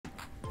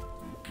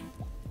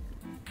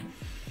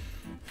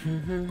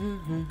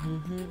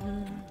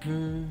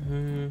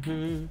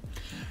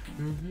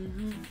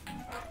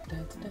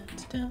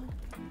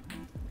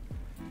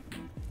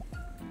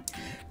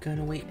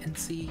Gonna wait and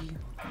see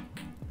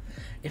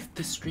if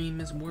the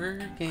stream is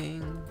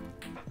working.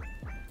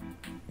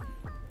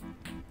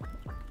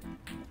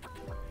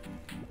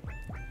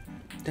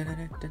 Da da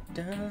da da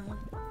da.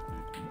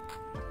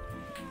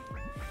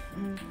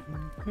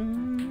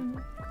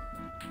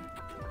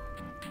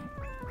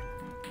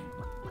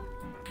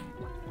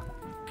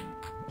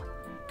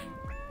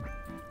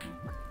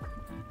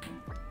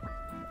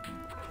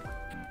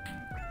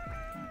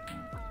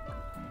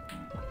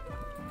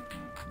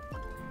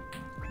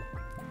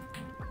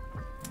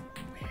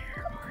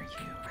 Where are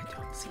you? I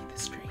don't see the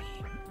stream.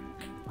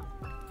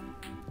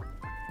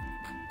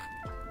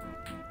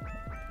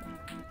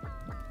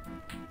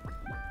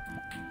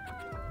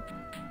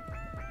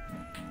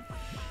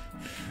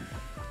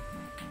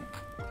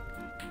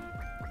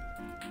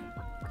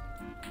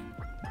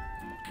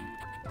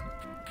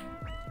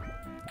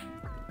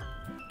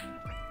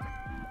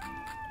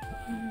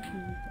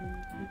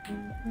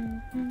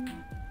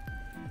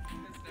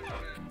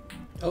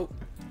 Oh,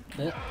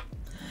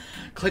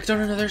 clicked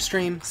on another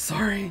stream.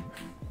 Sorry.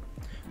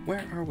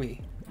 Where are we?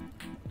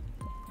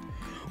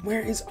 Where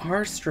is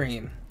our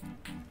stream?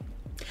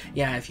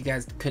 Yeah, if you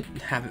guys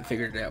haven't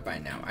figured it out by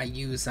now, I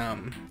use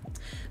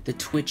the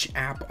Twitch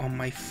app on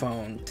my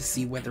phone to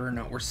see whether or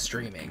not we're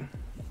streaming.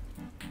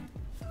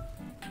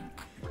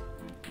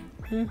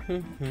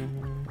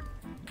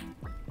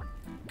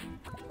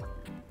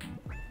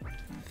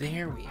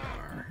 There we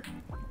are.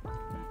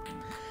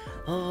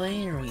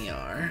 There we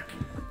are.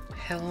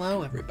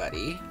 Hello,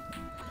 everybody.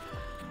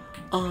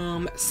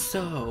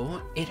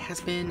 So it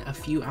has been a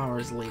few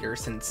hours later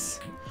since,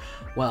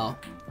 well,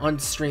 on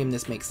stream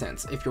this makes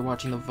sense. If you're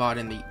watching the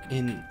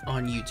VOD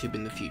on YouTube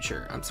in the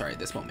future, I'm sorry,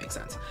 this won't make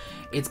sense.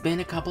 It's been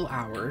a couple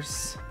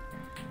hours.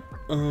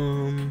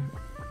 And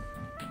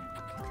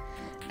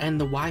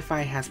the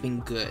Wi-Fi has been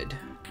good,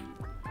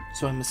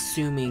 so I'm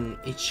assuming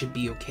it should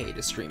be okay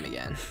to stream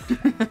again.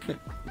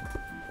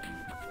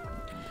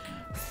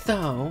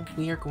 So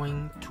we are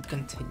going to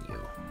continue.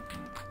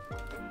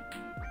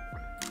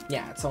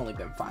 Yeah, it's only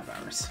been 5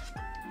 hours.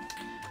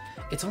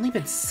 It's only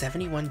been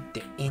 71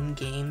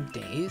 in-game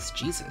days?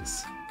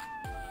 Jesus.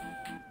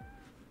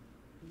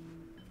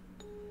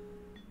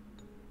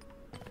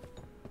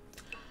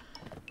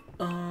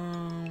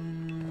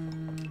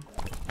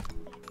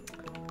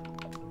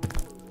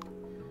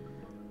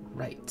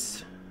 Right.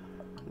 Do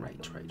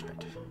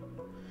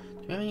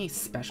we have any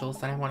specials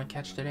that I want to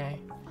catch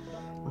today?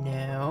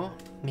 No.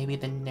 Maybe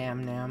the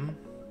Nam Nam.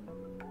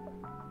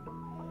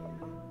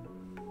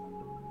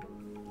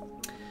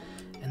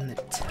 And the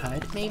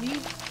Tud, maybe?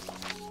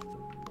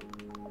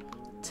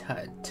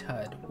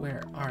 Tud.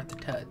 Where are the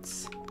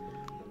Tuds?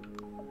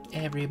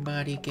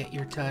 Everybody get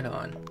your Tud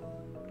on.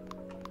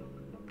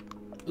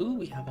 Ooh,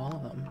 we have all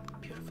of them.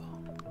 Beautiful.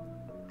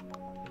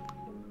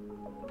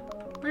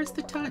 Where's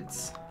the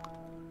Tuds?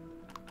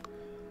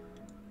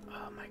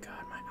 Oh my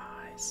god, my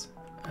eyes.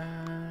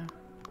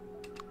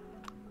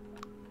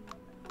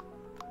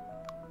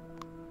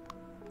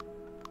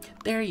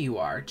 There you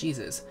are.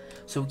 Jesus.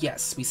 So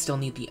yes, we still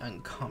need the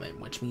uncommon,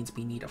 which means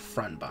we need a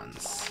front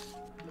buns.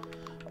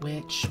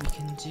 Which we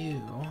can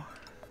do.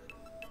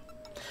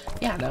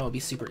 Yeah, that would be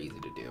super easy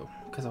to do,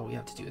 because all we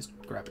have to do is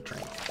grab a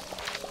drink.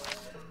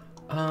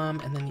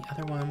 And then the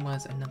other one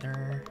was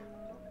another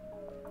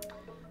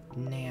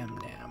Nam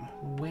Nam.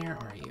 Where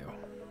are you?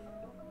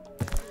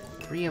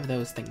 3 of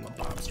those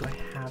thingamabobs. Do I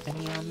have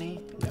any on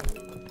me? No.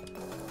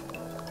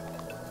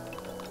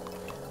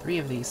 3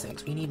 of these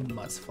things. We need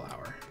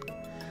muskflower.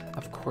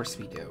 Of course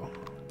we do.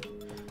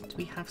 Do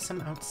we have some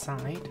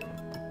outside?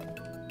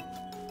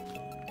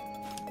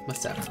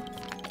 What's up?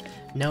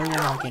 No, you're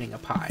not getting a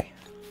pie.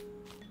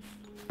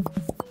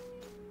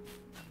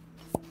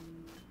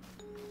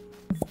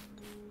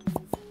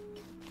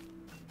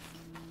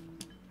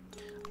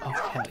 Oh,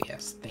 hell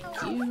yes. Thank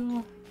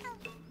you.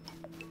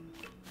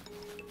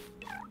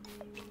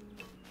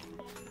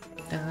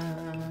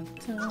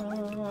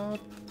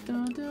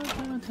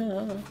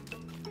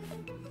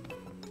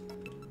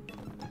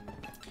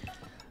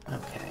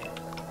 Okay,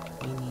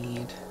 we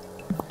need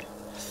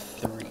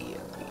 3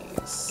 of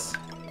these.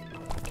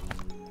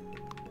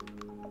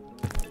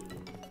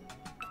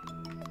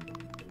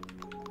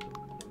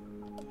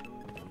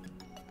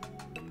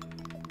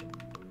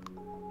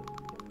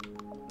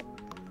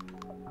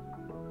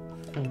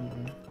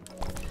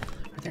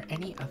 Are there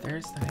any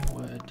others that I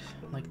would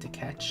like to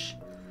catch?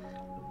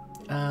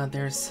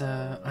 There's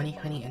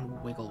Honey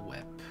and Wiggle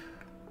Whip.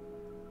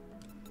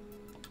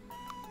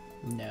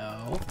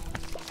 No.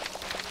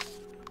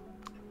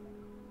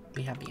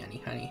 We have the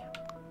Honey.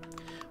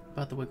 What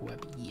about the Wiggle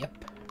Whip?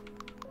 Yep.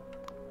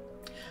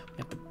 We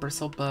have the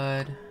Bristle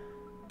Bud,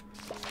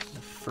 the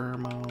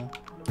Furmo.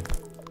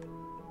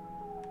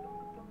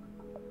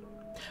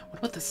 What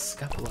about the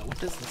Scuffalo? What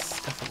does the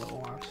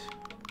Scuffalo want?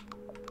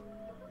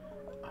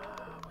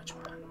 Which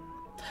one?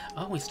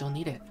 Oh, we still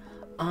need it.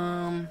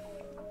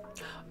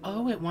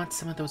 Oh, it want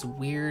some of those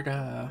weird,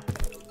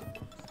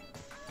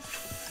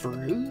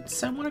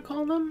 fruits, I want to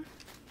call them?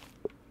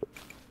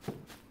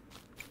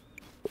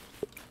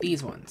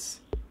 These ones.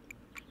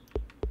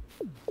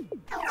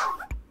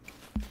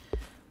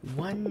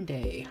 One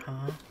day,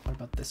 huh? What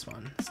about this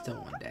one?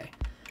 Still one day.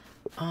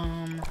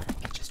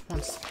 It just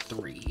wants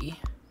 3.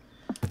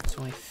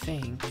 So I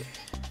think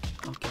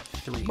I'll get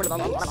 3 of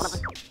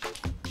these.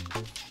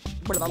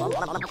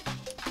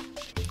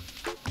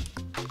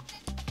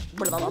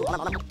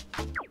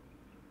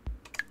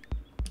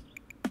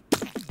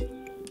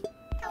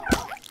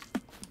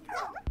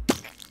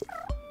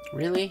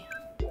 Really?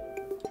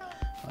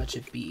 Well, it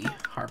should be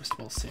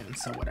harvestable soon,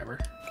 so whatever.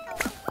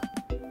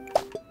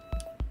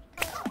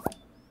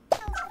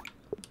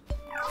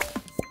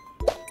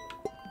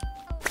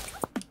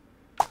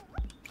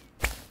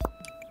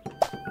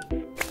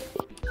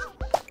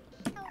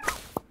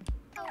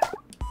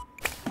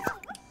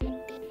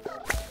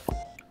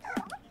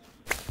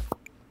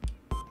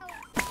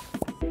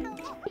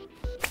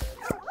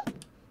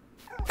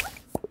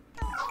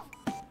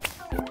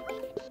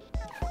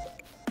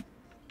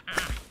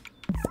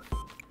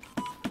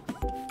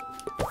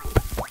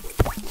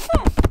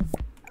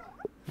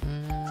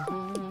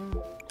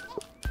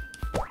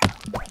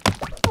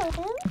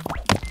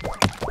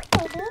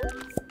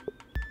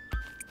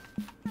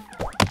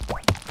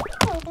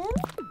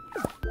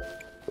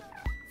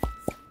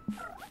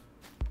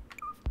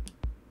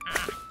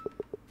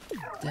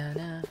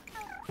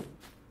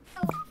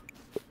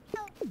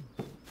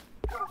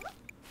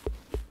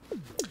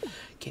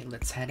 Okay,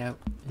 let's head out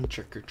and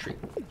trick or treat.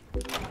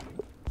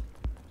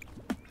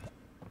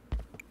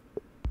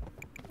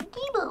 Hey,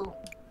 girl.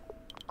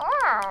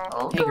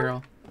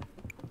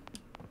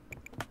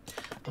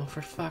 Oh,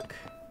 for fuck.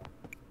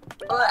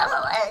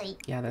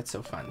 Yeah, that's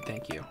so fun.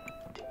 Thank you.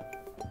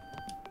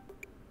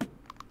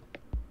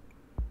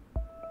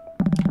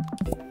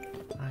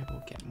 I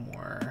will get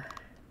more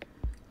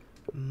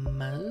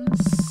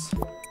muzz.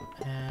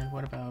 And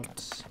what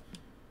about...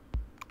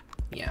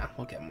 Yeah,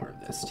 we'll get more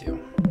of this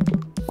too.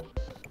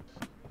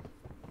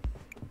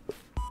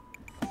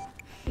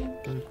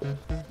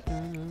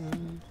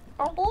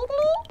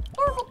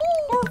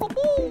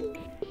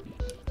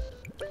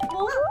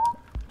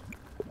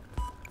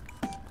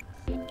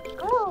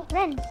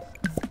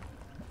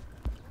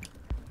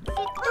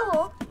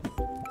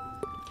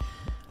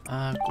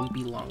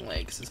 Gloopy long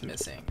legs is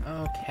missing.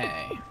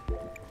 Okay.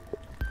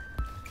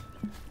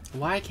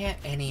 Why can't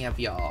any of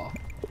y'all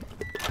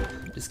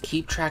just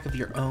keep track of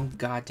your own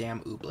goddamn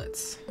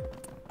ooblets?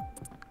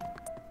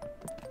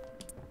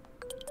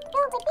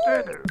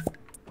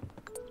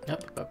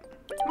 Nope. Oh.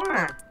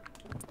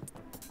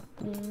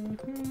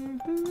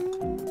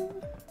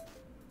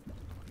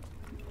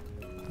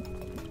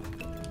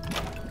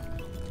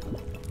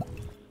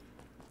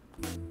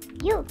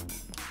 You.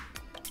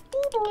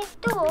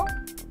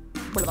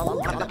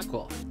 Yeah, that's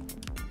cool.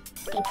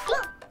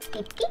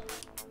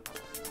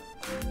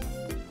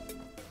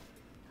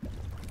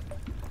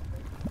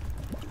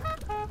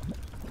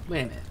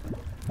 Wait a minute.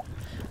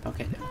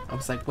 Okay, no. I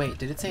was like, wait,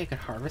 did it say I could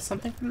harvest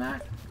something from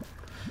that?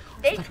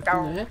 It's like a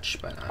glitch,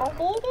 but I don't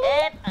know.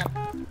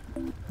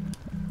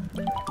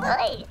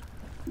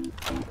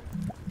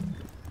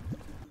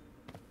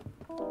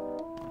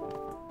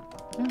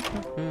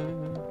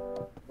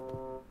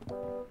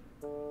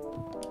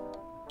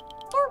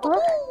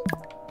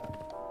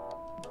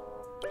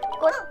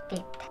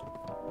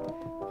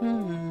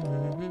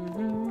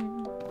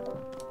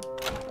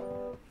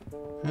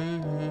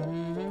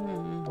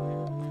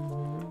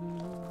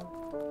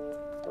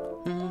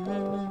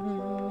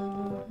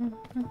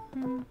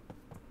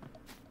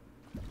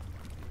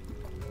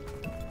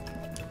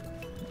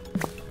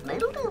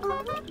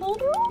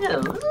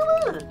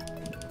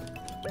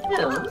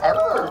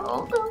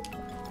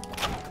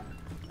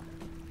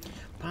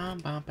 Bum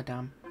bum ba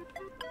dum.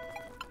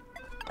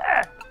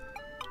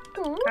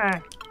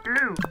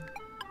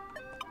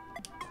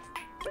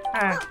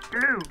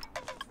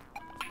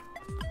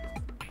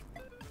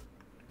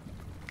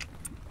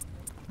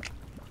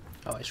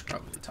 Oh, I should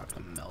probably talk to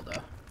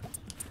Melda.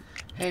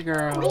 Hey,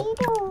 girl.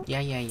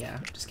 Yeah.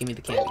 Just give me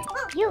the candy.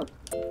 You.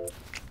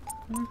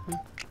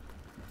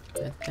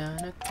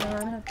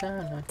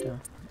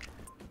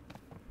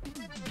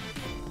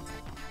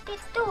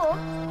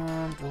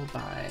 We'll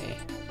buy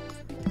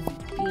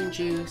bean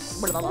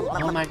juice.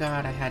 Oh my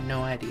god, I had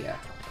no idea.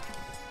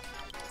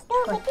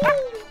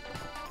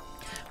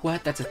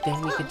 What? That's a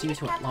thing we could do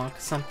to unlock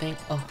something?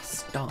 Oh,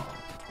 stop.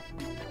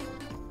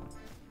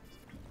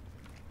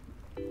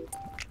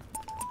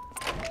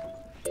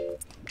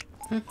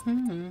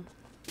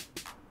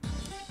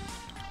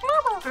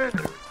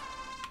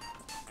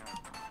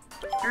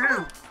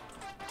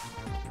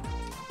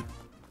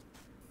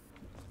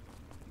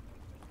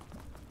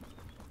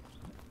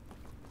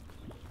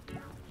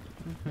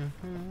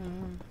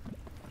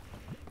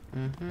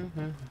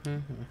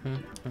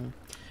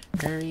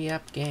 Hurry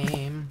up,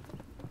 game.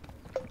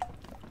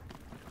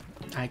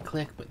 I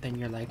click, but then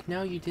you're like,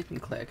 no, you didn't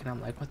click. And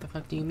I'm like, what the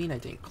fuck do you mean I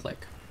didn't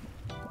click?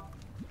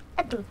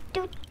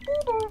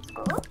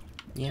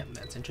 Yeah,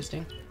 that's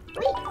interesting.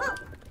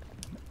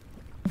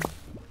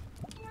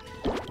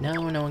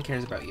 No, no one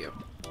cares about you.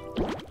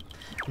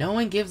 No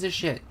one gives a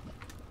shit.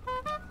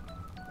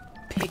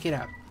 Pick it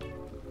up.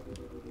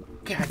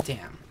 God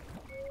damn.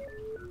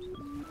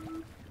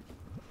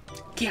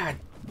 God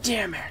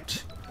damn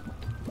it.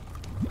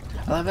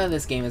 I love how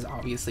this game is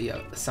obviously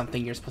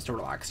something you're supposed to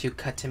relax to.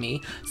 Cut to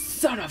me.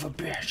 Son of a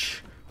bitch.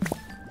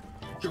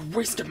 You're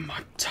wasting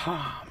my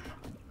time.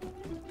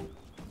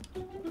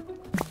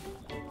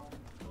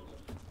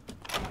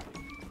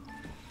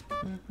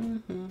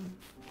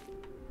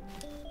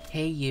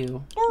 Hey,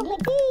 you.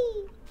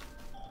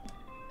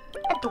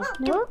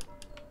 No.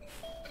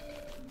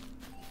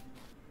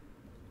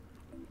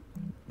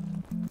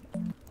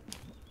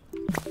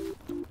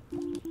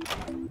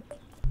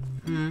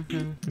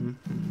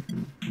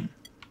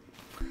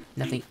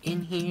 Nothing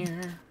in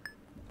here.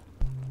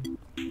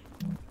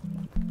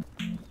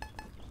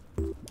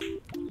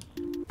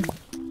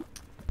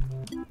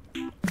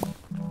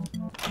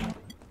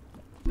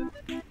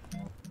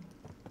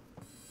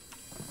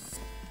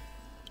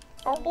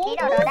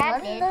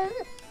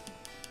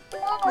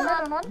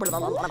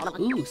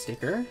 Ooh,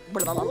 sticker.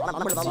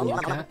 Senior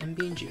cat and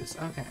bean juice.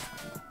 Okay.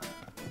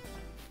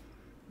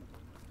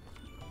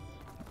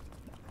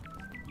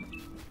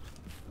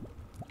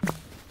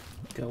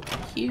 Go in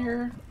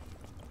here.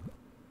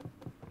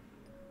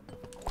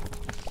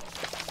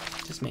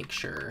 Just make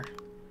sure.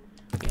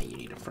 Yeah, you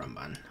need a from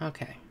bun.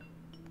 Okay.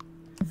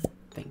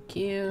 Thank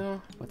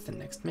you. What's the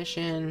next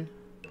mission?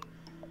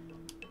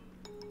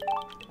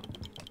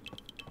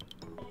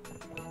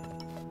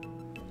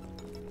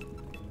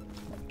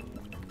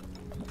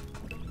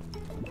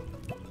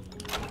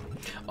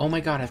 Oh my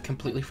god, I've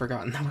completely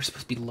forgotten that we're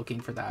supposed to be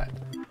looking for that.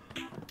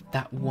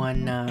 That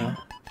one,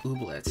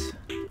 Ooblet.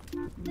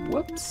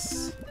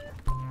 Whoops.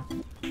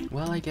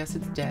 Well, I guess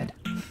it's dead.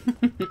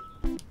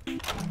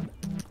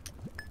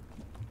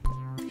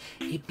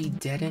 It'd be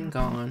dead and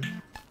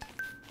gone.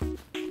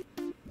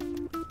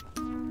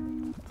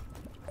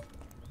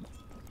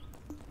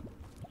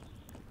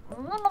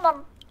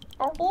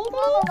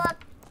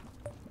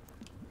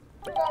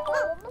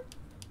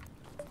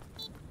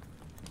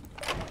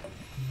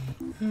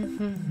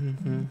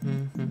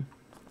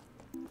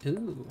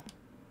 Ooh.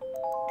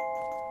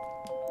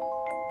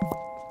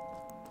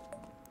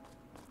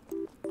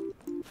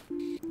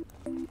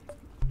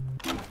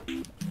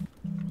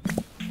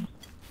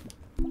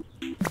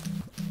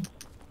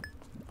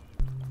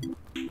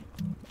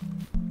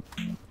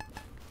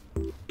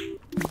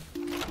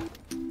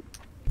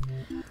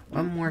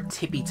 One more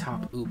tippy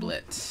top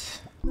ooblet.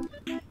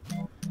 I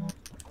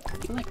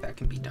feel like that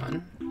can be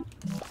done.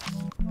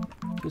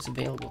 Who's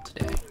available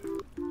today?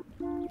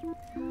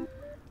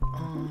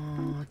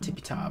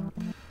 Tippy top.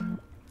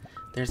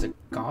 There's a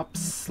gop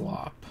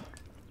slop.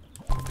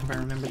 If I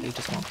remember, they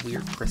just want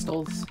weird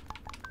crystals.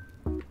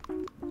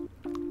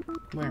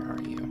 Where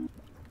are you?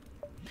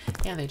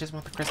 Yeah, they just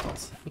want the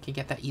crystals. We can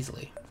get that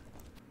easily.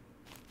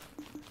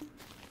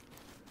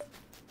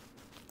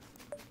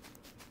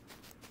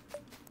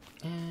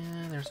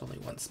 And there's only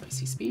one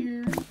spicy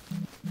spear.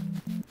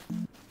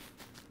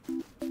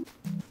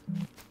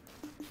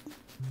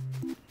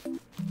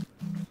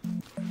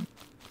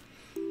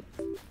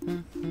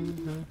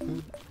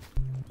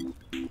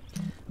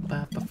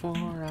 But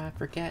before I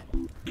forget,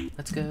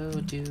 let's go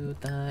do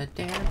the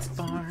dance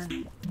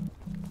barn.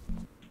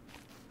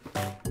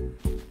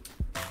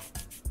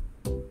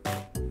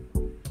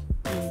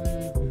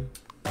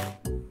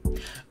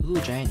 Ooh,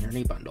 giant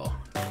journey bundle.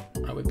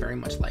 I would very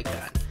much like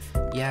that.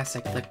 Yes, I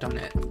clicked on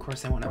it. Of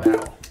course I want a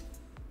battle.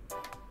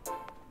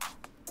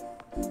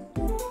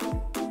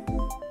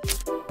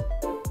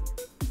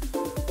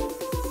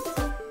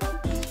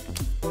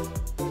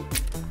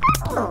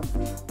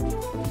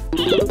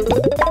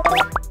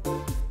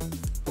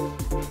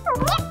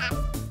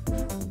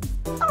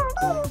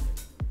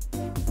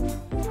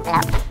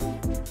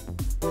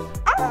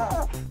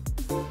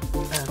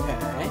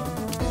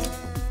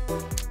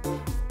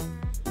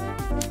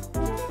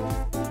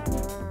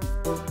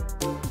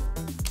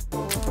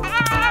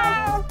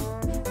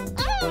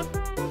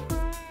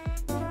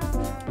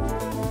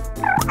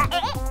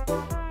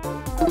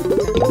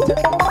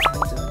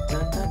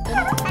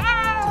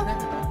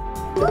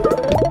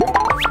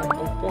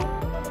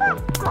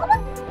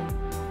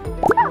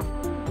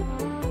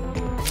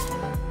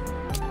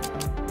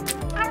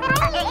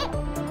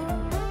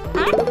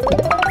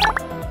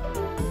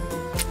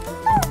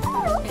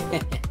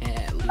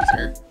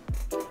 Loser.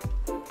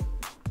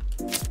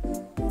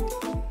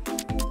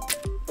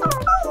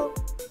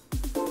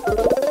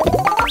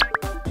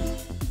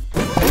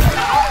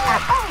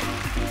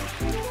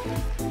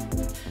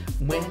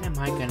 When am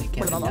I gonna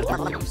get another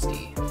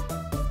roasty?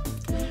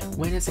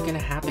 When is it gonna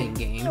happen,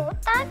 game?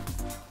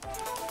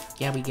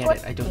 Yeah, we get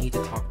it. I don't need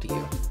to talk to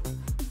you.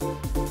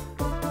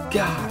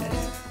 God.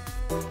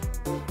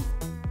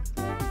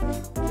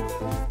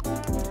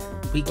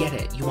 We get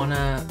it. You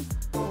wanna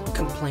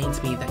complain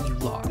to me that you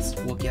lost.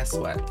 Well, guess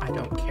what? I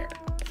don't care.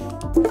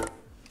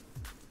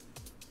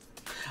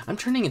 I'm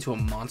turning into a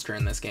monster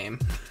in this game.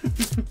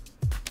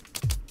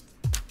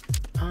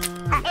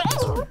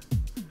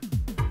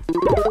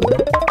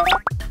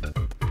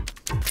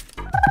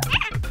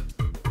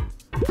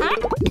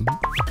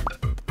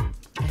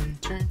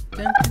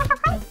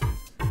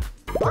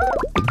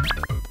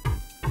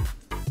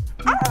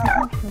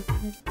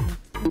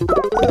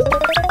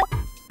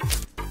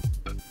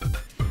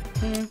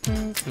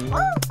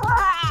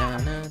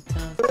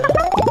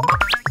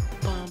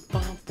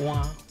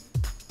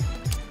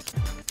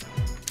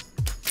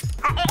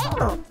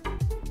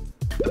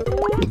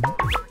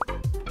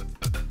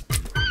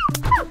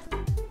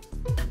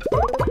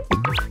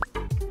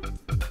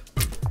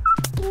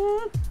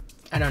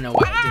 I don't know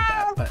why I did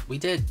that, but we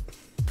did.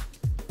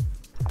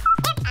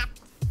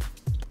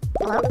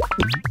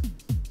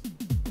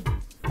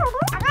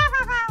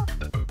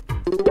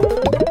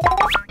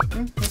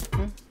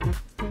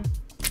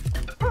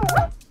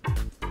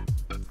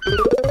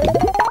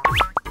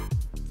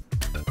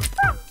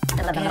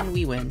 And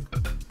we win.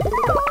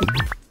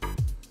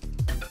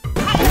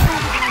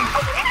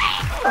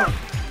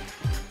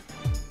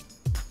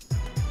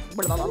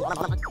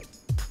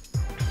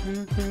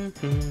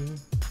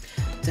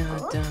 Da,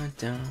 da,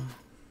 da.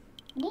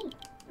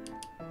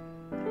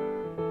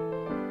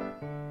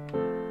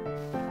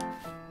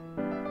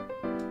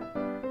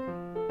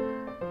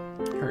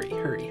 Hurry,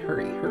 hurry,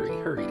 hurry, hurry,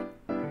 hurry.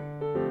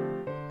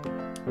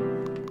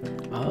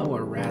 Oh,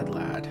 a rad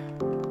lad.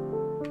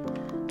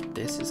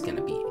 This is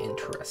gonna be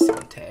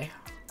interessante.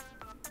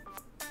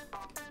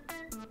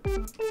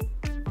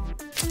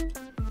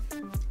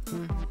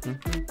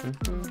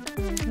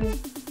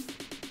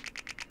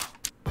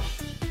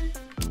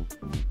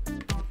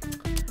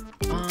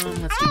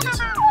 Let's do this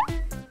one.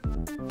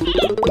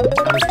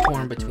 I was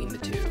torn between the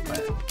two,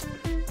 but...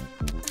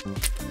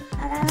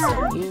 So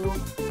you...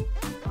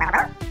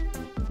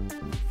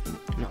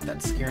 I'm not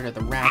that scared of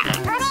the rabbits.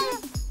 This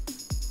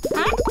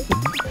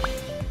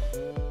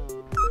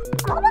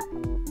one.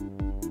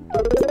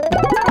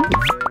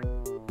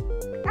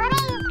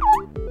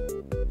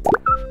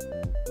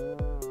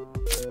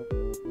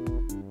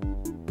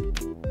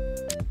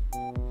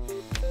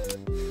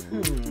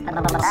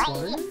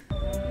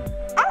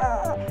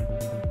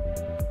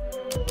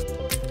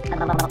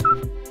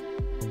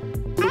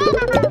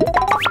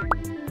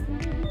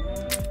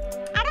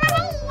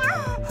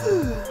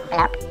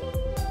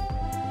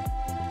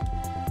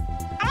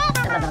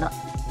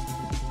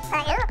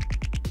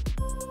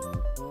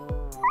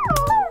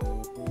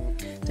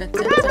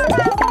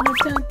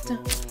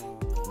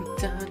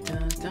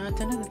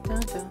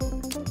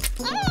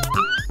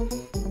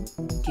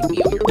 Give me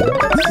your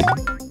words.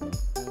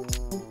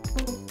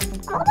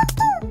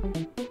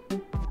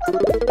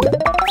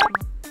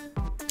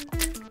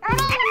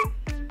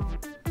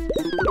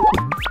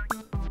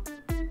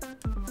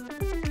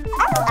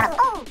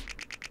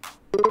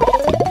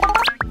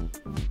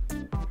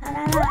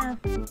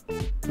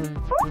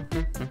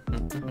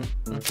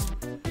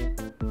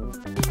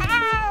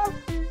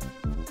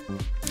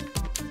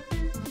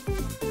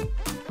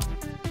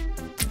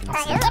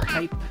 I'll send the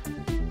hype.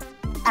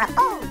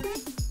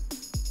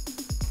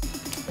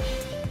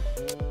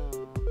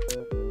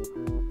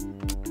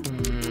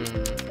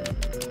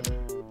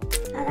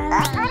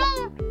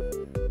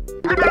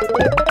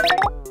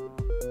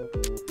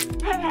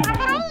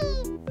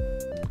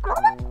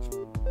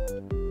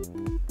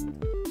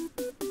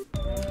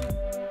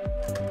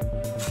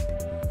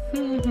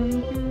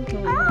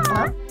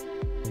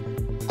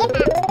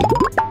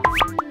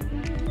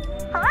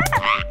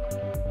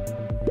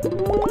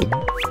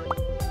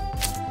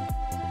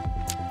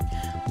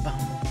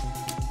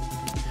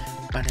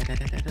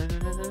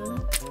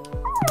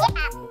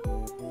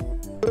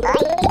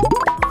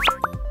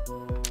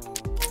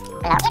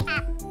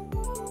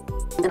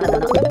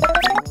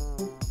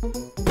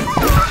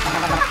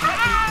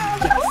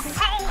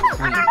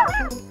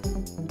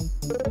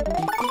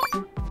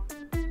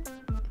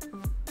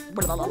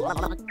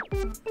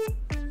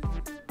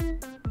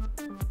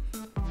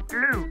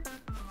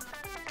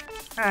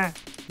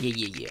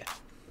 Yeah.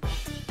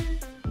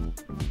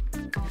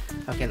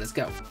 Okay, let's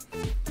go.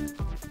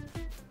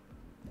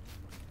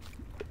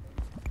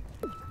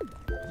 I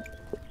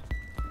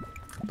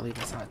believe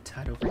I saw a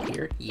Tut over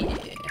here. Yeah.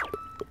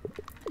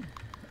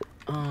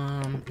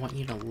 Want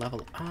you to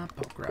level up.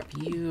 I'll grab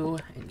you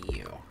and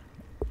you.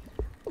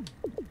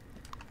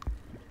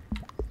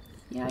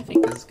 Yeah, I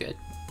think this is good.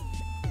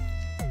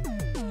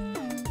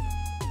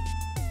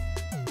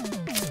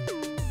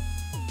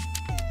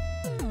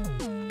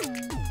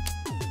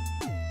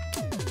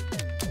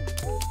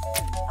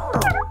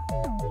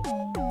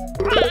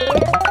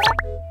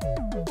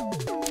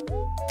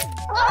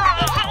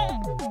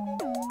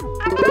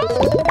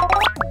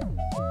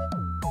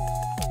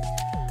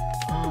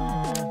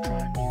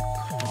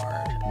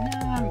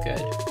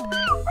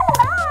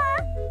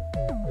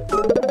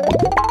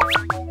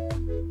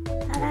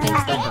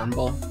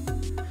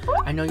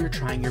 I know you're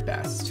trying your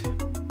best.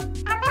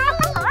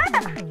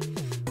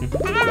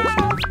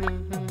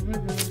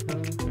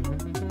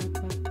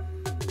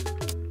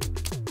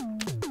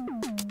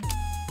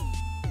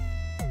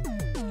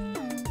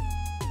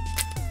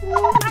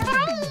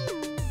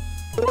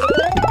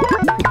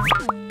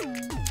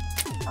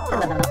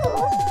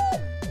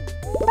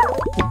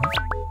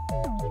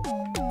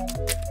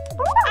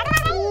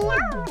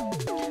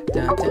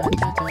 Da, da,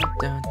 da, da,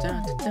 da, da,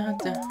 da,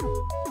 da.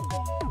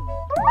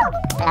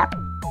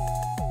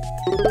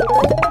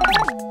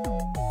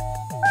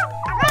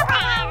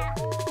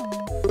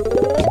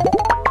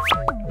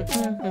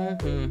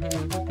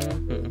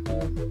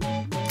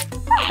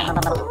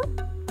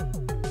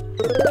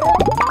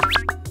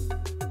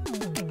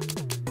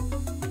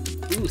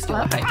 Ooh, still a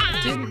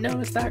hype. Didn't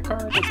notice that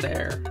card was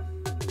there.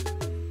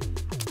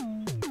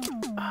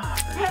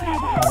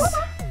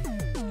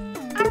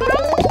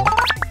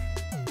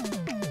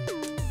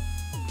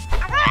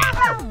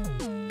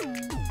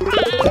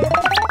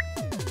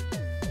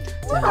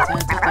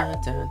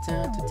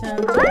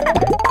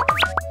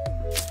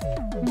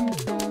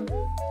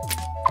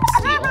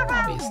 Steal,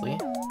 obviously.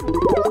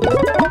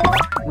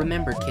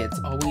 Remember, kids,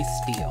 always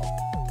steal.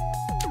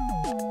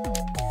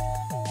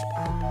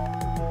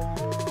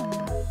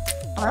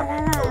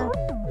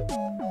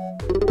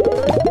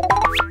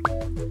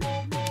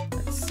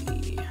 Let's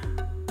see.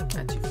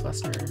 That's too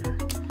fluster.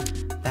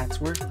 That's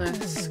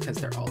worthless because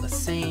they're all the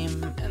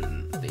same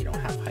and they don't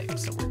have hype,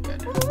 so we're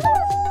good.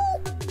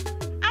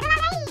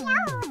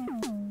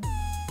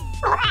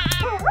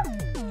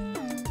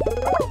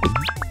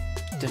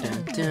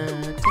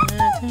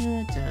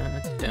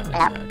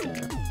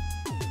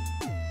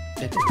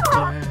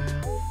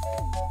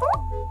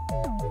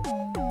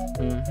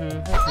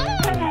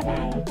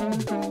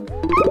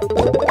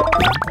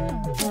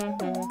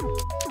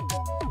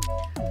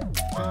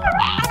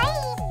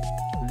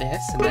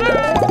 This and then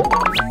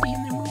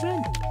move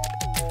in.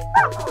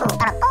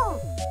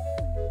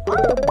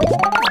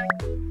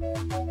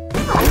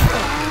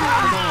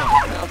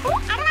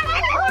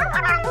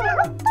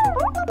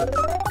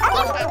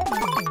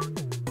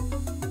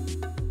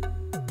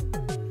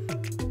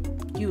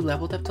 You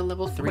leveled up to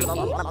level 3.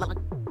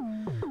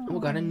 Oh,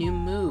 got a new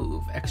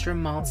move. Extra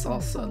mild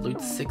salsa. Loot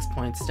 6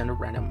 points, stun a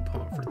random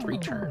opponent for 3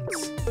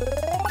 turns.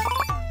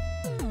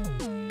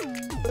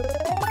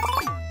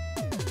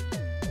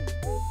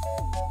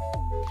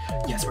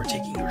 Yes, we're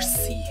taking your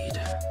seed.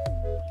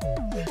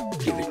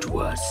 Give it to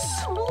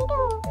us.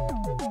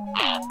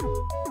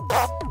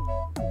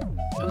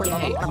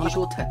 Okay,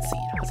 unusual tut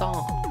seed.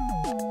 Huzzah!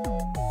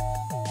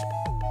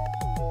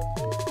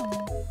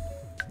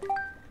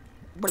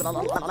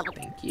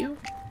 Thank you.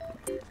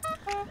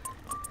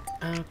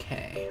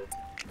 Okay.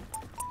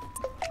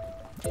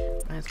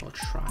 Might as well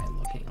try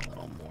looking a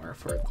little more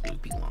for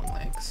gloopy long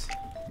legs.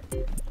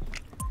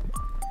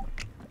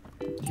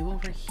 You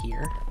over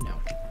here? No.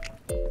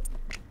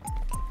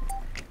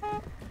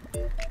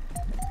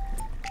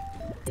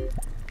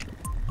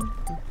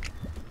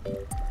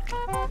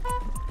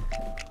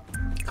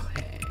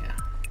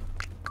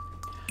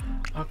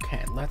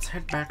 Okay, let's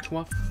head back to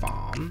our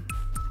farm.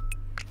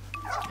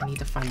 I need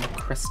to find the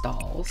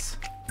crystals.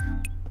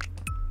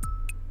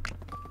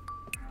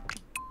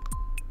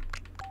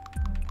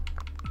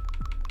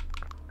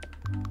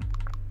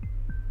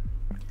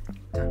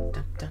 Dun,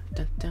 dun, dun,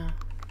 dun, dun.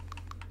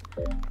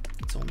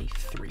 It's only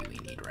 3 we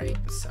need, right?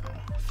 So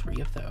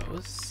 3 of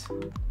those.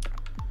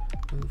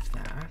 Move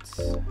that.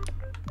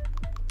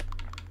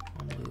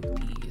 I'll move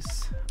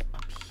these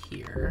up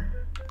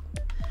here.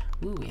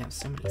 Ooh, we have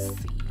so many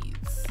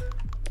seeds.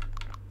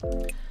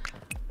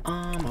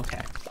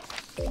 Okay.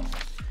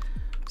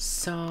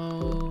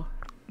 So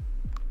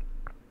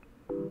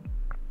we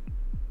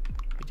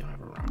don't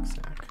have a rock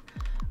snack.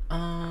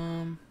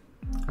 Our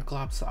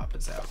globsop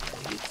is out,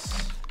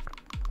 right?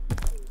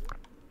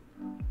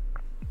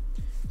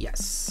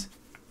 Yes.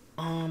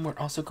 We're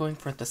also going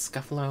for the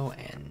Scuffalo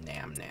and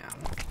Nam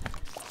Nam.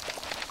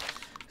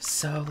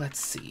 So let's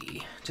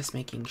see. Just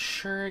making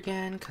sure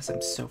again, because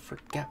I'm so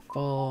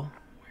forgetful.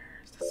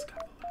 Where's the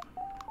Scuffalo?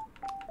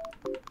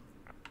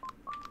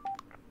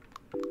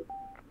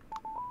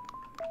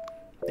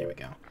 There we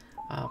go.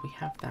 We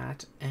have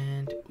that,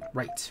 and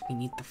right, we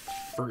need the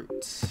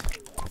fruit.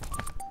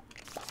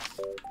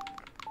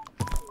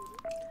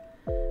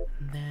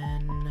 And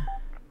then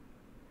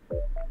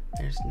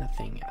there's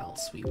nothing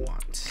else we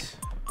want.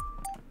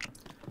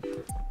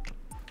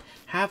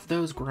 Have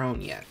those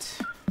grown yet?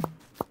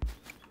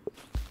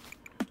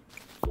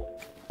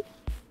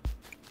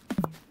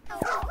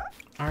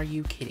 Are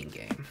you kidding,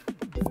 game?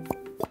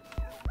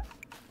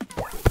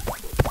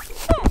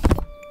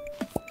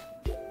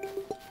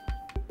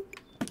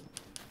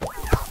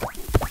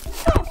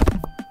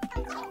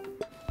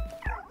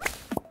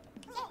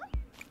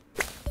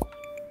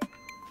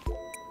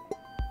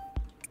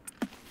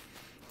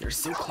 They're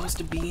so close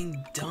to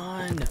being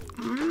done.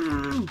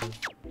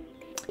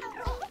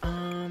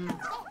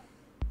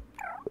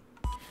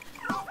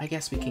 I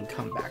guess we can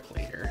come back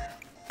later.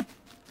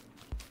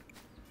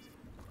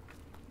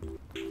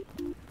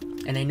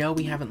 And I know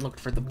we haven't looked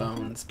for the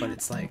bones, but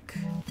it's like,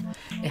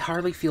 it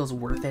hardly feels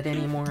worth it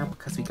anymore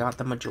because we got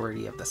the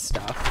majority of the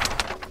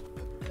stuff.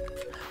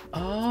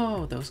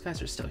 Oh, those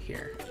guys are still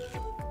here.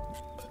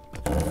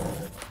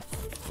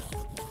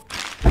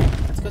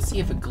 Let's go see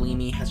if a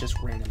Gleamy has just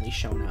randomly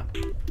shown up.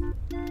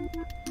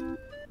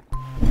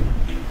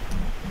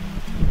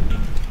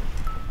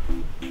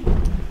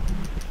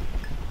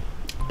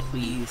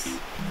 please.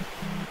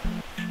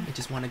 I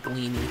just want a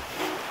Gleamy.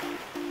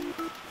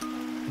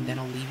 And then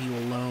I'll leave you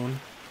alone.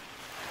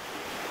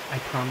 I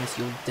promise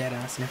you'll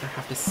deadass never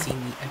have to see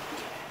me again.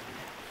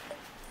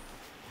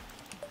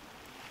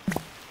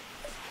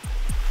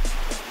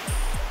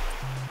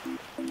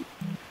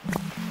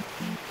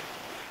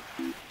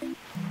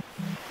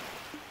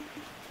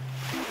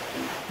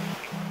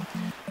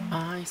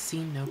 I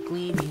see no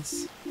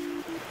Gleamies.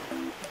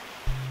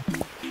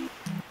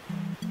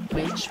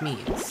 Which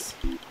means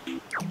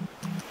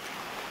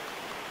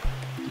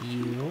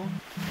you.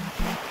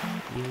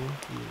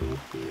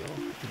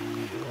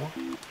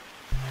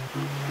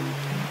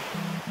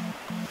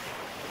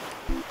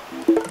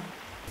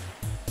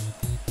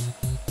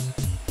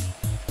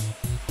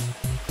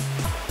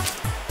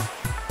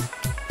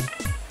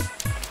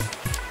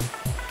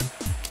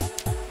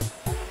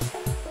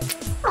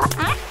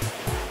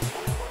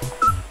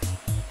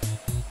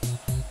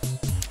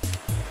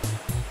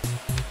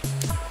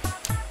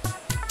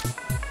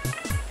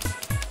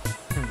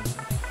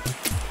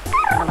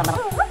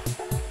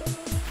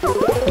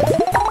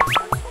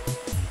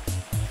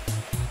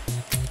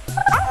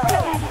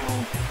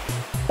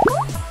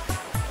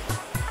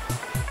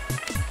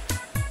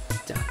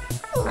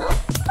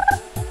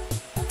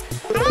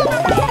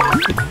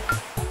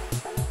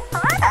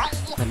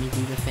 Let me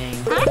do the thing.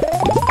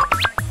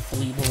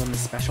 Fleeble and the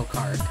special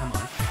card. Come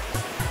on.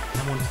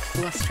 I want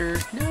Fluster.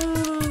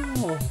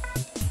 No!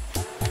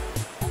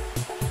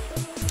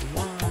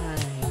 Why?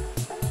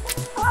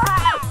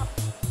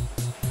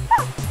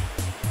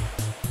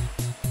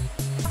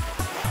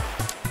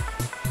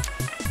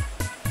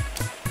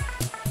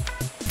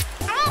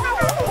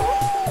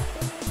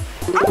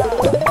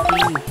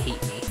 You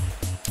hate me.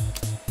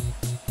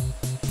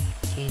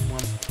 Gain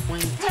 1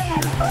 point.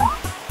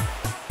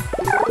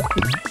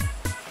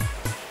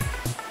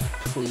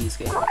 Please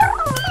get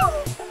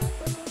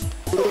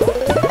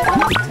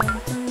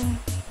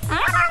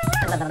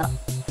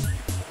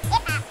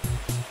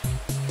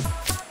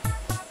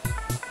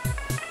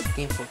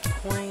Game 4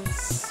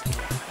 points.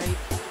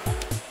 Hype.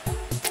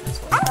 That's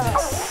what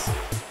this.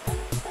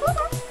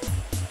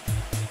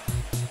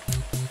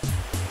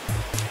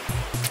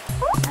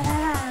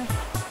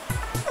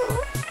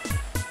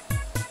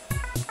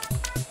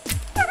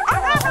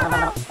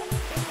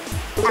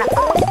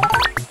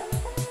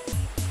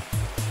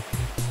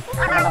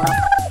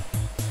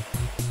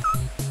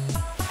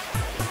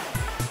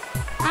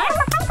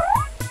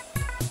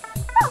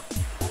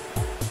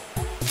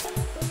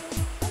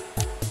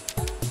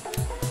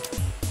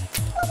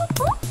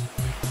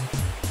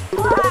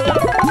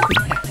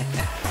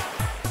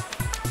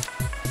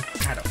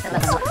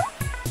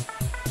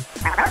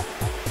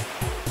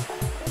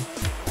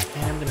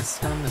 And I'm gonna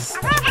stun this.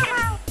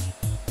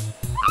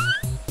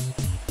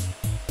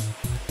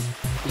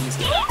 Please,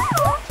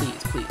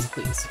 please, please,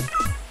 please.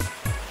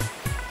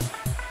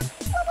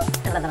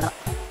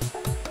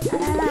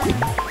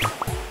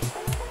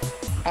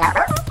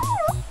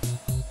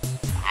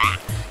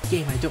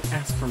 Game, I don't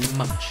ask for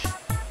much.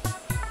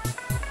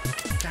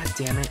 God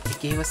damn it, it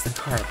gave us the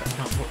card, but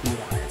not what we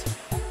wanted.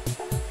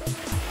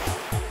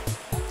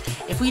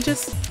 If we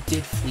just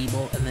did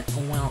Fleeble and then,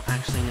 oh well,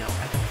 actually no,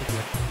 I don't think it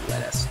would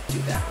let us do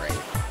that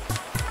right.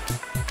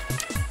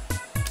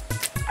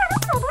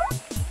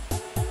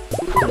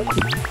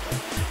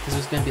 Because it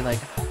was gonna be like,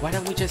 why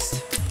don't we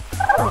just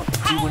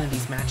do one of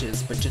these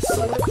matches, but just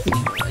select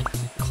Fleeble and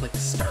click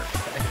start,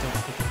 but I don't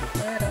think it would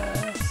let us.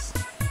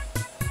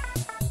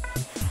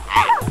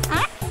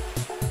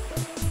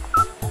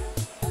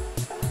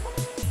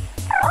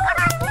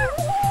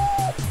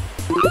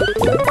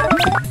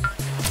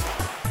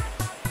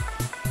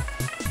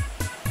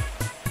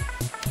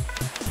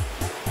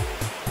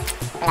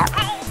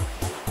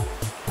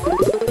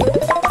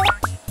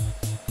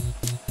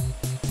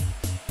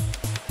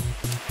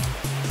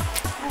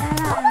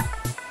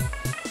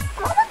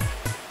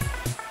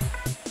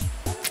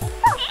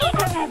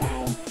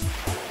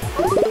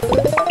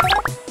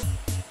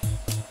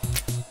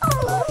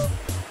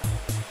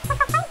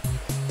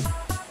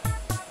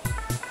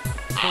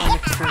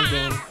 Next turn,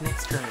 game.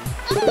 Next turn.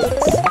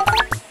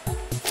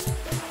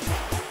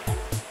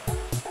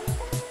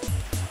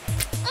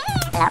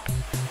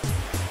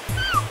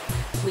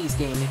 Please,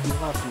 game, if you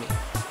love me.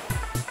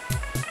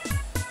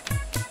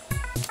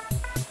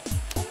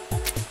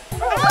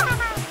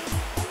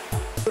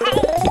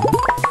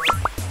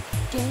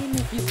 Game,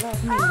 if you love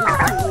me, you'll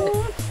do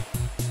it.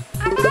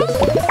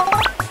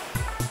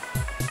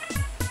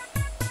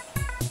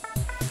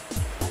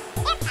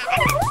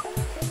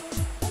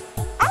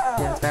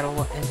 Dance battle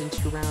will end in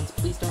 2 rounds.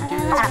 Please don't do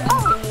this,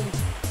 please, game.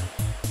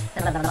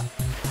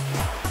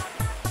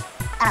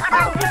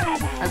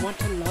 I want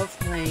to love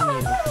playing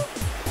you.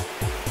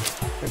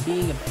 For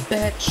being a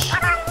bitch.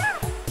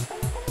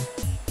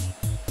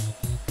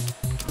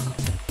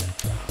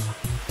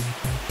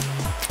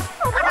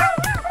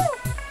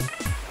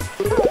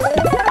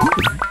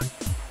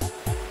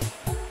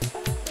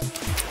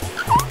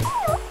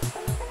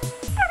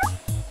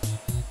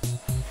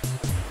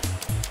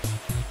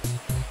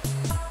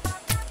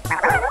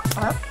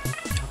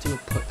 I'll do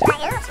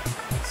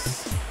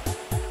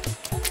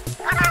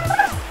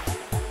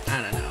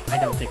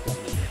think we'll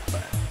need it,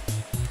 but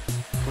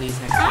please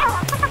next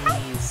time.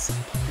 Please.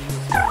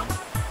 Please, God.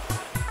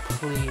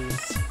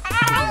 Please.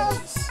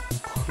 Please.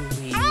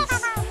 Please.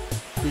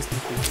 Please,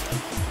 please,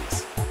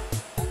 please.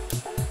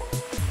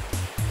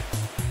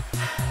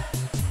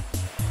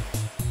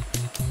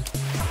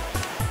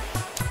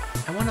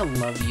 I want a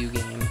love you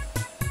game,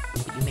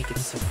 but you make it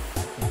so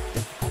difficult.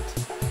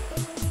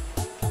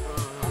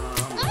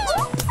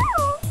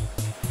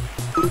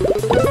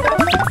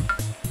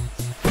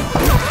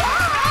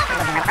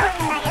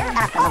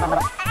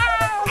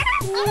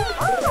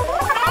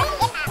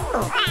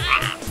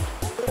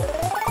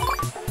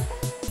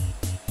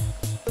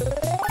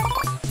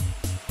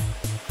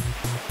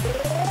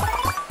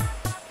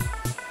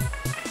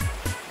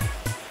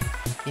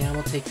 Yeah,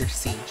 we'll take your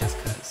seat just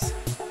cause.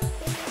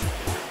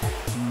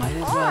 Might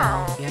as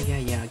well. Yeah,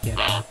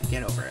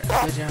 get over it.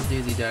 Good job,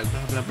 Doozy Doug.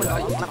 Blah, blah, blah.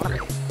 You did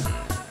great.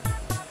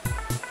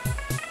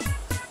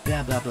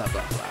 Blah, blah, blah,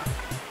 blah, blah.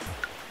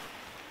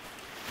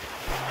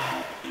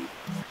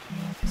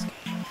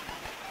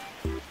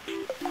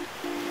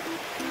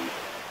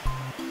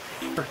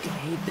 Freaking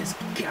hate this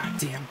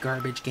goddamn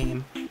garbage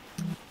game.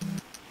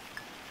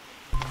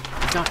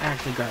 It's not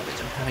actually garbage.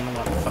 I'm having a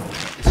lot of fun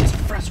with it. It's just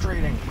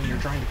frustrating when you're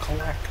trying to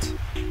collect.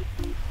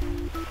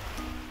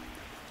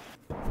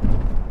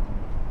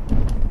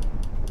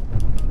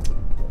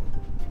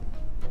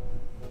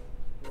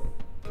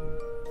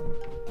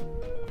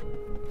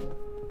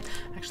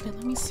 Actually,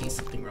 let me see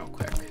something real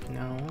quick.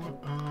 No,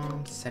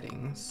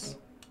 settings.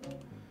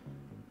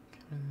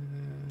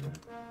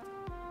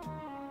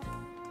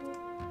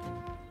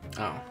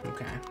 Oh,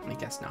 okay. I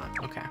guess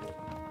not. Okay.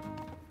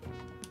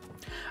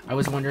 I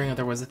was wondering if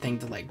there was a thing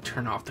to, like,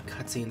 turn off the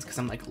cutscenes, because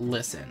I'm like,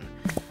 listen,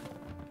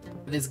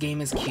 this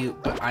game is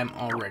cute, but I'm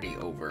already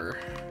over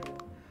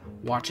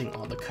watching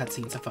all the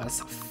cutscenes of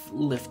us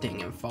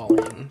lifting and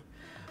falling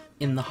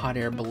in the hot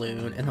air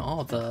balloon and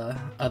all the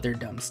other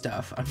dumb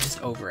stuff. I'm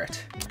just over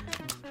it.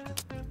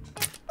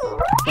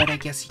 But I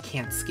guess you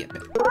can't skip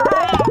it.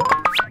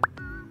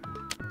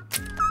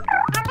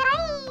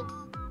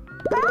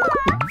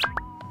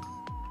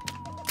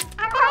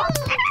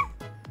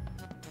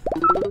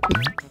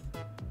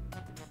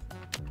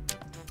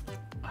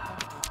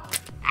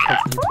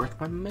 Hopefully it's worth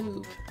one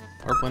move.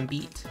 Or one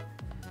beat.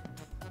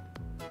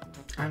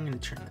 I'm gonna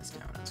turn this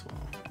down as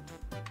well.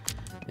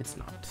 It's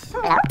not.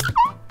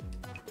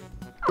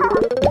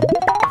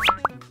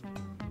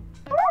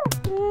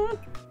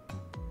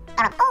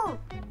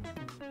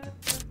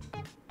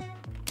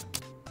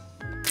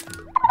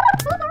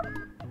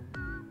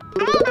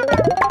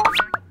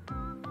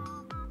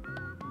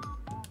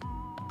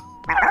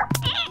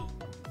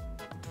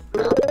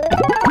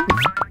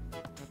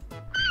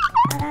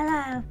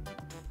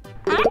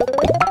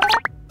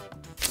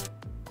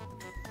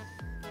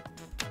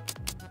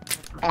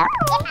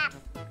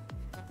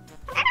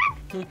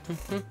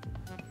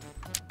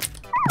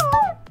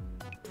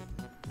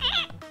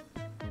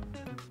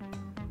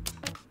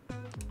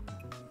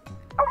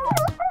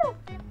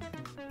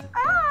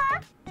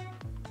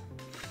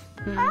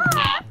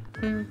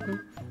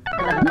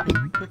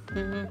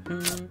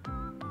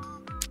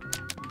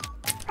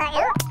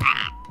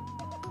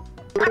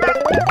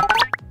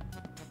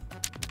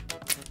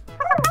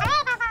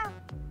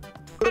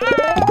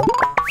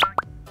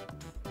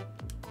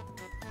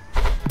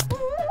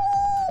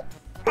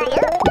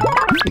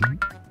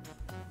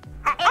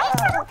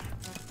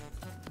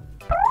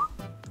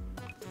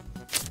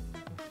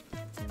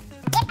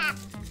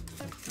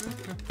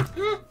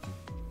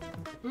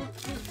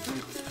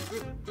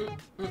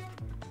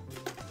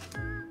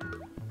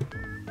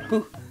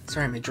 Ooh,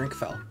 sorry, my drink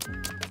fell.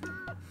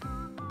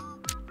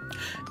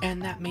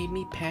 And that made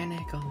me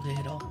panic a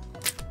little.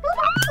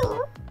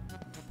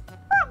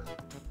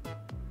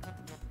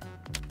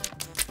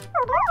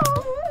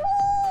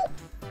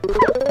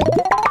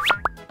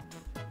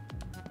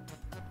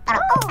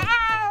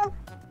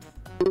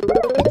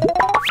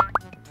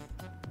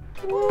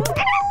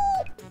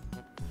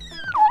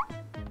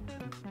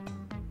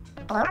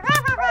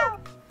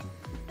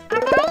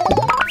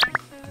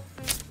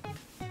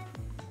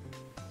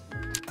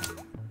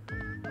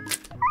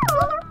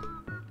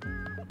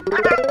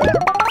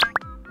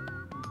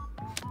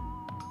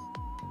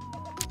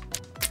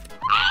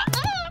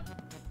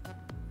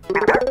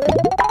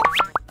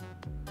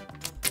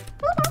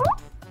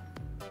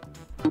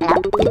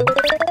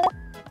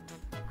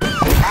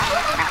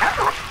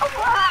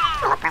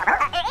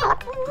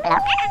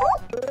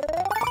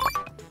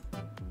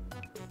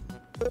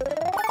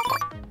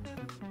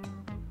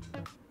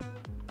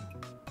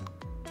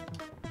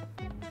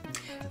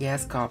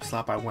 Yes, Cop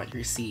Slop, I want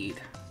your seed.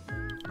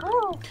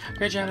 Oh.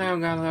 Good job.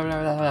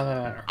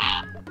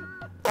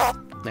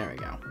 There we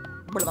go.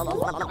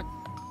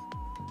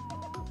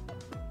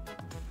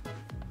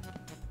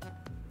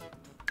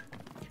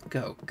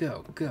 Go,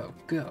 go, go,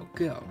 go,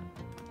 go.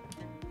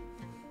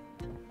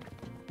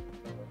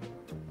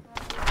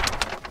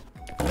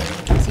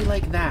 See,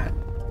 like that.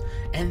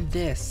 And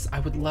this,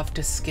 I would love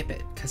to skip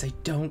it, because I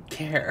don't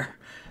care.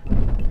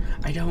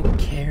 I don't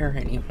care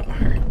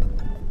anymore.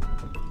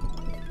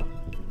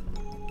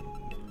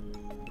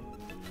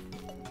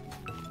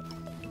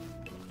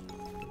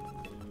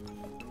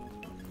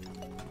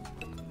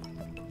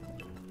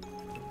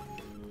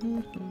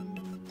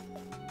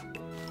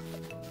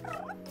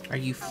 Are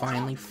you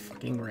finally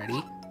fucking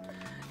ready?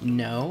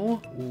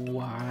 No?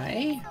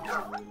 Why?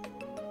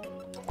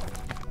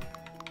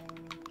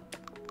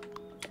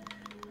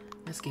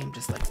 This game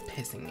just like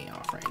pissing me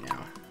off right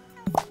now.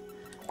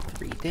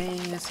 3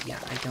 days? Yeah,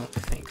 I don't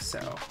think so.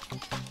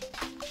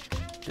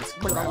 Just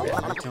grab it.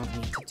 I don't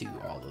need to do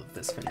all of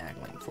this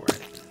finagling for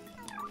it.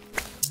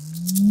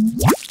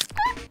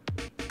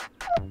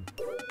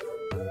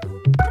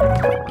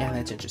 Yeah,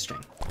 that's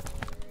interesting.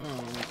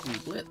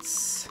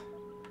 Ooblets.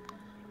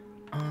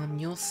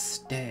 You'll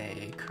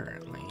stay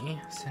currently.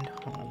 Send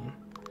home.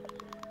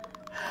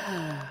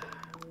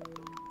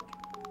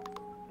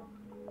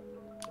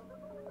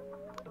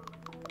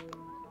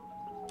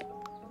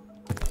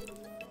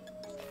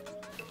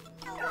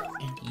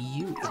 And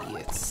you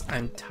idiots,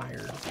 I'm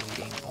tired of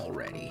waiting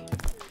already.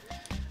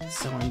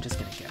 So I'm just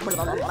gonna get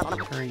started.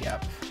 Hurry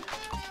up.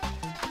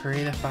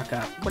 Hurry the fuck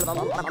up.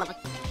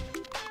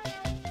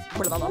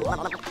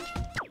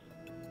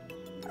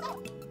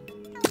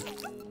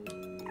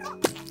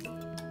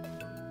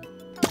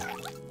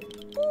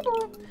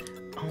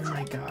 Oh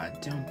my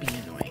god, don't be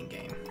annoying,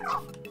 game.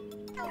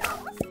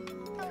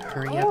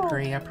 Hurry up,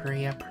 hurry up,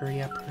 hurry up,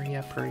 hurry up, hurry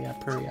up, hurry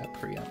up, hurry up,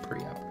 hurry up,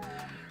 hurry up.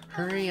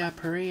 Hurry up,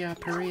 hurry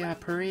up, hurry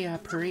up, hurry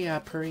up, hurry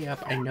up, hurry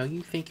up. I know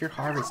you think you're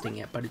harvesting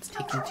it, but it's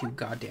taking too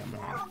goddamn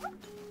long.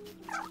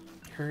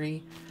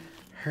 Hurry,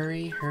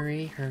 hurry,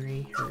 hurry,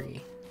 hurry,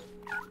 hurry.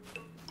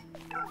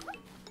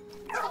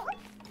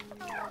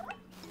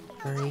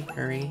 Hurry,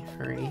 hurry,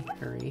 hurry,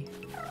 hurry.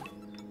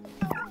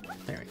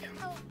 There we go.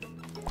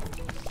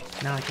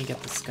 Now I can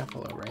get the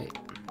scuffalo, right?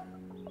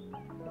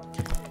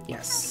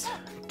 Yes.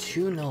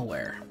 To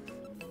nowhere.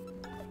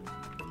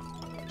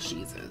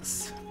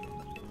 Jesus.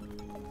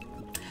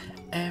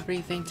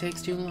 Everything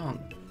takes too long.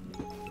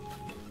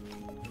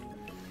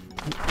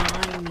 And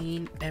I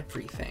mean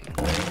everything.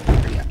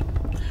 Hurry up.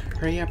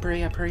 Hurry up,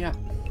 hurry up, hurry up.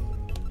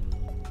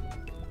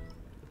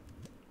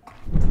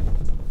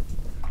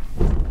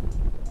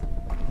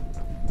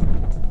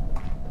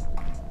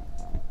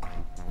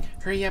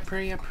 Hurry up,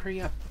 hurry up,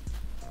 hurry up.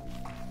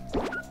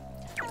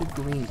 The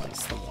green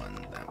one's the one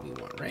that we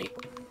want, right?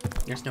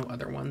 There's no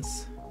other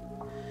ones.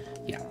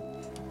 Yeah.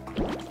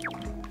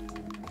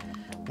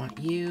 Want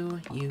you,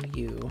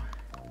 you.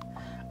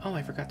 Oh,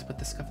 I forgot to put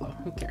the scuffalo.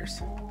 Who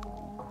cares?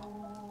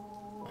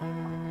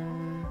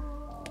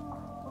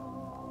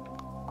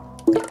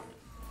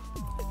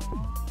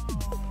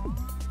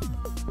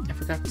 I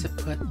forgot to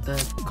put the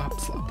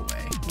gopslop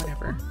away.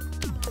 Whatever.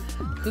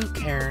 Who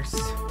cares?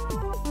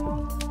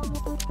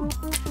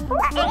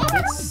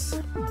 Yes.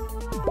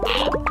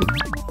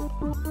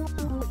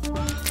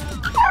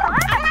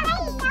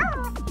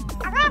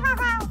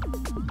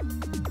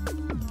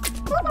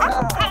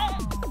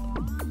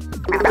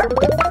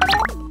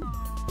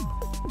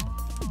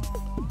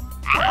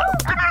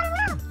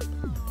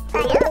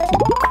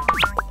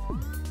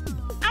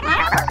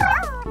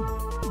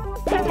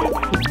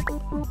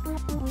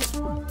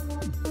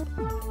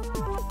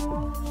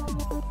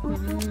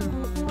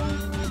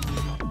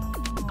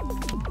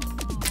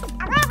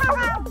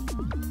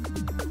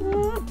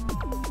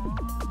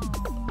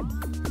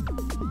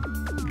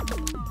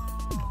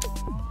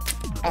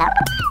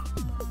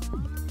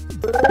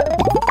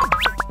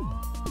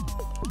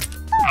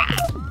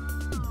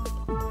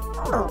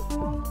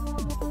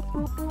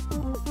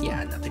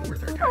 Yeah, nothing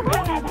worth our time.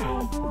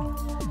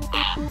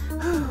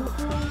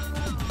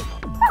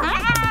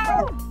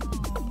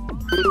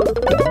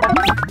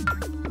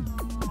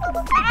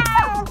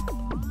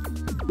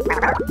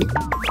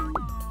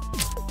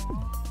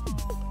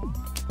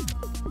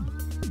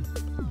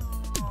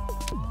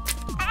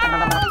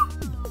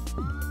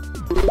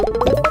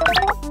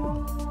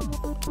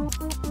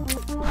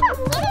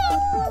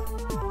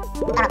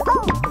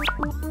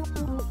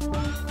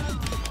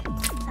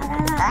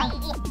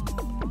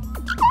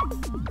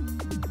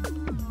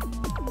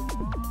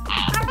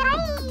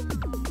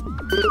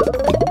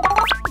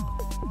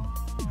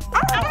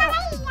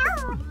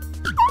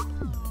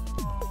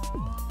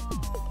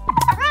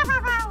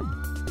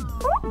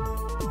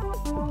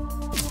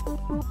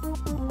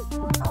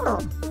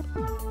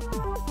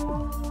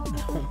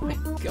 Oh my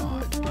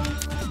god.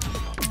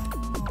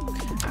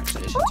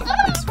 Actually, I should do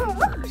this one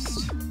first.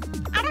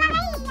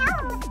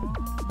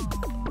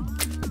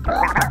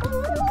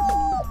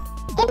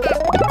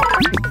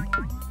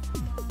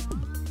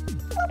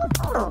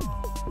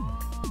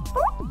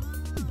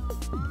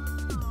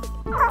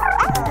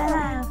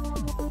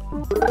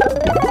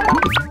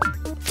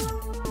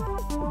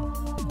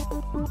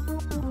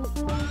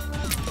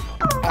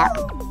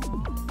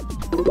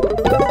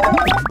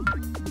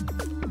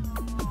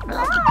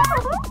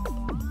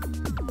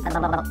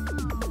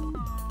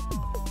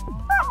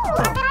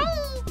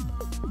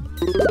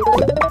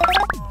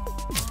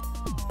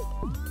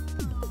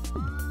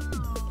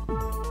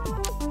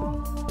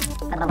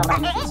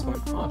 This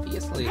one,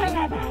 obviously.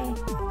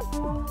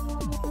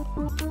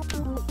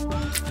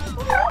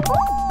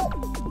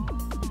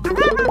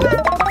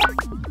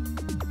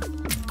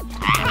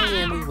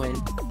 And we win.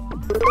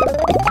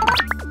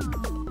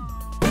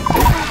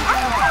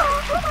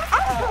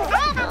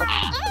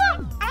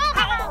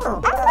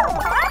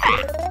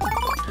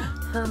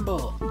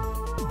 Hermble.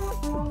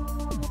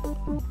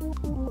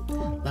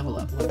 Level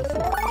up, level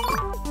 4.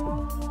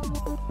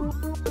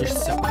 You're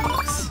so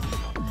close.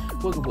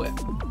 Wiggle whip.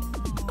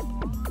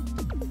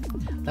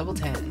 Level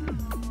 10.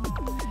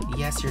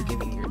 Yes, you're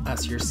giving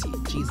us your seat.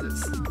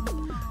 Jesus.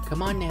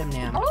 Come on, Nam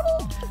Nam.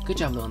 Good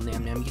job, little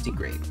Nam Nam. You did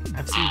great.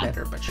 I've seen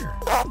better, but sure.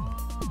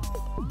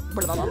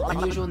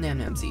 Unusual Nam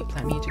Nam seat.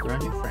 Plant me to grow a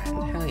new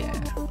friend. Hell yeah.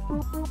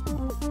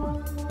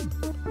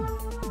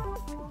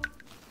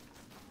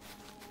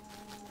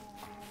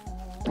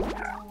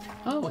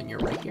 Oh, and you're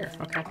right here.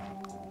 Okay.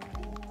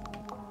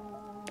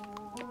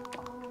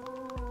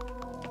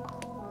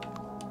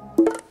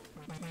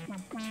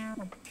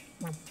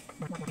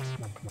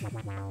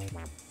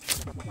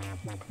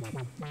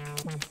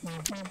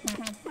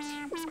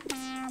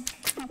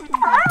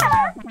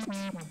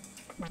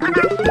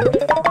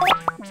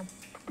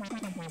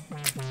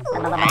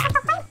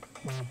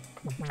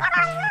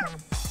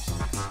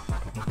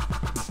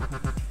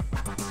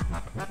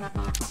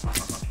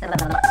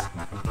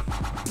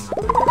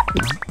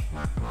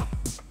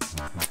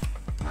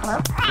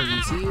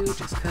 Freeze you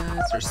just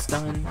cuz, or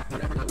stun,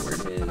 whatever the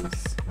word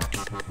is.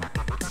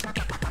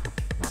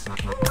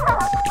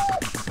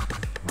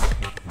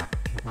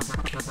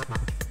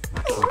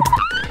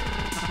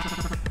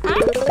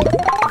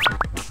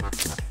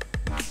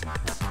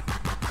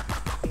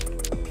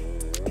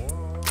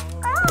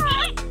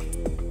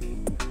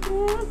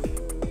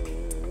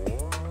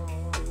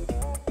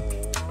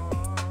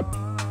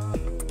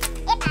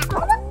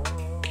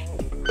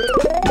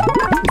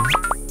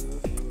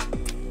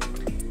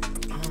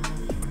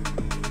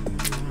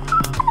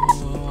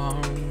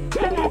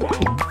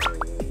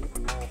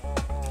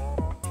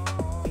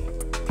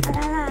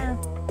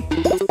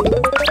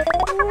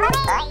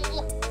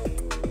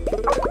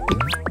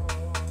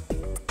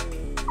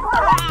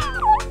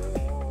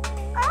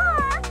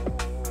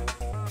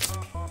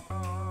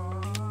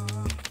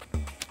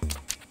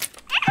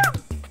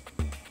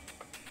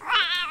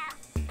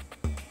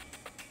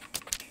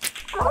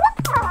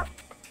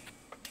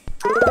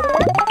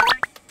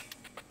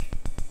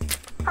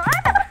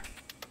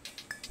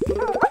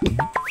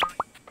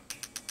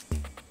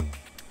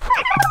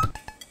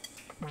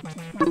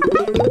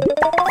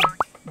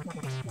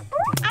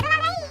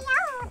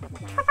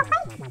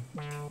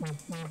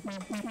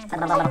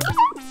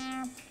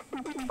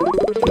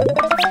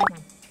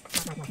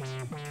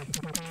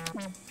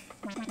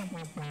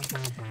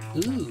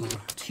 Ooh,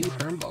 2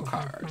 Hermble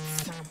cards.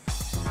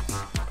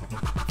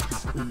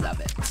 Love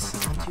it.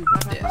 On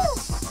to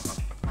this.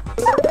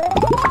 We're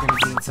gonna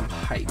gain some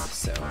hype,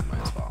 so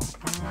might as well.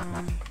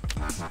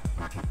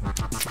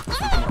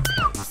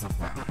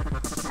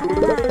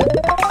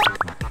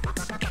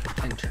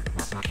 Enter.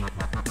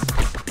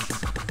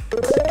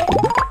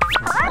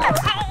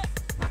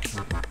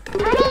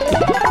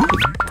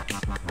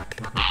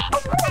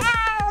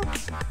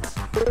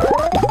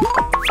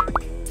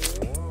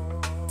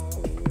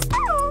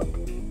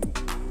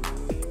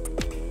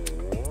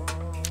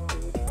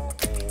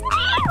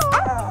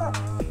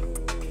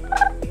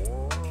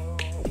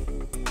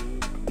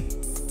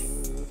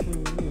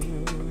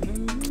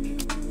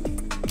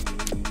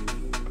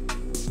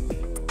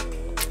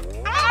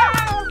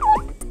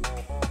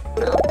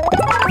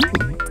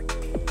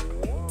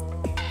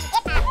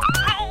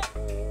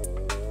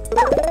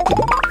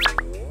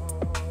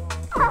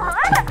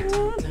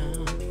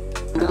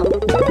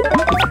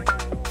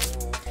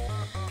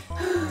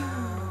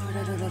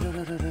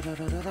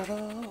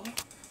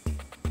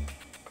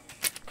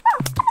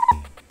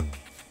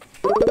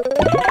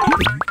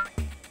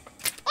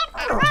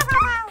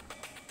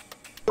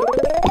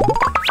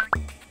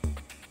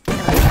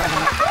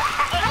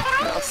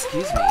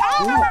 Excuse me.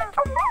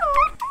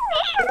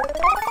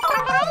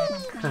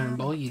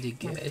 Hermble, you did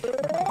good.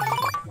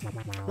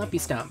 Lumpy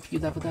Stump, you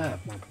leveled up.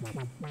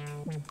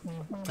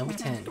 Level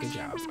 10, good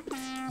job.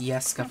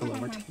 Yes, Scuffalo,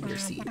 we're taking your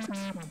seat.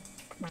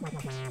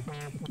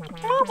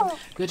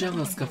 Good job,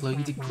 little Scuffalo,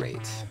 you did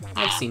great.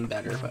 I've seen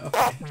better, but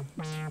okay.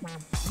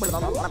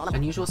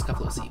 Unusual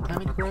Scuffalo seat. Plan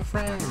me to grow a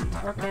friend.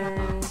 Okay.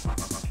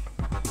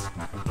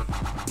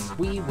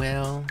 We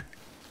will.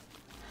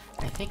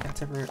 I think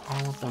that's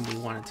all of them we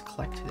wanted to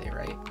collect today,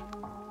 right?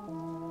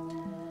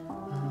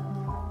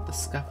 The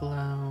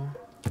Scuffalo.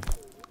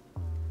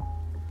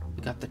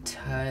 We got the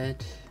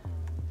Tud.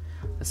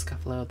 The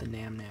Scuffalo, the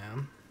Nam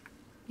Nam.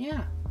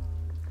 Yeah.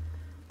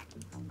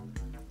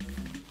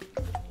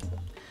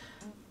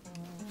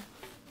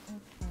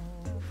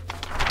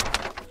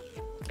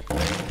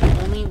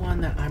 The only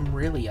one that I'm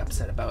really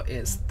upset about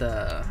is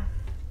the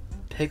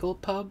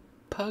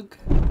Pug?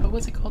 What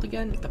was it called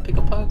again? The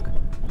Pug?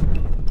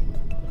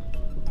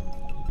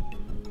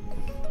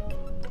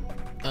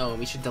 Oh,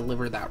 we should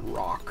deliver that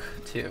rock,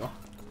 too.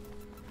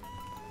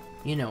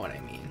 You know what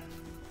I mean.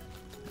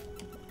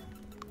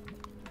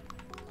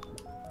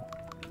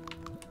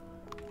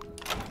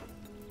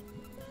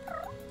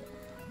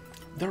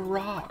 The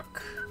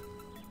rock.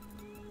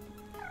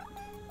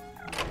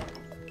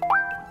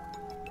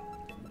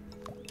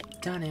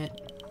 Done it.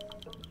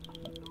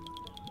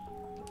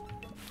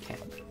 Okay.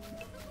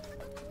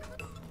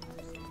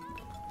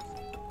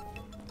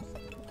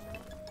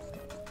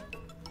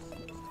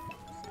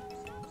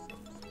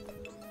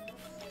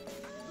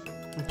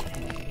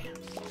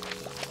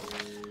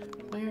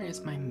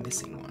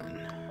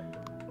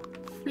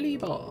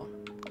 people.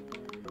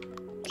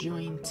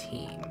 Join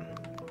team.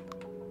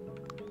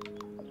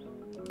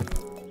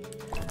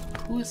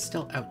 Who is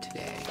still out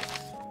today?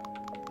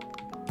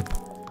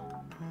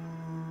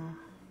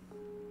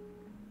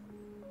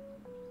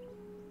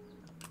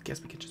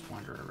 Guess we could just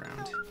wander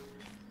around.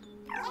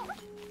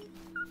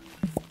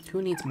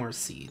 Who needs more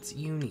seeds?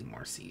 You need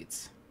more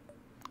seeds.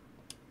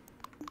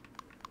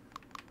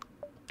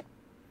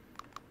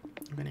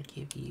 I'm gonna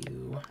give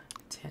you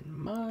 10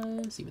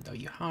 muds, even though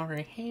you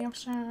already have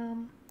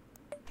some.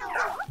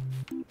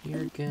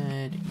 You're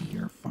good.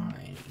 You're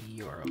fine.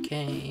 You're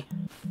okay.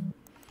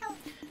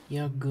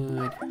 You're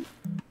good.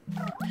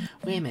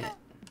 Wait a minute.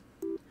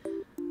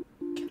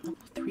 Can level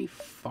 3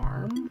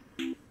 farm?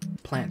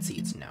 Plant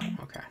seeds? No.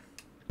 Okay.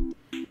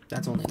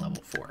 That's only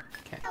level 4.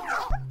 Okay.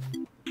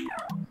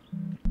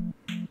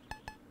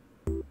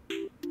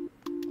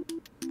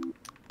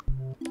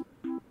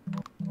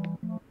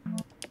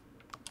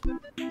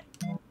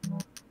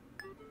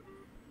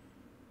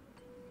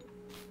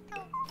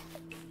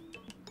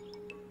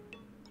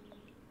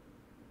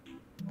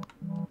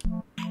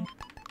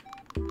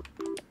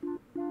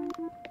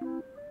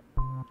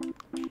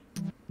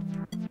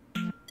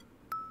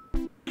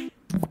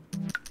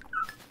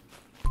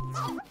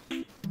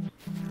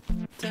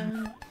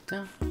 Dun,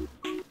 dun.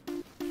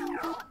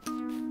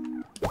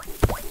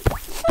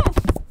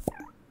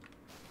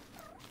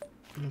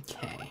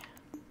 Okay.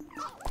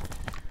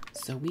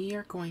 So we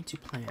are going to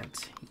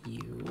plant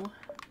you.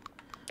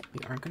 We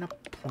aren't going to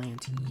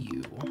plant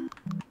you.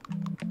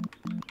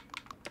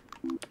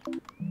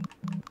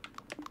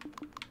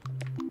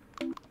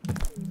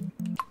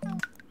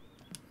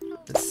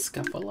 The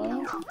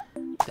Scuffalo,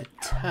 the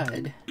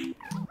Tud,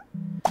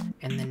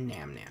 and the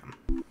Nam Nam.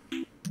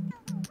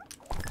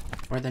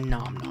 Or the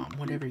Nom Nom,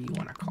 whatever you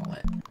want to call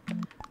it.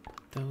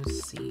 Put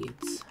those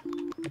seeds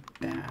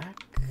back.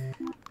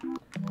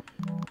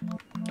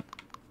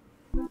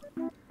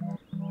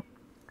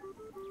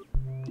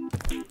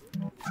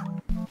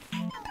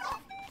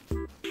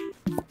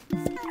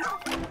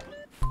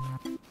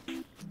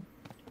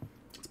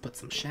 Let's put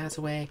some Shaz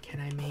away. Can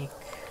I make...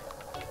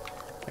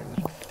 I'm gonna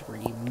make 3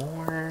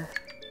 more.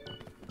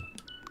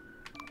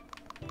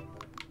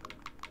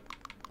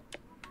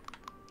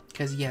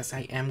 Because yes,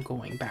 I am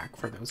going back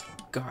for those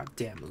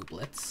goddamn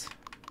Ooblets.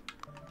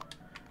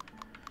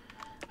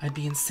 I'd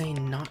be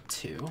insane not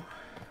to.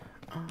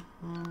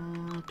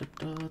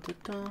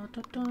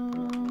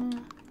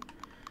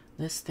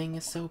 This thing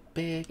is so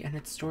big and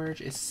its storage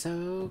is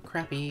so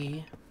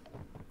crappy.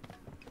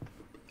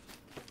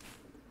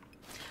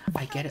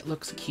 I get it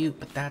looks cute,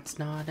 but that's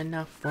not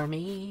enough for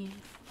me.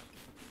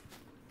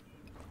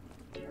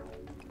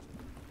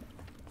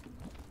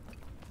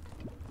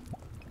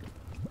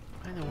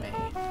 By the way,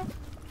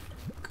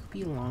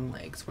 Goopy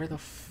Longlegs, where the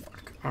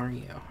fuck are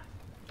you?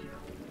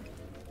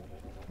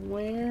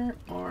 Where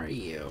are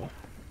you?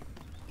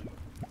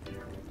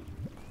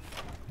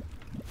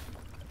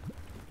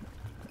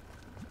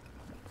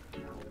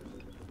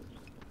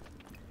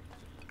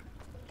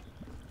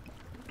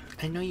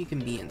 I know you can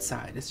be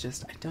inside, it's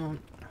just I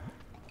don't...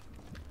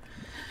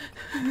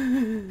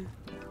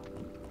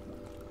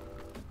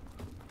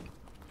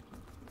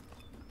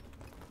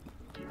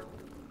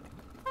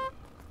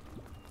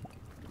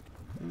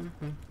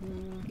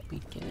 We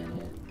get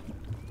it.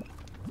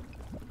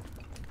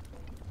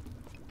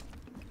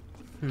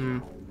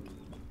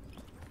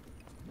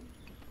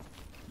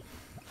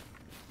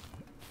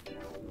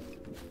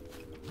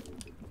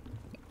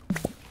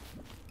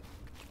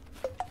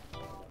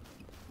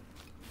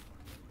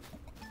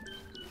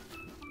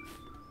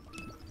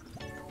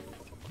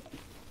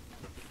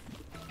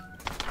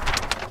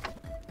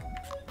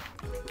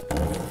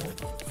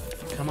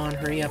 Come on,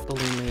 hurry up,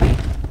 Balloon Lady.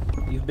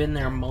 You've been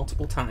there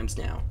multiple times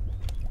now.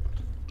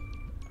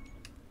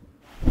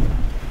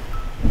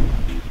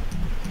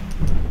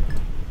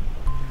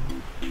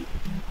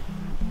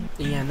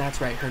 Yeah, and that's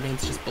right, her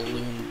name's just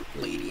Balloon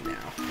Lady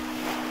now.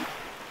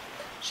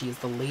 She is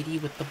the lady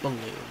with the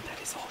balloon.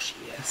 That is all she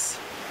is.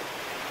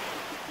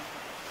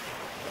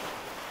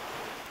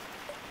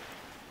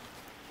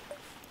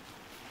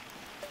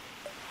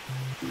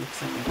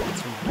 Looks like I'm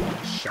answering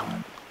one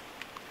shot.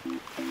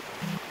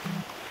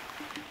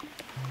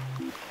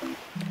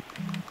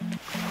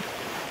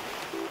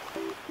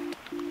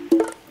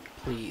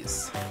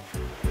 Please.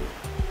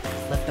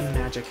 Let the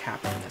magic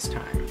happen this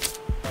time.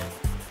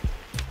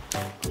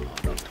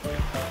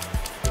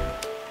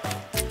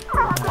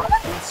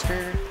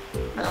 Cluster.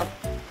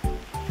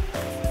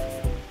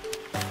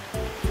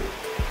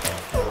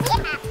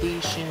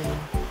 Application.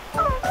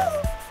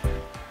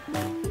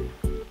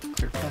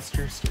 Clear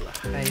cluster, steal a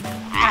hide.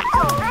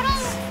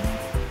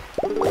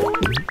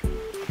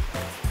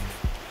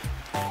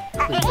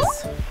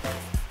 Please.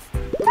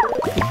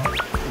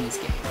 Please,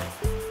 game.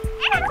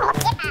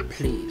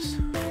 Please.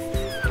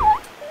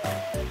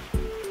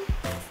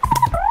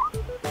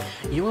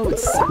 You know what would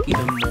suck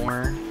even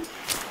more?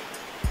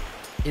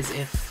 Is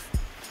if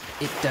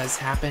it does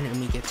happen and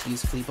we get to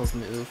use Fleeble's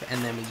move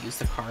and then we use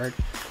the card,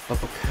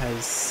 but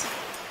because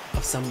of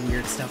of some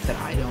weird stuff that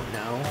I don't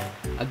know,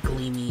 a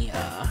gleamy,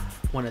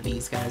 one of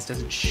these guys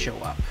doesn't show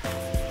up.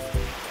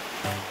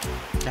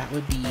 That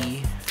would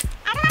be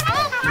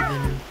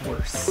even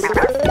worse,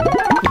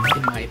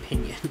 in my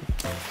opinion.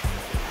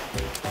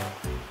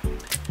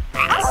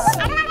 Let's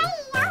see.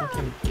 What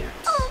can we get?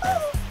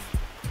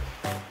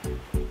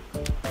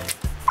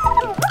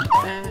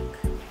 Back.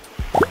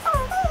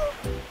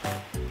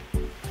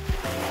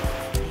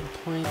 8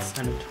 points,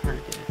 out of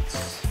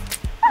targets.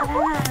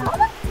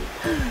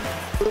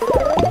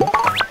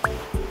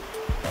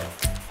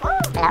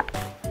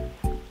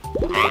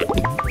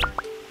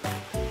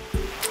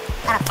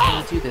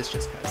 I'll do this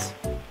just cause.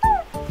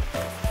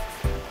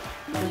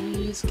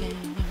 Please,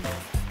 game.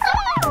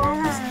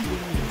 Please be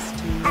nice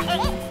to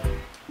me.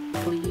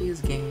 Please,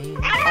 game.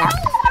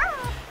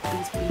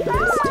 Please be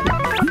nice to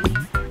me.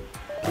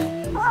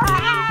 Please, game.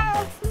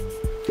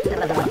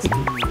 Please be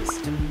nice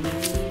to me.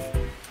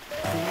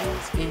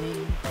 Please,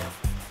 game.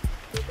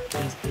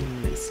 Please be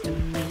nice to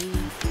me.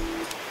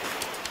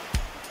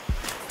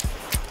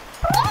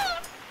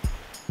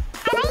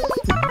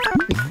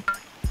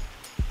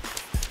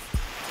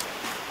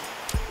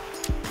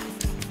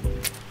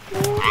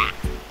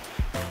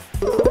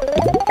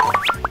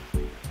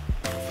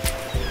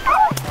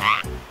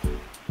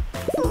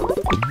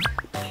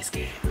 Please,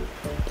 game.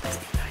 Please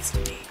be nice to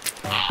me.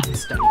 I'm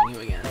stunning you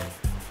again.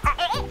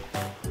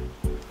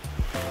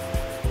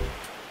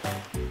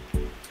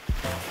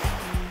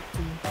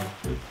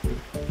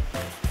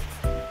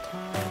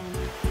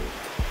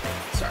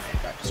 Sorry, I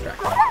got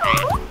distracted.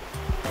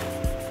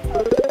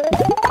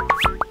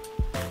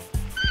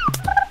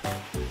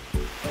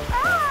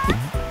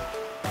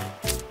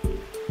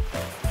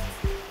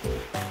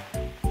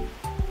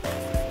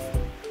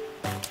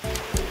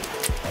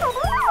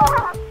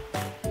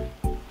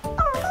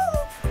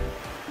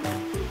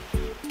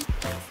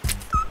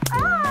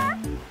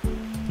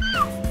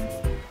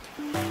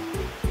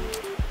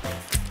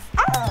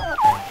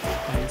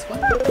 Minus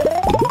one.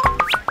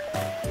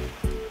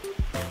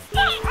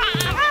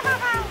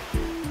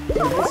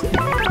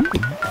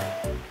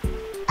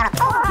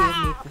 Give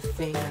me the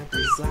thing I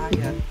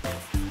desire.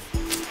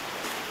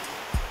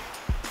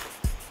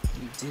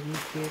 You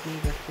didn't give me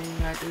the thing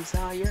I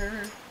desire.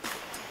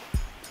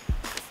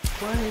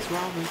 What is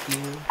wrong with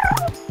you?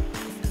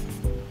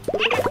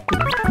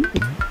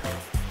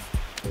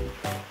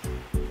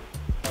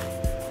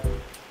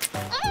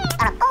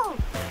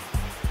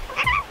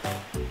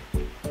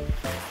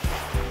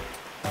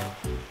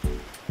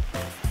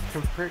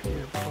 Convert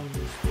your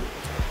opponent's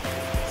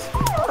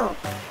rules.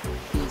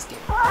 Please, game.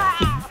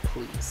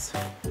 Please.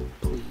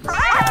 Please. Please.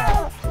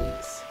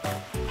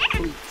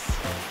 Please.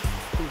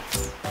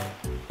 Please.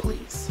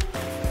 Please.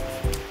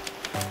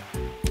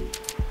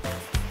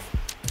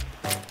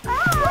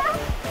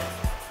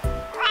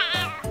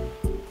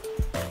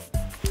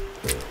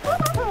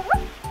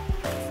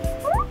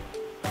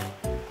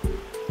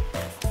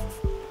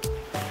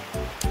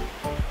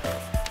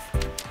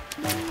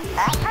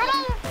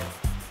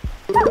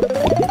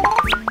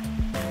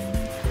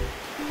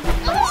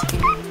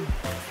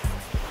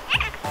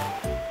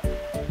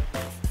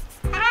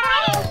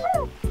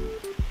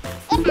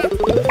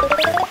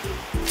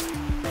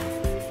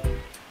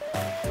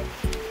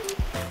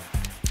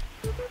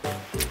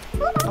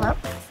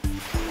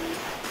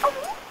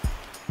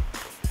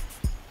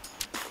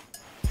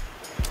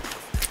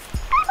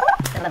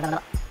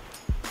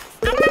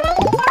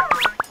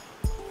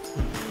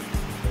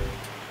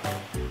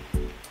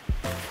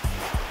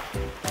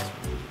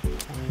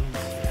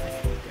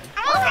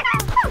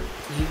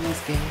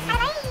 Please, game.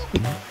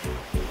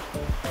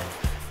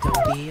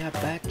 Don't be a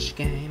bitch,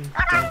 game.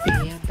 Don't be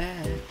a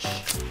bitch.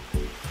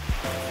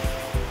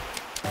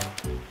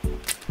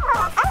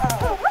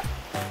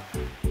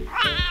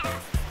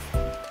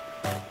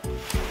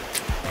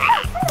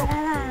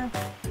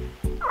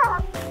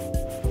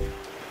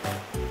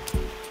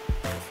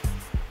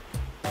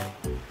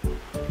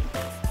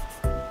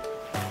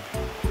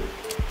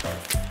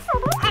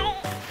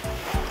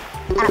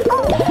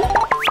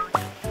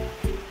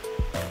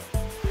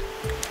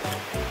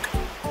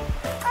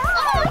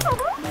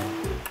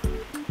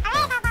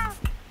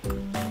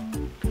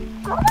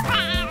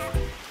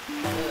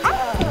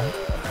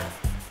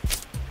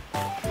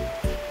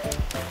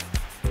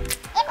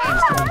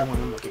 Please give me the one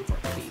I'm looking for.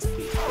 Please,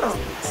 please,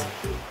 please,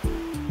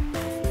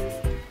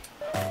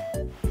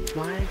 please.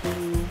 Why are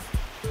you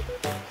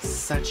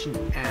such an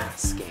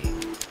ass,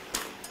 game?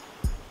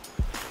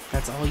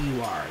 That's all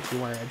you are.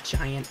 You are a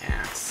giant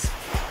ass.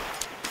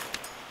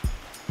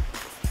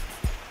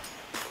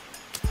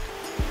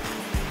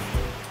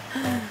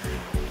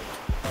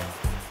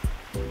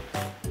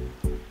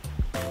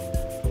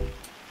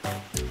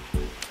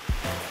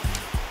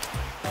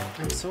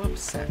 I'm so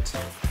upset.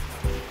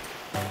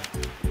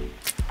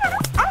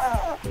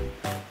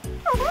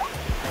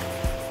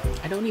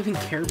 I don't even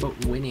care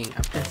about winning.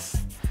 I'm just...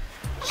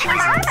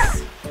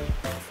 Jesus.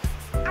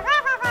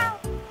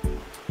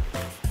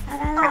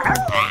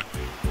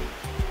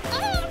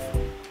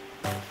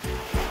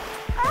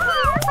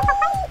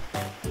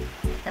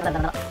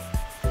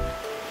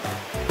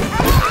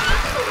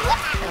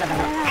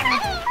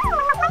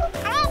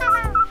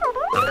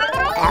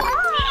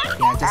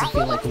 doesn't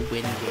feel like a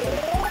win game.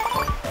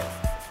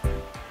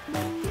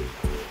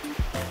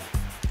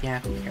 Yeah,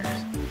 who cares?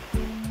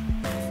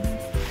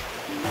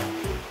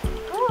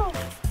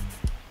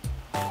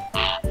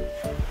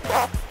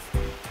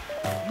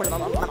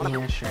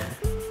 Yeah, sure.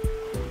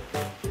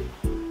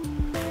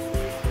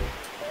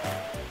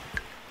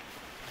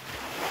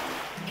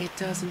 It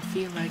doesn't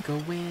feel like a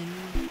win.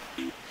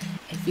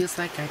 It feels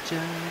like I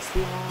just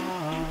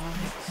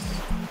lost.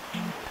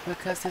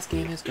 Because this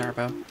game is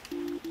garbo.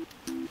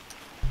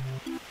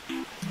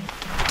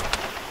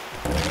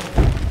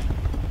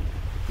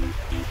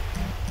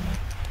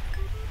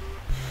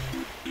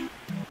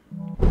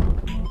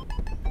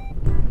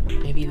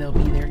 Maybe they'll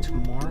be there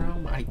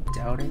tomorrow. I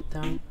doubt it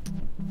though.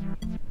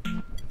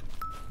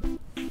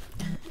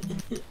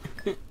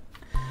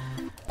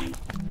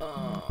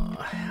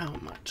 How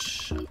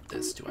much of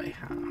this do I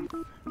have?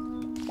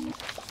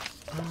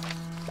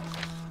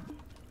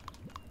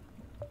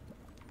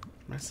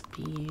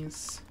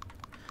 Recipes.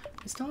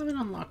 I still haven't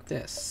unlocked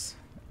this.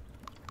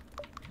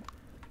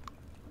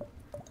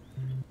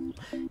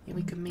 Yeah,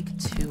 we could make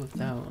 2 of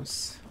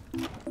those.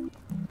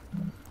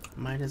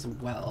 Might as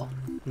well.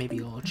 Maybe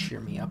it'll cheer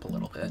me up a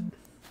little bit.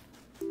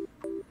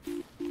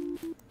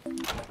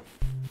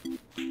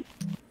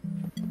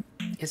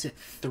 Is it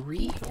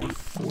 3 or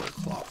 4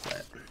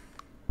 clawflet?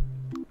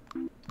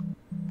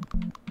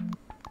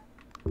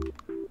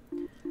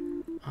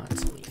 Oh,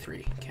 it's only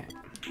 3. Okay.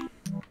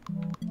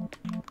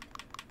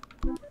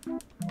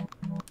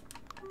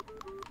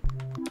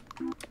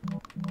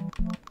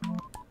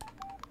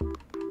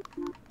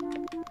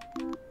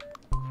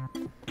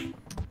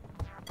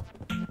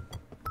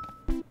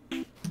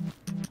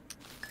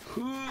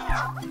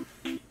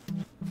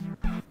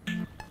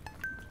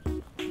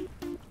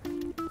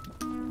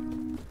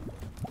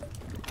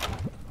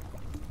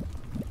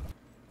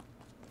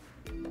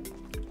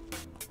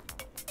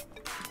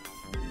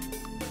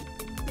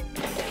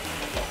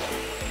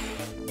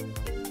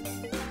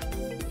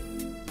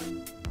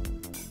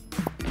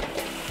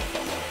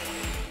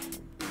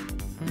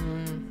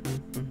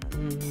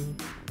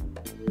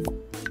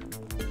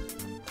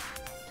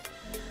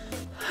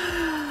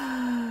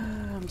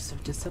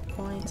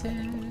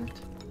 Disappointed.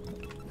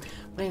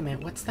 Wait a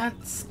minute, what's that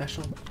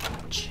special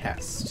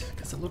chest?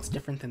 Because it looks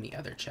different than the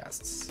other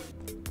chests.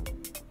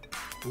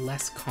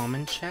 Less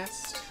common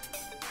chest?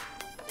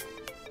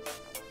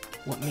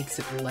 What makes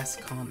it less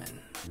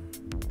common?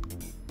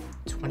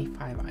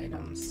 25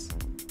 items.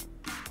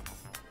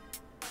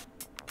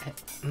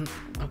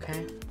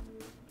 Okay.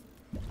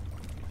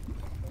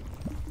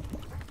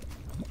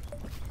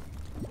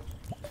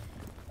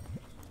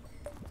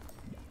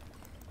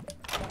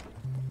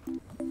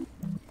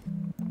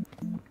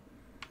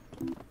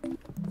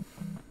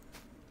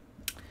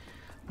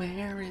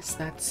 Where is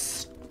that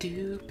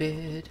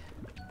stupid?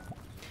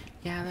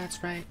 Yeah,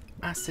 that's right.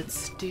 I said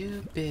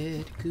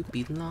stupid,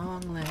 goopy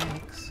long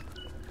legs.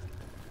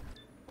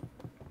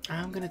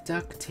 I'm gonna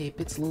duct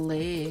tape its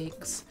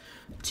legs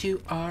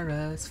to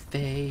Ara's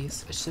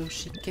face so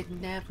she can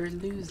never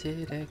lose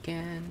it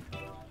again.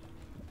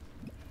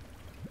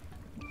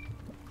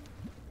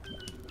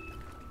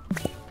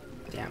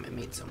 Damn, it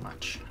made so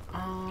much.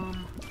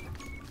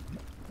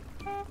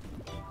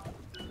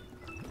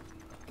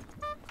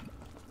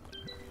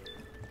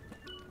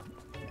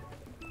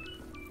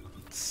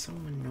 So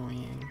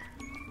annoying.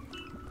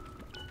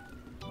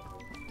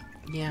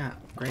 Yeah,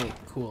 great,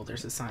 cool,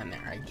 there's a sign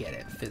there, I get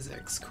it,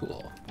 physics,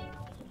 cool.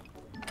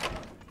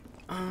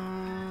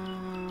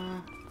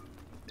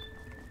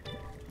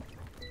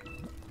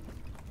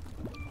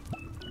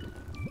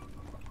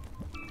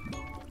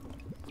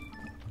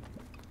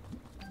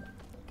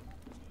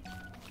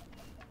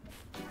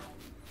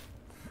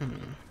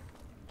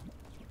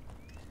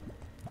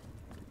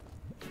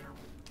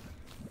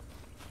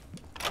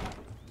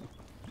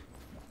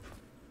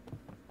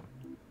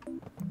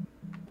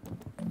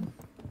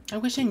 I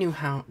wish I knew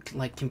how,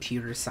 like,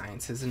 computer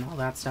sciences and all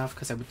that stuff,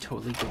 because I would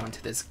totally go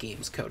into this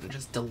game's code and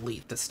just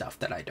delete the stuff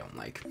that I don't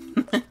like.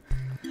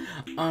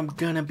 I'm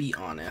gonna be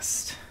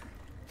honest.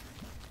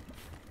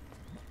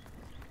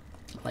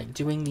 Like,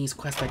 doing these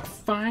quests, like,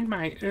 find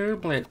my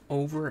ooblet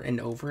over and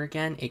over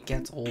again, it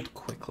gets old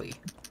quickly.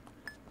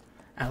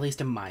 At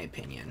least in my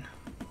opinion.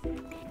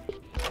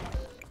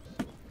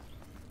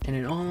 And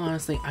in all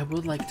honesty, I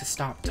would like to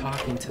stop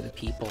talking to the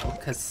people,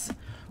 because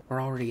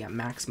we're already at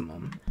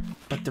maximum.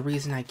 But the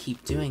reason I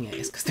keep doing it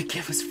is because they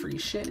give us free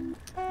shit.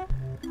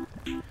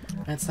 And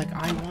it's like,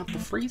 I want the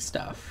free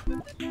stuff.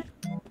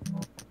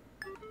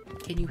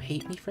 Can you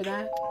hate me for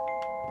that?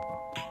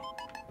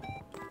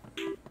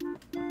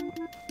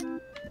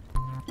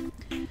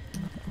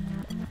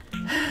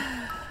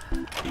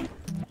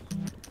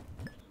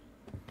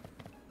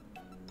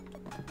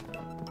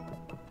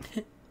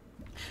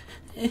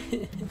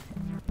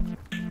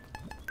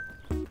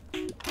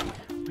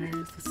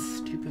 Where's the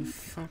stupid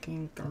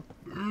fucking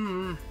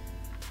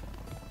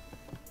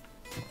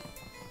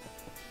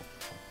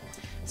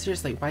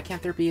Seriously, why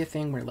can't there be a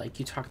thing where, like,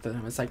 you talk to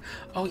them, it's like,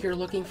 oh, you're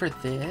looking for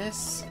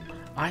this?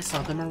 I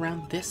saw them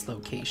around this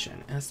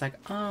location. And it's like,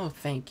 oh,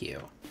 thank you.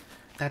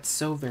 That's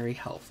so very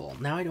helpful.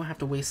 Now I don't have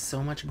to waste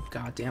so much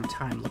goddamn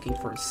time looking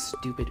for a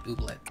stupid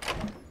ooblet.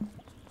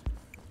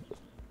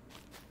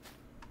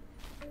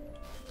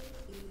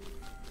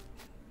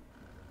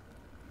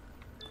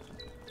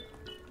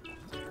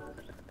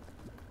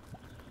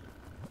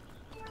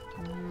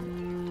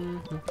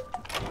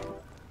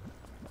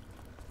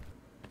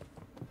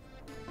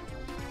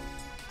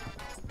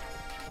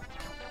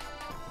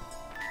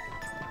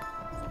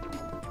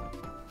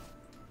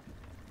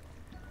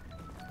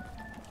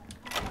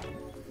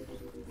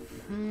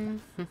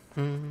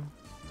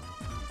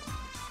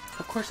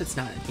 Of course it's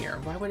not in here.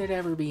 Why would it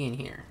ever be in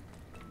here?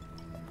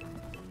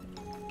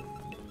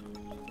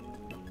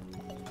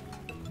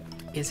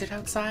 Is it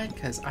outside?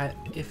 Because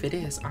if it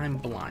is, I'm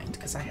blind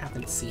because I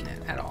haven't seen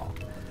it at all.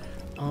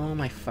 Oh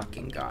my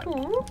fucking god.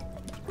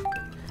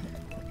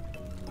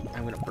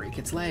 I'm gonna break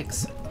its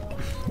legs.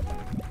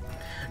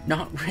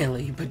 Not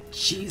really, but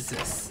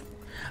Jesus.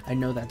 I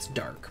know that's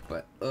dark,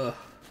 but ugh.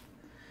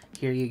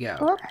 Here you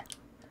go.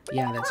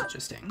 Yeah, that's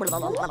interesting.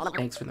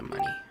 Thanks for the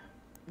money.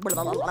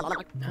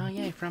 Oh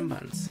yay, from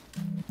buns.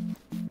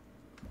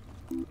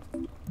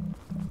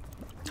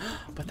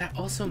 But that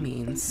also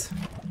means,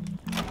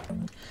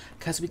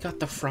 because we got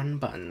the frun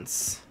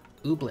buns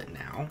ooblet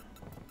now,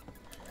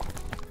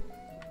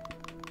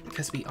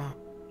 because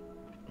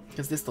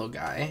this little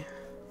guy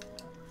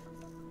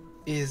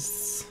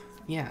is,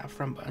 yeah,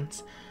 frun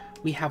buns.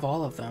 We have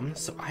all of them,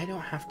 so I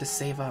don't have to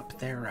save up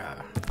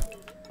their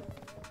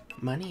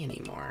money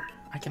anymore.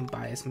 I can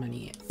buy as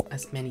many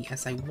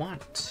as I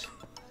want.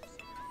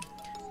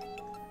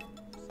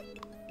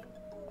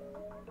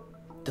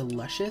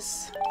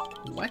 Delicious?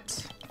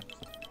 What?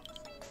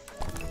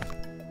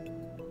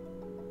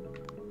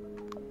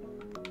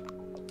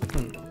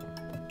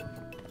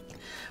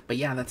 But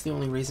yeah, that's the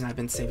only reason I've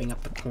been saving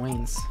up the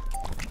coins.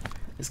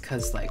 Is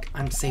because, like,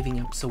 I'm saving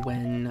up so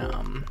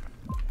when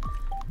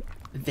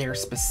their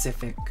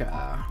specific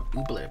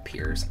ooblet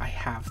appears, I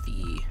have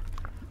the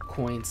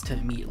coins to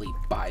immediately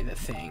buy the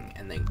thing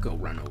and then go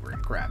run over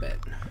and grab it.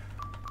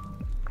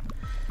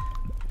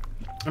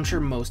 I'm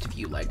sure most of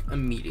you, like,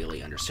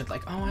 immediately understood,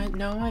 like, oh,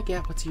 I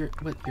get what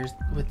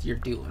you're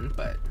doing,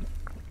 but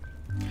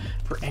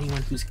for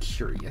anyone who's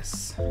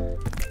curious,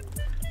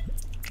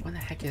 what the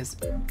heck is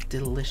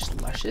Delish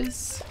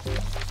Lushes?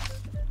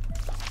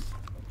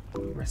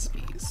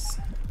 Recipes,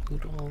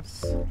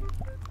 oodles.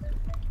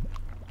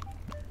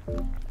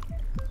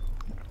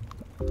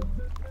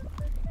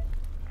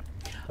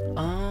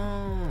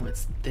 Oh,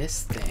 it's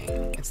this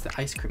thing. It's the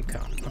ice cream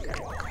cone. Okay.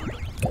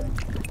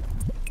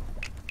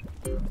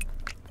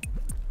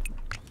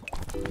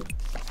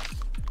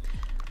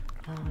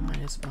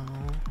 Might as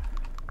well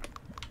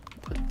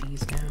put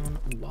these down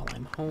while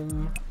I'm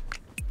home.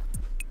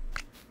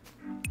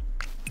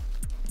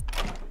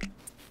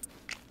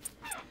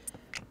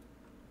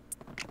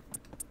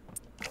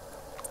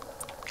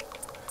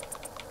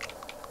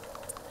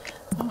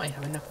 Oh, I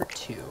have enough for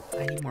 2.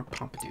 I need more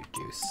Pompadour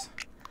juice.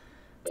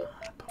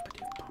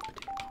 Pompadour.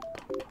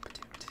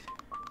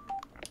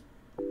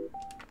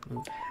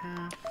 Move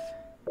half.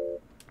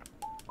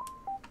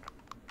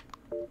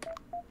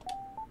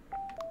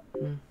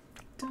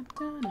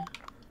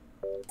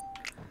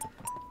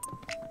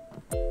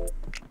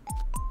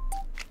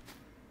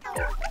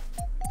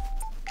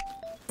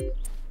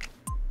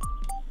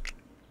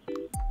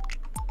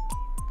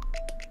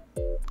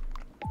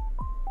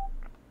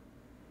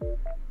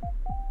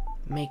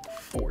 Make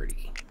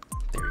 40.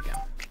 There we go.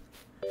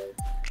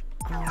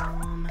 I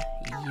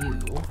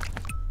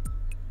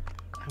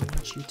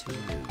want you to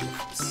move.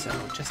 So,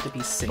 just to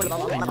be safe,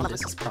 I know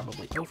this is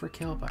probably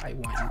overkill, but I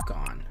want you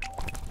gone.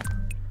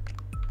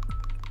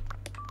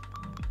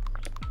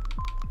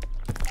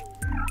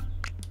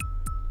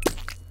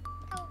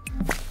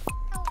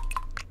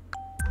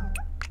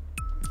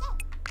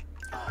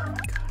 Oh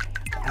my god,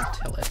 I have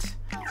to until it.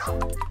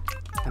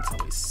 That's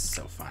always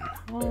so fun.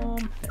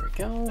 There we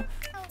go.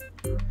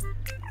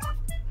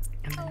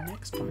 And the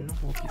next one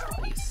will be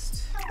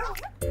placed.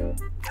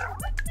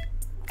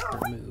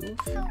 Remove.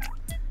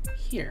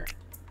 Here.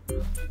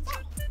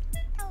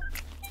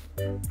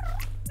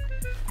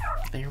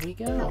 There we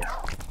go.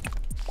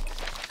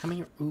 How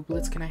many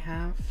ooblets can I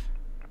have?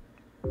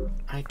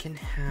 I can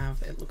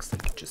have, it looks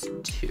like just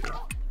 2.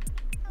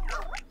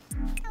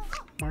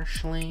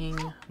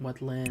 Marshling,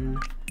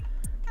 woodland.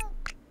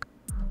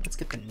 Let's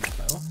get the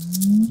Nepo.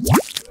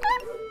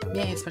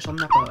 Yay, special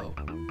Nepo.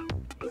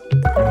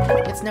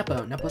 It's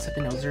Nepo. Nepos have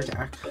been observed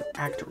to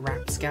act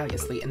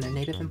rapscaliously in their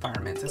native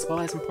environments, as well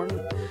as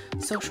important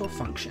social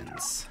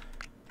functions.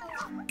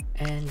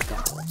 And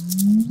Gumple.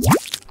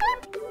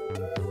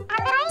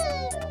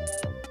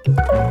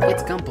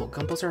 It's Gumple.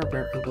 Gumples are a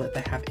rare ooblet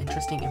that have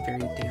interesting and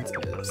varied dance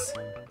moves.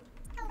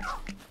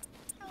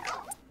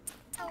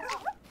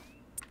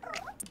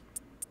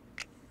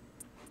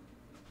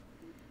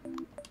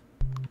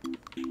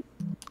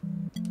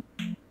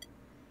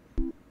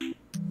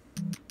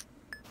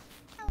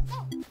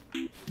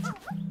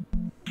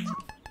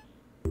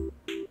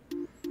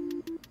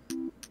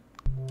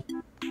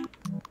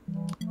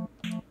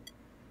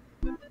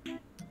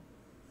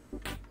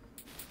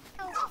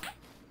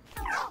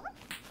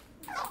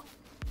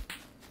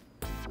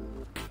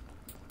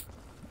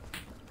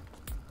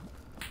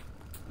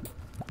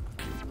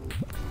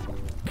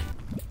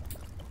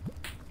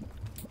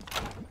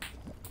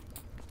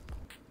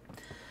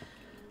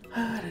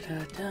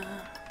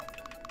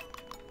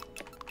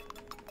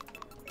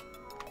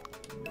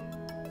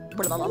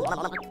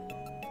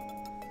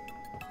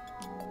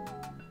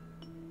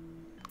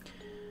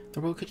 The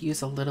world could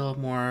use a little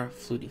more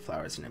fluty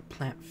flowers and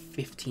plant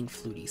 15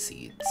 fluty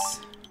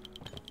seeds.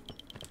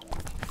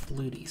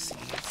 Fluty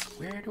seeds.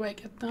 Where do I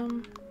get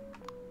them?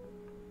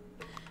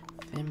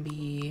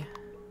 Thimby.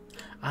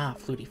 Ah,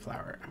 fluty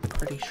flower. I'm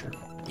pretty sure.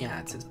 Yeah,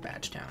 it says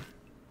Badge Town.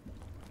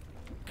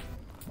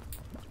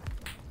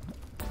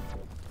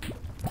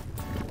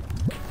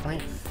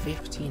 Plant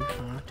 15,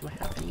 huh? Do I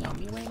have any on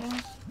me right now?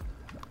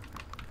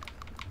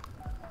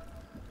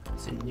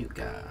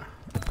 Zanuka.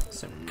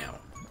 So no.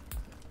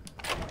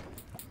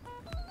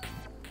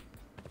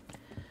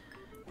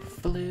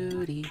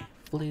 Fluty,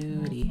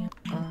 fluty,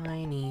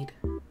 I need.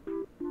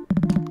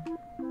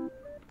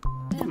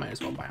 I might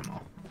as well buy them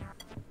all.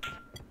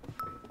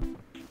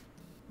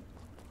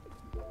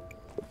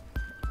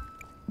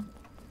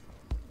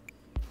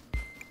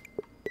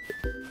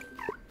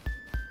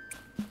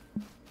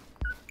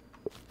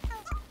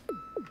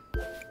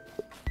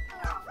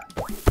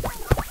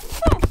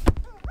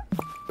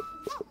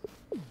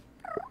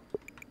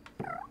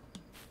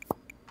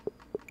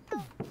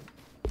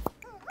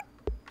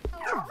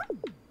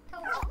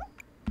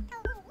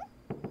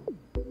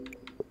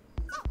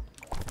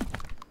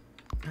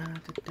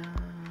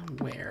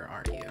 Where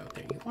are you?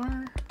 There you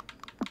are.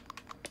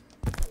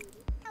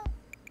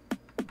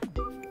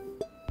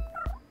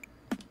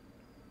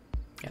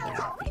 Yeah, they're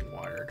not being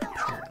watered,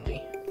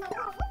 apparently.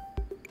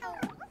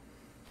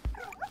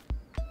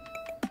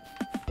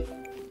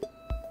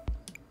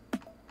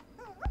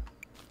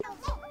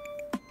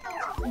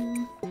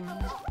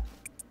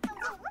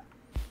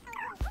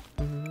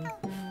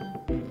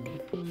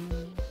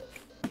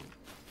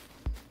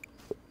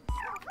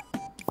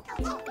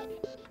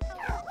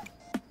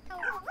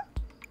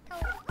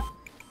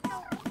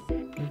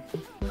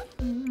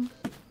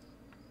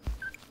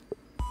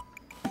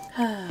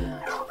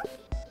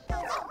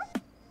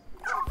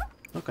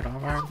 Look at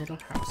all our little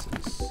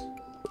houses.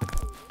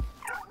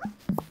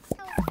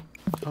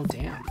 Oh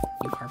damn,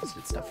 you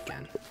harvested stuff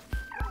again.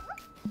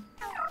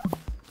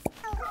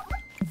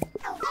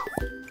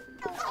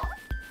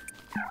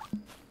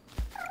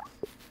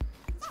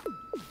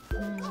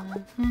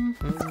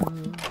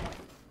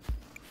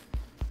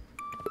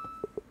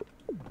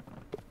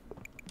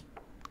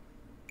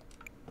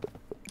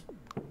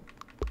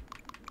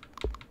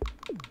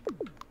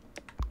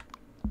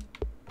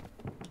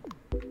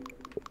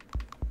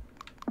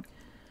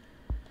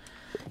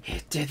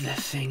 It did the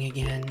thing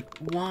again.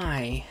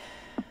 Why?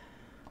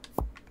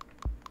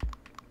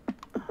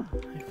 Oh,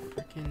 I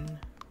freaking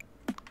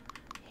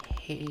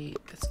hate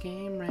this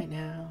game right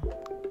now.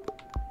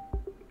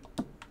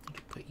 I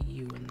could put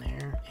you in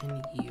there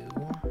and you.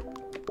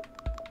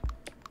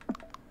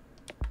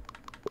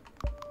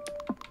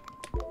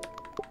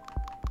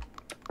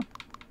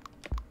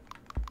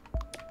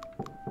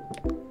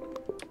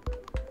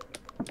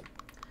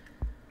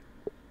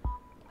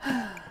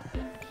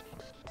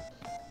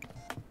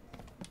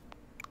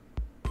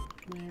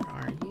 Where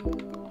are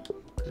you?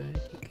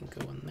 Good, you can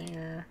go in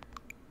there.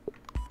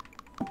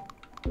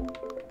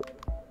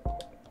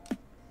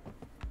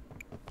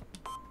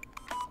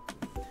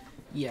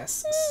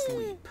 Yes,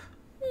 sleep.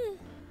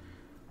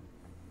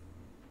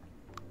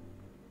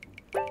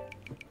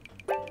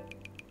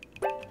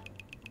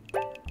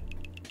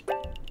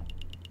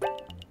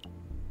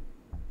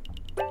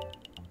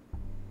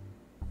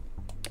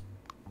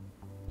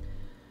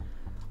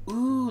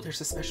 Ooh,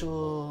 there's a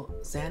special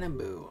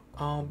Xanadu.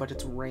 Oh, but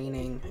it's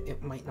raining.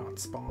 It might not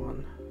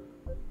spawn.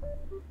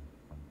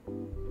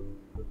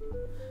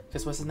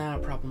 Because wasn't that a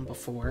problem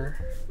before?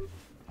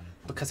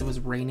 Because it was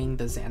raining,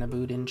 the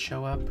Xanadu didn't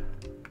show up.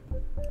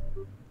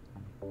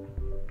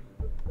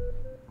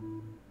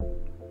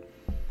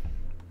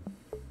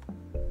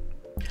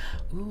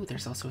 Ooh,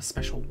 there's also a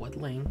special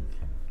woodling.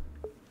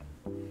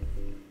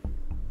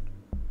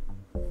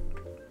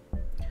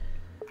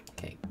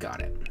 Okay,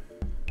 got it.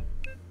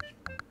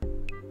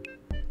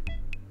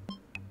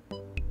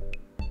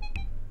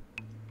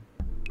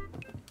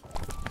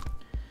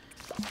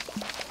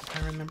 If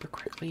I remember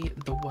correctly,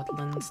 the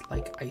woodlands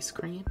like ice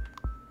cream.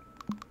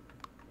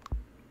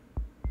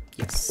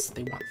 Yes,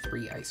 they want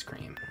 3 ice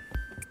cream.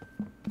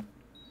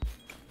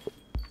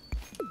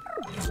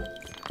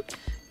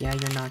 Yeah,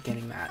 you're not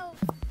getting that.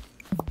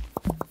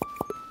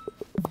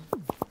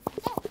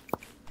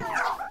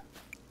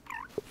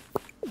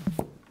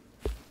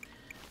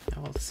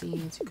 All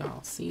seeds, you got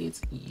all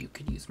seeds. You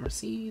could use more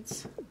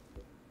seeds.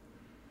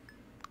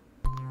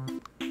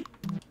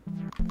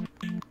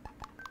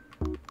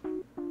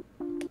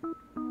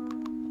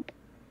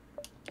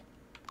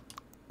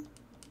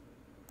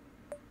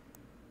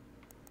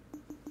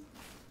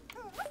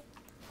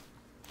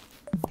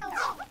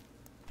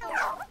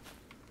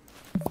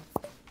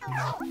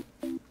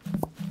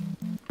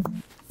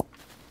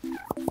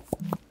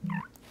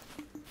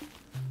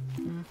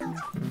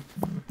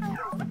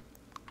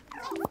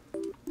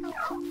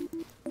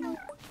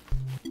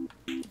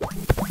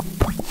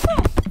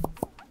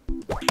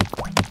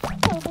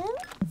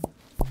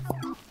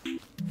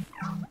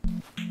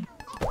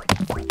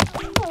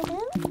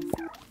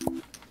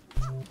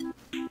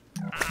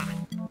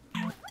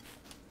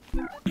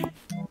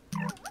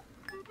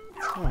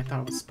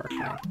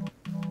 fine.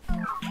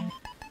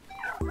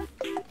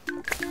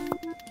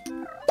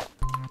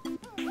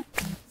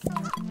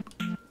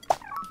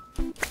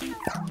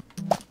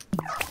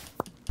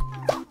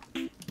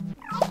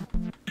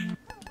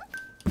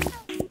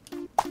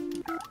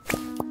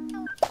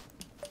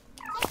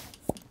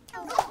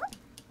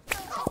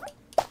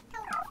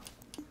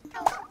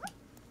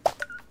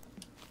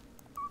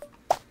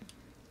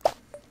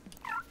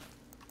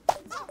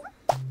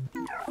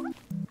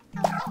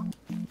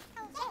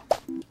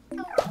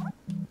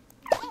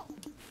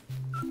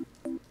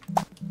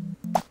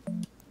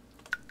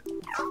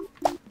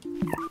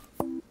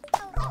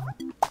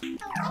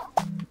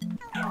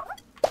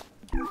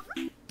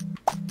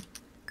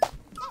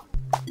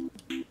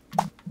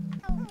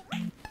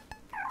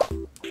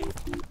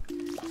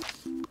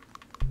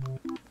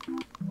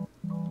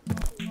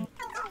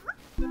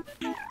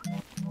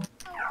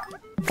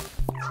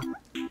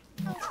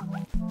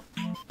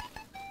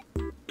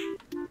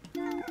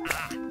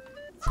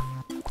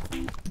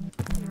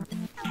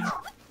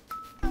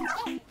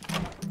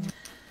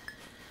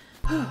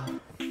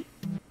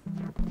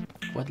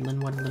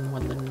 Woodland, woodland,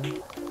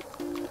 woodland.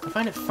 I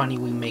find it funny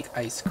we make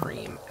ice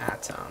cream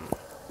at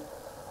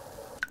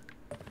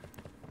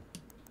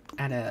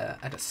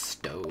a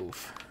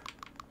stove.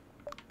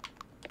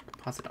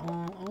 Pause it.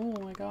 Oh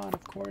my god,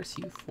 of course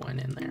you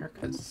went in there,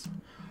 because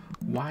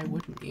why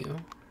wouldn't you?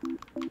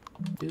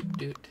 Doot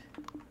doot.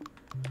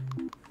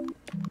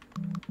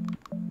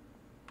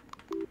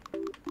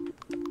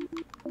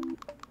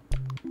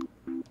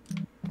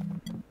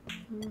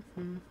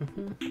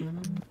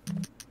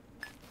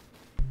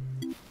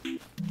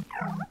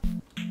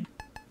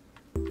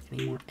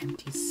 Any more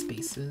empty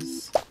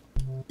spaces?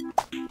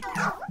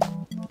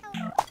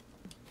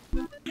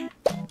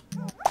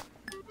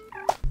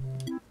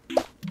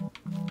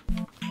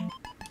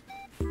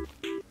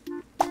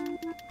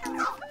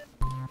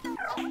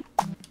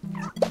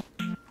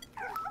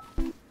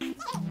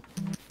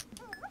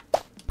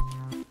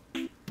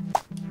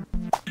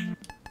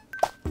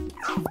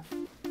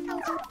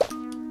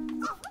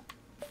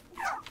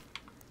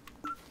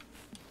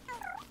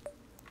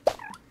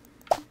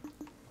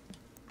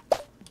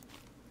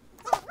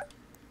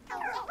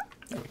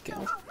 There we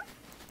go.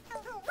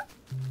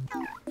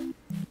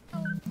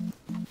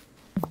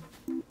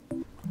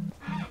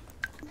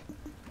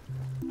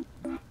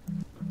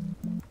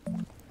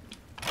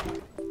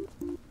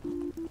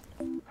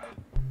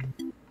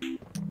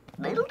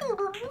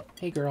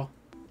 Hey, girl.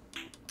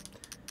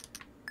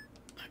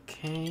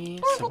 Okay,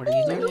 so what are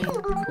you doing?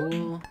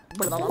 Cool.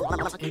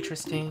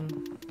 Interesting.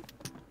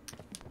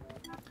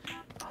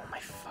 Oh my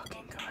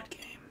fucking god,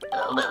 game.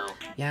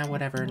 Yeah,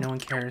 whatever. No one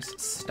cares.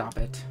 Stop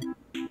it.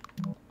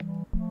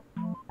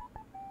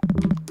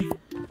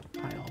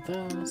 Buy all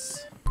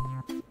those.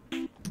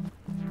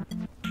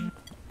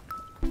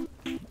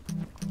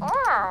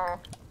 Yeah,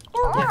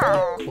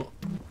 cool.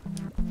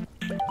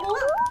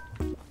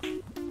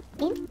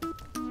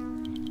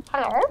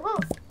 Hello?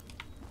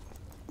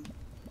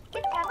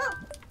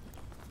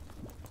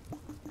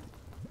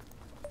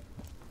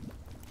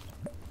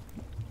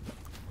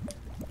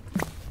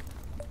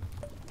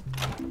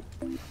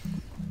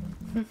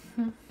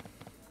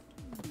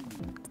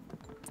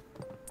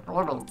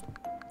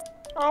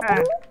 Oh.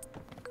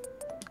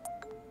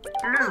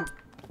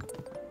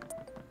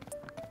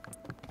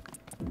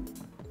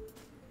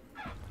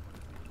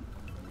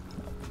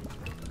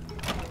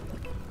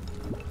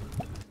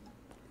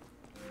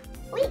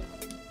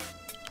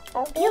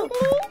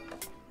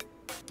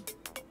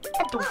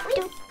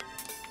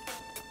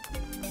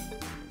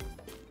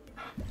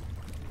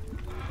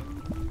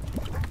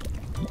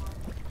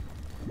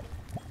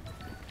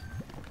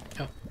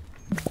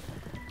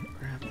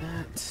 Grab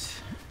that.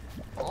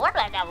 What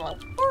the devil?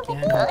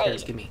 Yeah, no one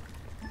cares. Give me.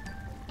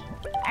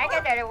 I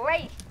got that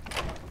away.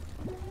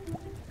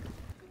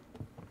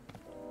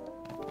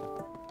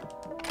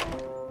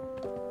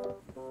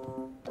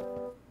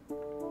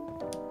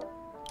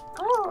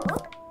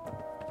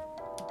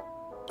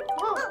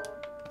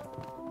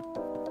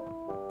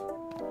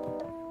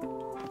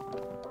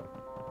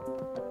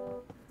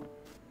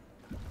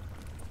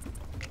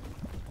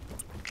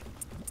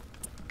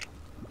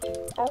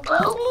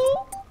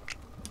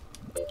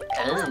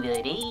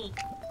 Goody.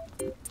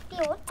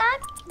 Tiểu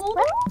tát.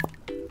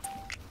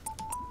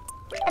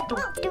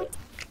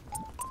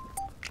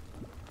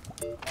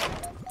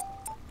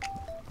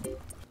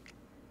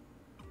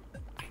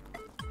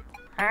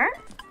 Hả?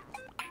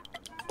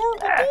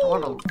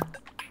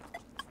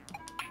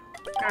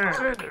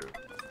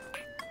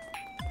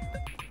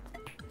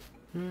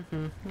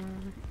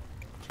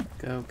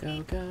 Go,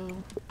 go, go.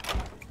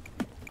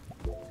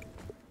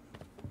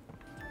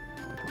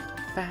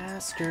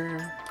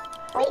 Faster.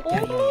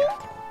 Yeah.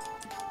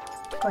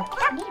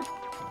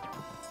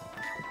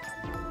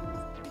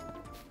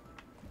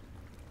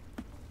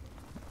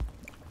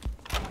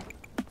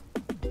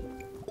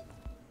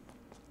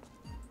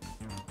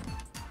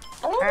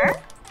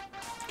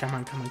 Come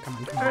on.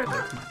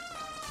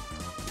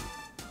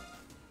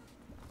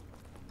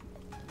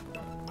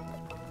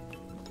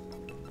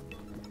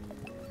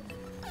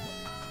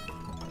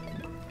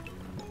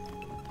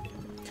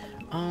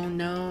 Oh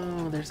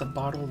no, there's a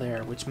bottle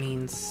there, which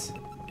means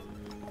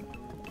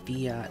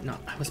the, no,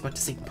 I was about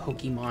to say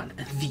Pokemon,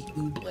 the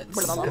Ooblets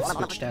have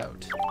switched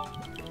out.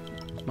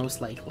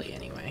 Most likely,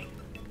 anyway.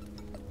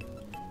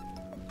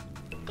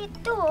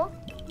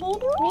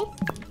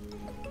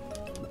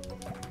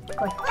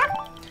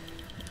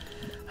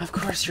 Of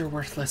course your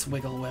worthless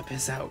Wiggle Whip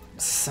is out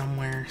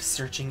somewhere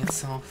searching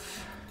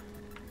itself.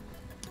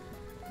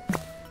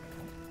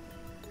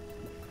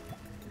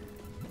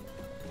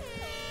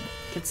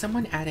 Can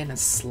someone add in a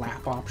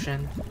slap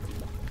option?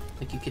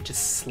 Like you could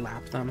just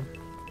slap them?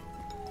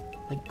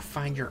 Like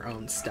find your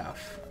own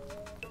stuff.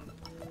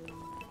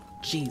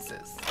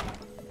 Jesus.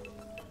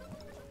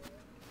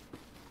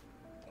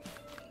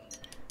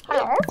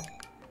 Hello?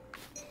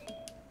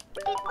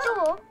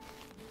 Itu.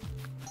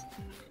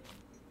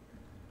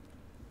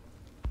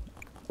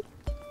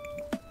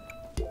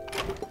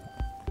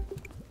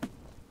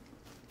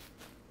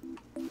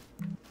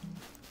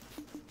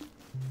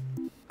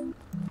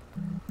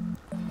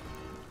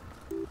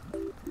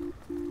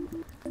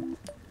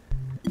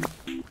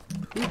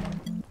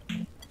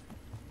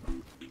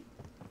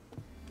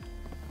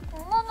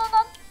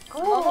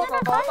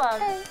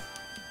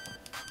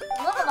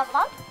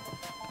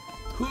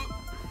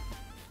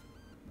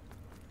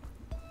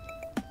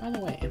 By the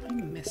way, am I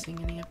missing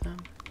any of them?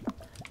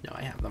 No,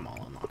 I have them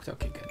all unlocked.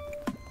 Okay, good.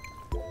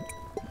 No,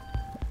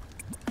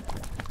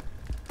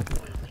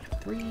 I only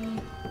have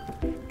 3.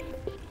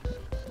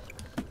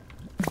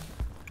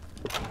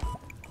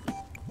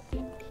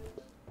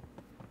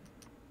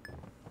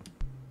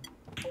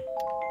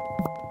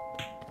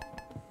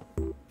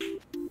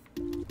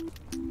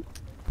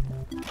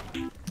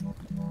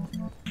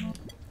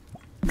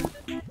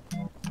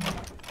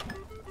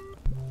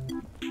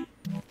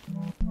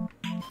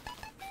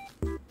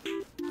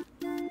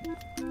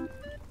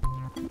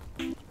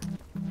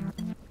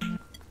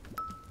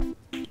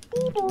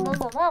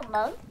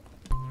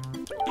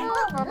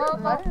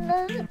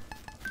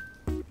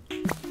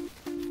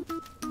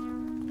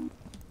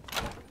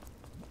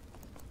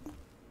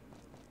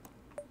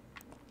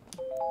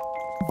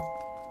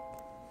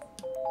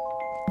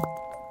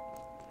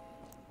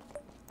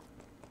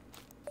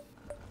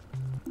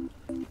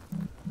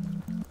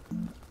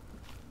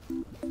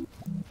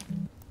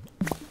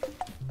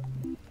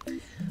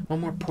 One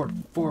more port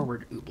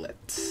forward,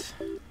 Ooblets.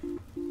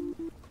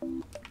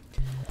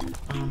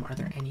 Are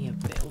there any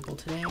available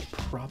today?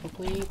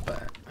 Probably,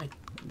 but I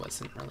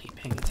wasn't really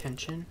paying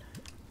attention.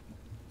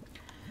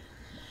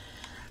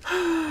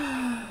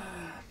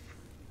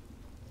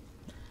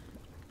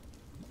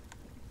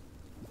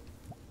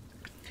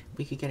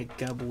 We could get a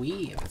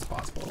Gubwee if it's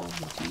possible.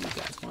 What do you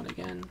guys want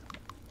again?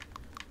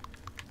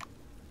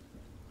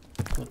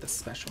 With the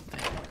special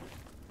thing.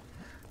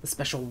 The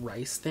special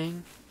rice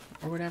thing,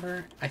 or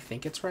whatever. I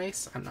think it's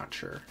rice. I'm not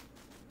sure.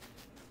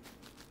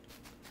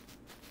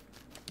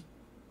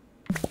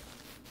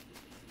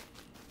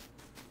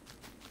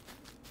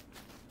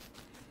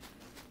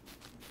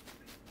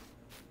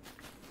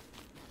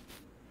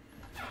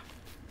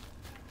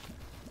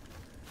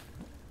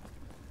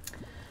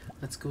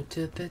 Let's go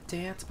to the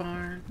dance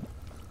barn.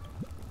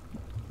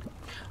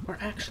 Or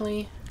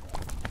actually,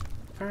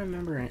 if I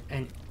remember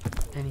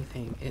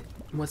anything, it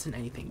wasn't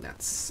anything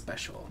that's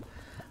special.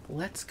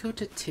 Let's go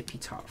to Tippy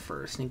Top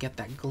first and get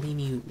that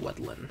Gleamy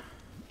Woodland.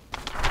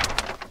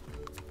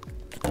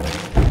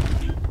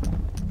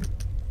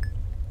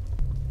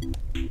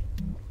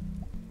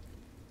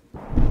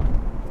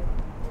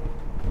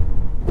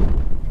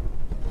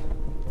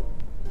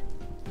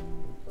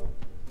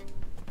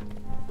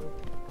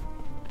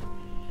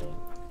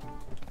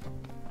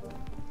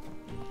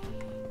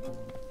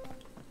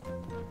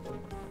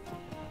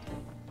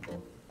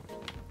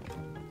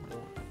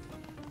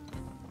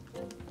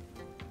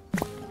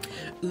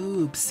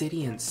 Ooh,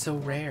 obsidian, so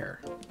rare.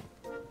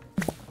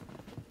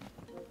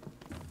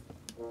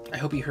 I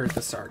hope you heard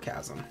the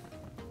sarcasm.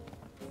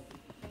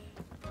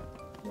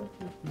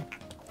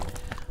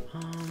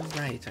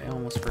 Right, I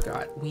almost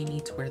forgot. We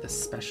need to wear the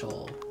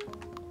special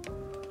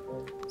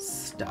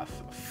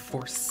stuff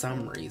for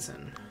some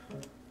reason.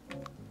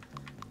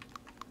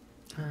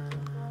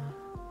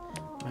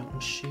 Mountain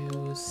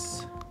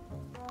shoes,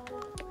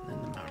 and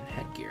then the mountain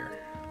headgear.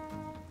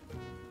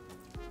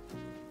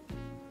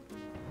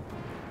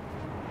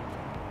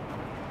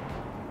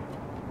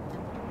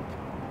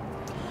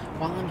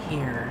 While I'm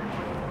here,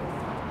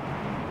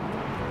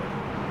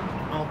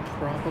 I'll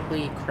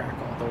probably crack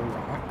all the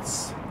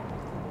rocks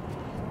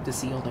to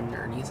see all the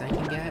nernies I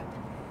can get,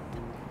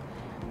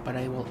 but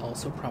I will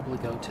also probably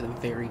go to the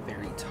very,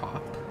 very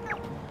top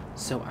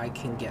so I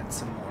can get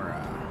some more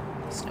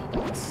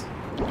snowballs.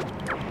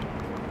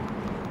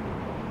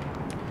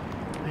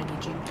 I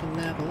need you to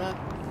level up.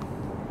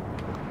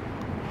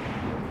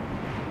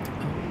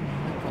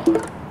 Oh my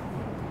god.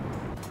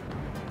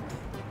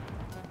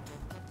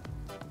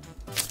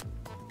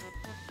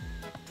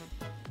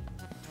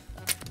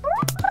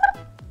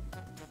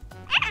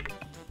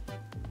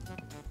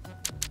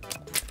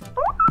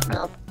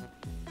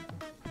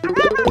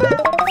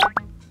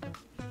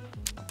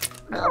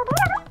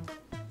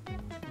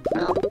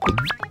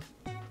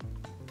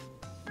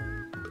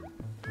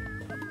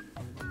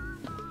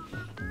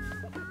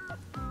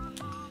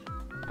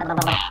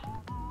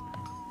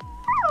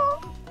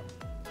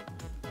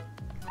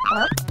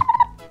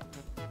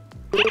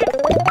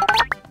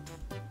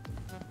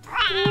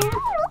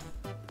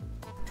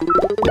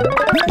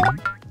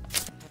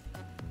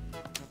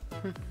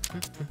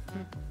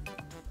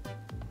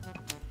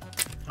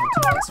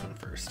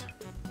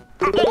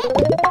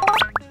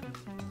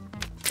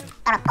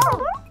 Da,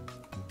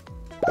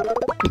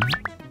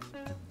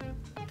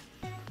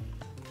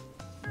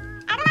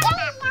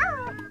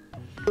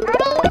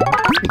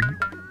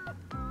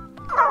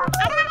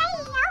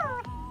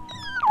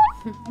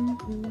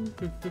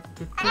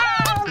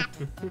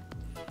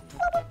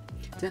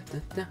 da,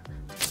 da,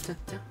 da,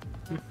 da.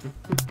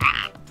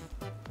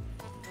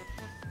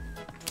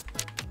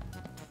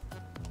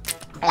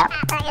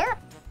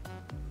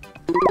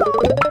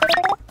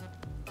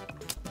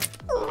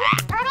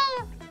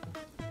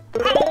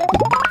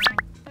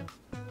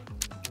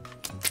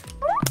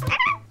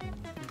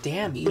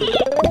 Damn you.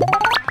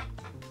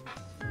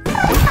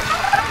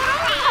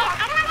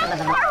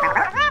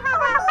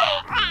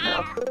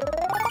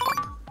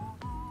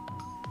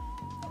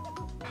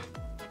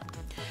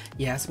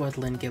 Yes,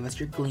 Woodland, give us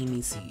your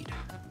gleamy seed.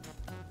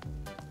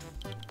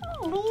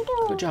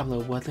 Good job,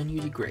 little Woodland,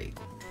 you did great.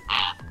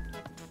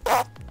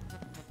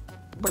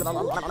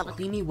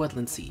 Gleamy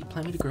Woodland seed,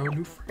 plan me to grow a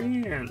new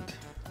friend.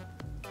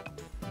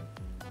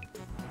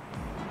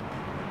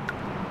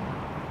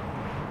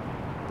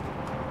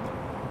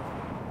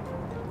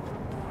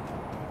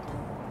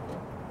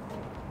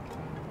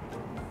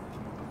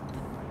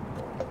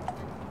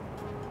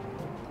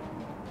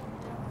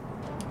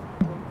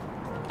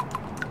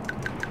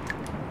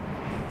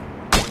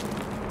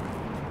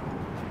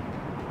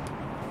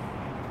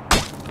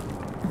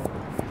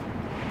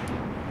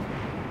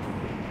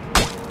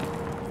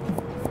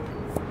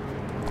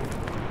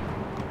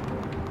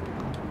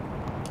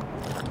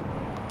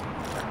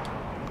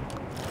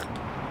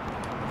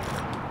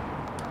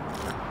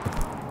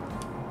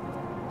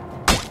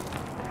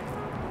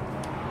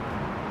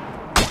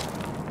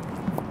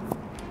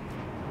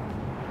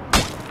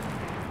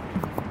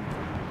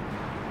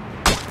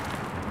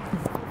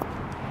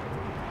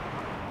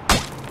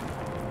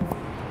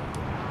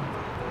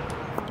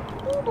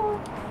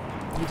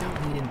 You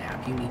don't need a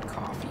nap, you need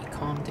coffee.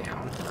 Calm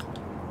down.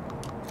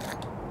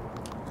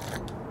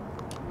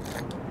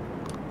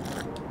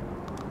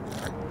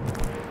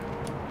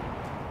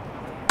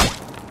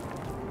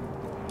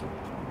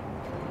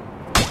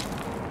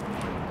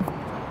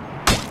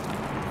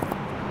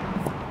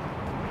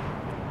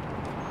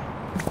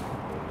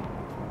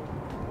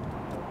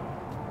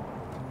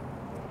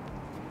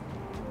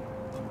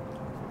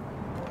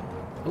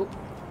 Oh.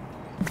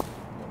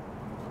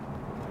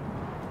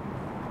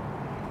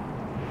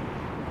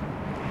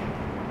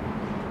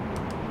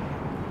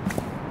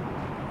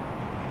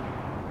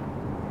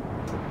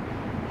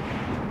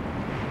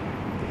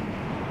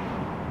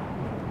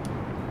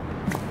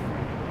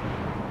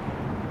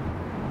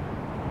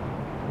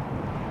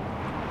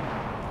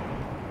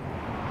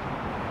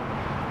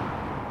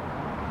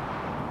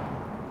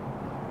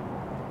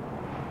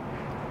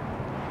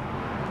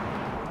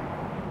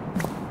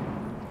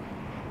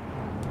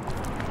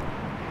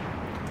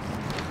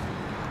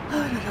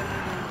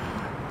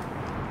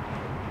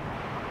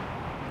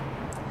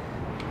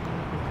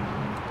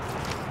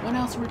 What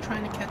else are we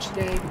trying to catch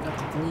today? We got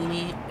the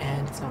Gleamy,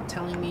 and it's not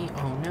telling me.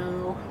 Oh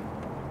no.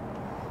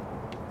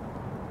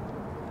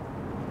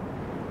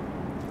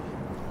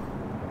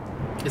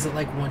 Is it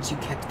like once you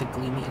catch the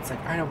Gleamy, it's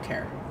like, I don't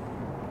care.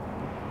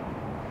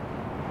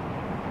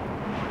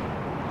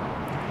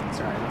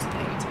 Sorry, I wasn't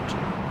paying attention.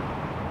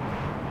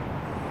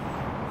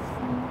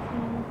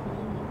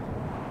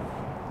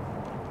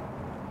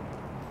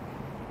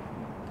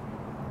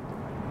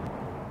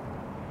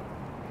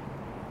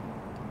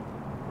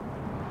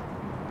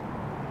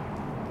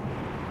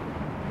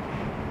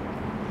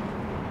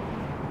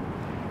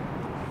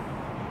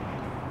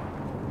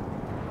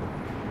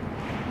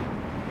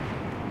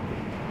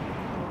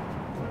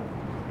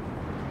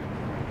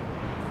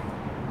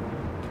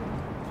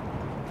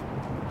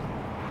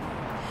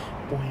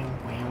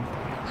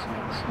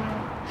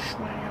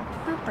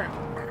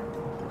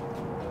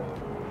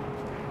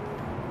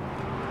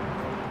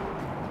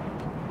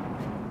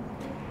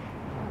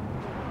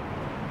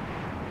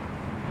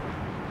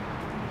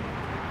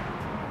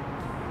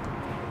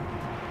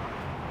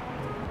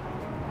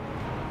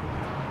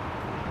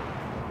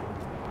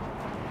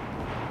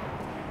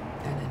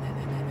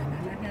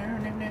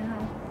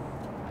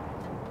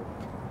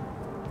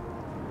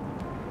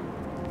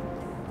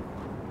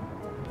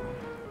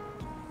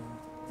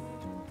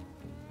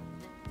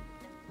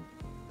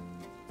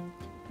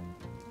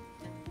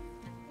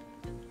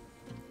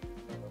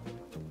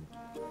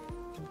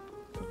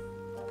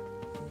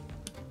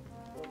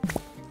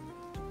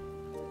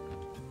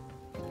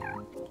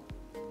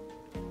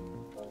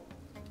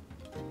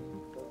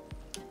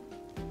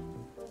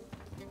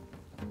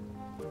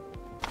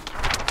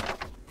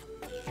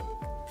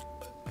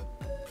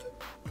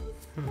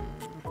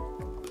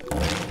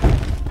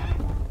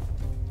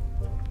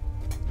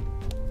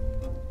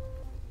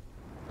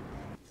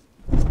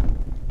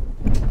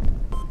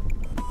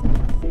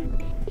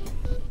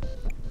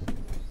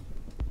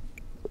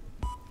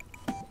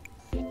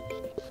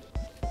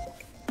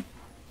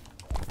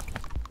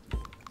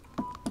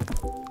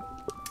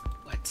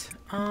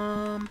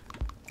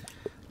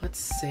 Let's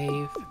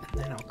save,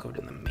 and then I'll go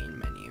to the main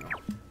menu.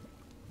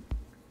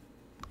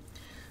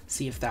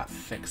 See if that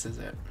fixes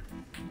it.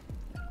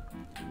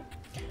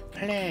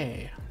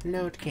 Play.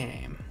 Load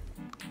game.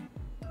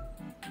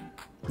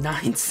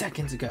 9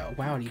 seconds ago.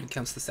 Wow, it even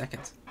counts the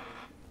seconds.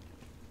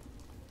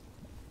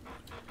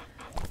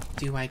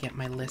 Do I get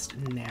my list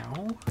now?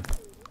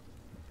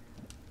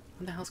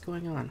 What the hell's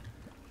going on?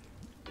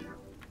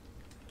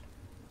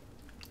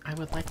 I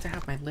would like to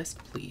have my list,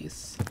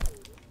 please.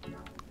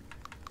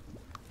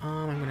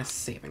 I'm gonna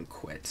save and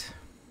quit.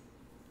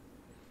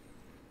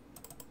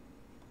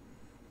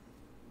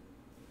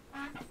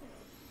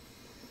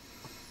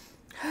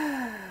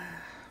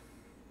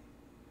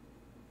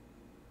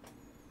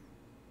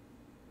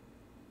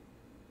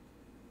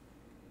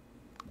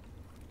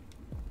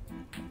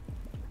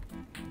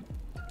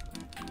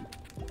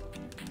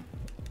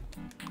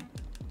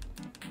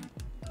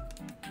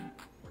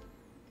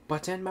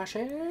 Button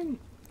mashing!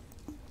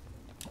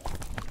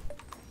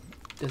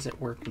 Does it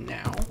work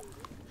now?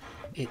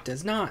 It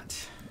does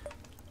not.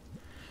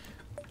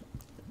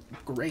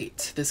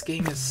 Great. This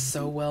game is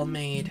so well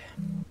made.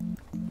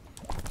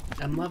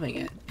 I'm loving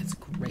it. It's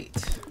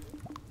great.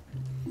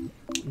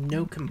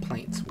 No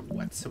complaints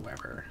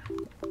whatsoever.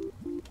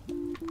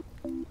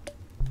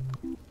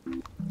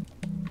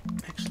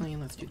 Actually,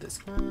 let's do this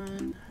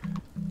one.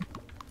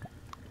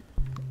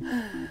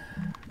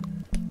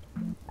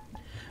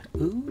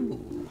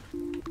 Ooh.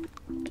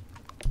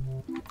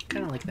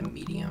 Kind of like the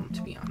medium,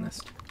 to be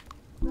honest.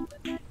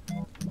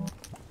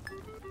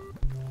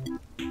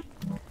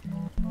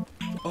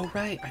 Oh,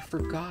 right, I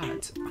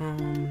forgot.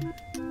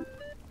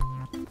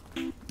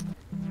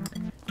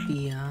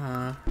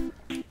 The,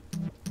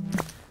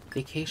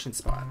 vacation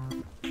spot.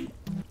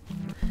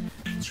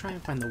 Let's try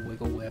and find the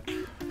Wiggle Whip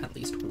at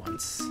least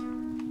once.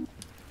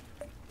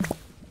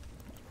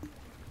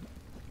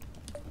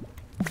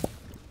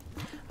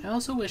 I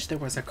also wish there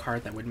was a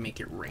card that would make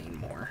it rain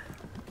more.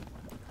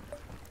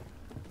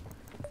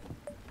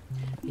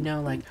 You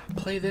know, like,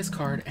 play this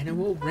card and it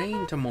will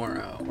rain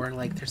tomorrow. Or,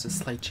 like, there's a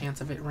slight chance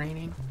of it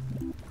raining.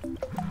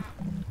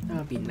 That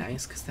would be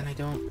nice, because then I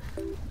don't...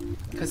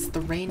 Because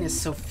the rain is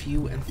so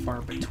few and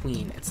far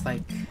between. It's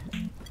like,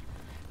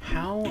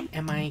 how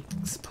am I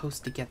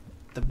supposed to get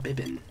the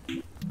bibbin?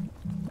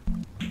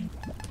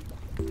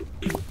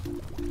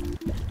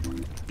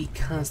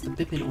 Because the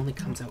bibbin only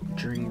comes out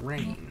during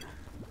rain.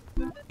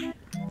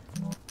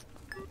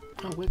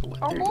 Oh, Wiggle Whip,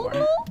 there you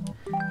are.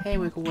 Hey,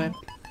 Wiggle Whip.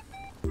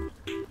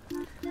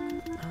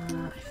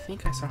 I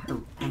think I saw her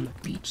on the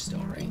beach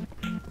still, right?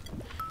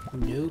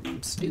 Nope,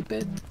 I'm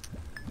stupid.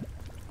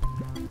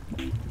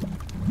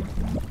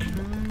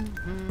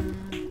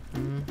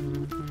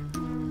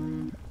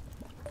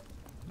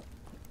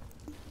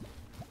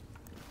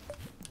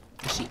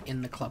 Is she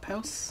in the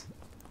clubhouse?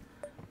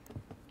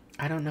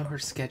 I don't know her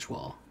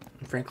schedule.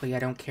 And frankly, I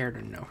don't care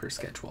to know her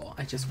schedule.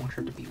 I just want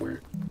her to be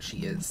where she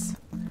is.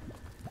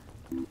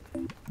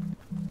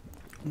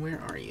 Where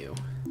are you?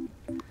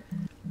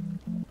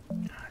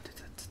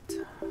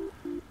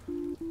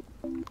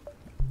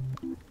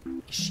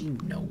 Is she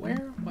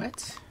nowhere?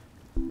 What?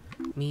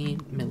 Me,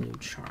 Milu,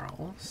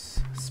 Charles,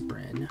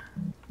 Sprin,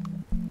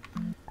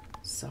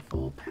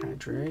 Suffle,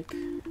 Patrick.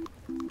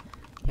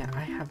 Yeah,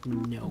 I have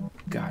no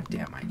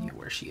goddamn idea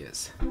where she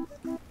is.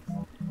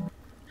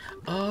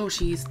 Oh,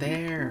 she's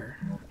there.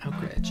 Oh,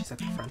 good. She's at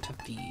the front of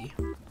the...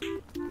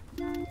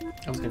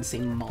 I was gonna say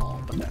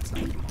mall, but that's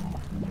not the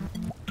mall.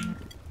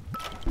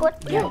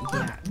 Yeah.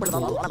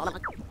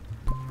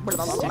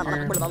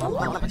 Sticker,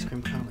 ice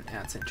cream cone,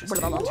 that's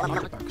interesting.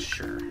 $200,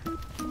 sure.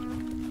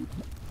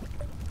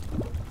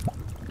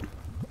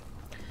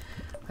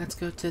 Let's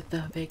go to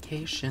the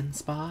vacation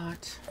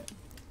spot.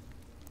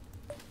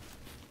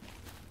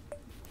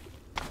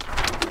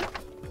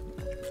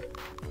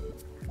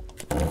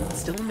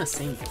 Still in the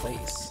same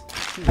place.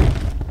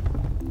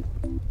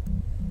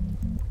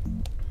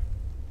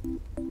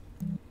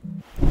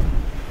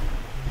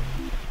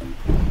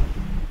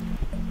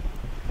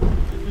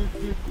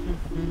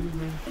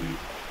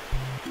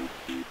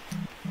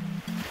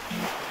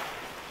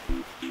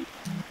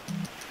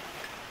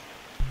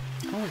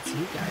 Oh, it's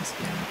you guys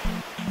again.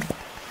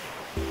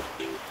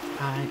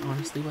 I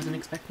honestly wasn't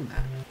expecting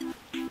that.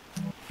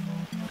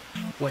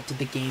 What, did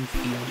the game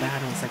feel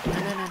bad? I was like,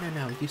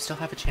 no, you still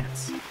have a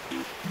chance. I'd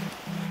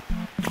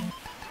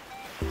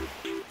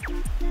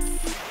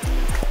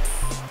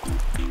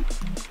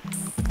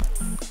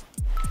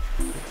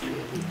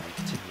really like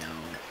to know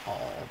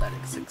all that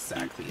is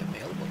exactly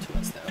available to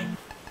us, though.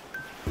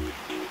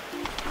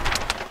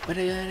 But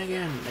then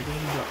again, the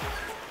game broke.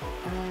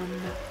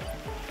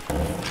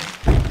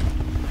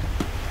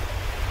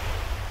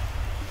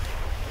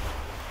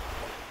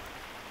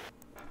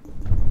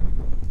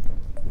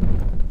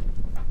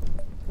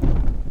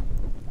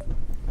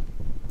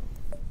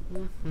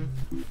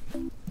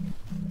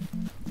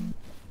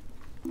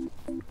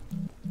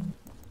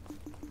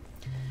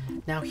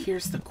 Now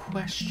here's the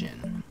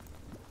question.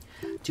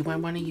 Do I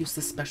want to use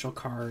the special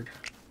card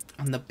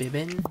on the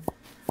bibbin,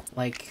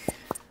 like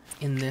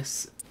in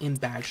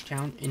badge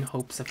count, in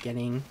hopes of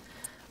getting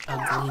a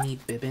greeny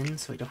bibbin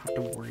so I don't have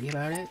to worry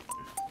about it?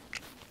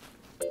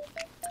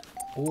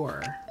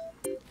 Or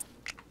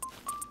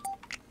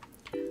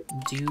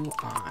do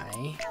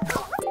I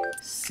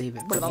save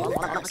it for you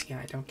guys? Yeah,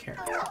 I don't care.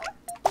 Yeah,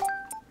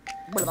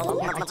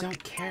 I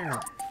don't care.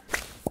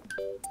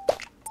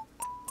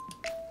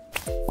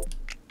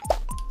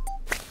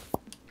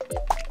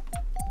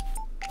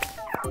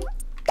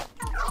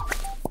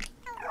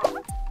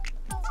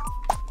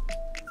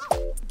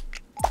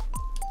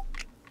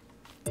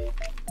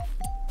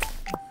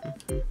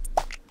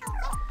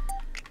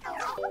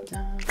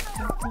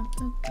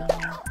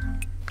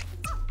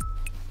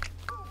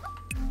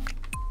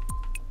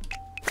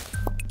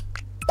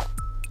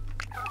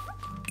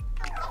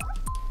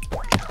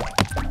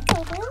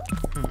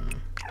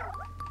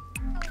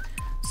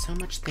 So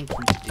much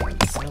thinking to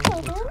do, so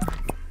little time.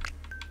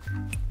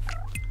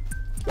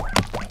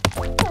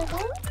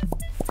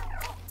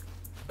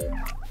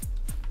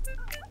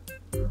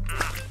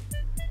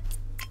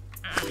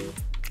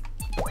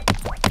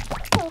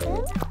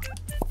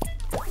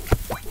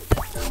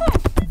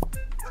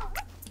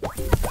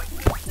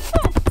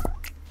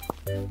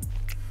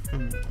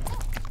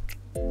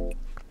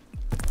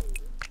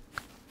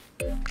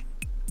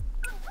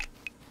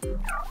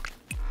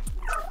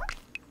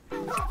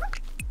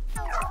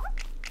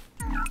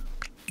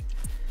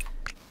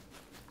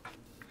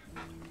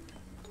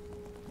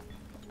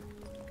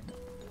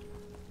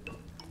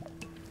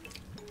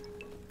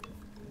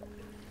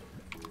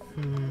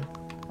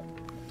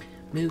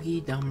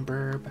 Moogie,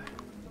 Dumburb,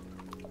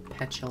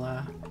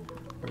 Petula,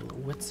 or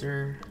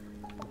Witzer.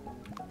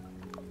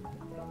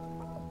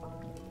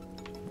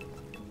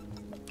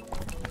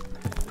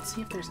 Let's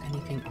see if there's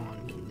anything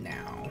on me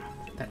now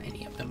that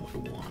any of them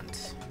would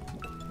want.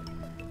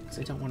 Because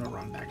I don't want to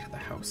run back to the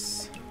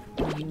house.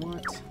 What do you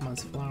want?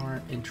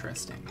 Muzzflower,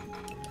 interesting.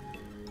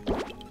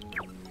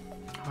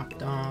 Hot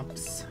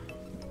dogs.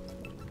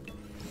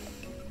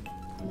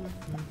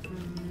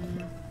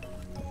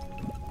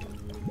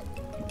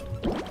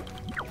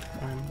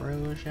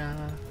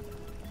 Ambrosia.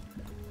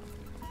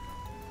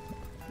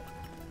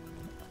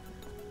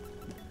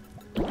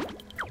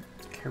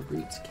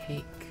 Carrot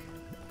cake.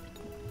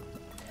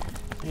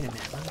 Wait a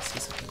minute, let me see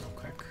something real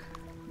quick.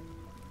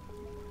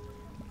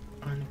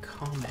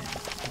 Uncommon.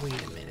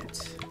 Wait a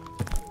minute.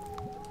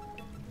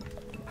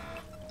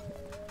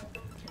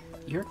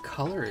 Your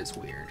color is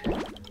weird.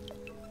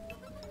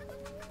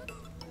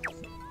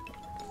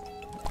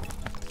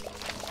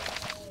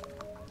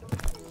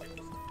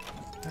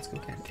 Let's go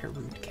get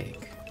carrot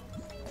cake.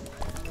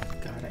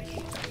 God, I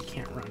hate that I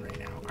can't run right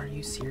now. Are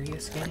you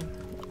serious, game?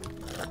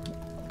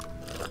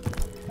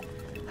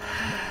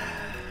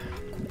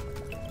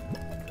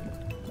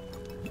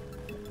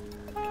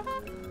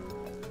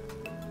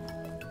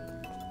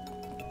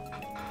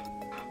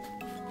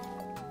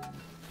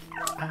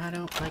 I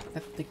don't like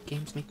that the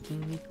game's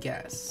making me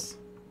guess.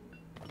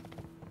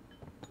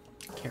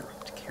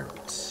 Carrot cake.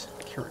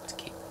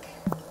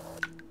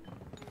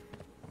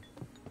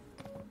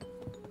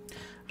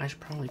 I should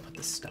probably put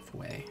this stuff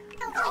away.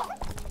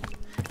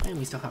 And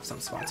we still have some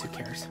spots, who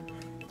cares?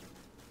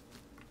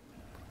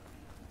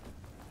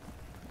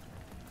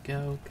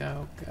 Go,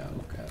 go, go,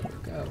 go,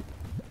 go.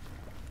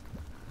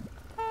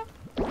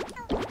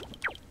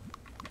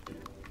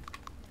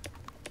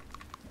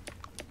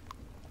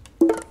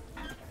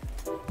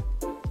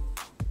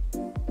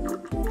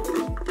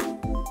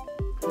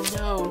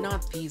 No,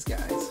 not these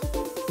guys.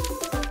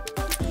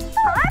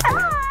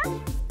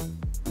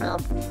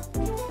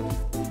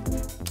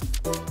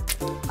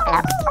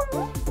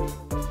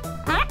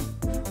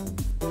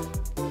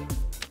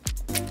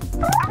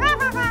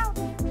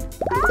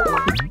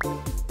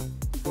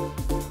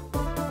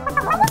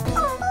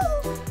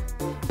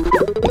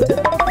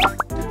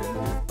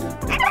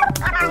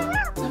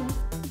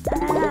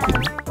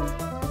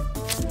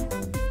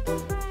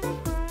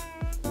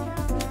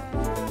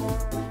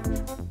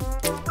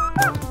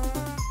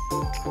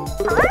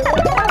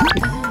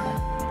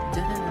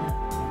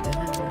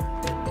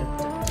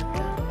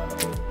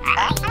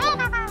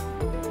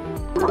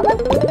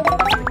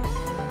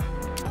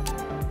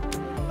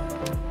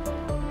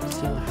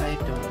 Steal a hype,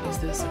 don't use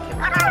this.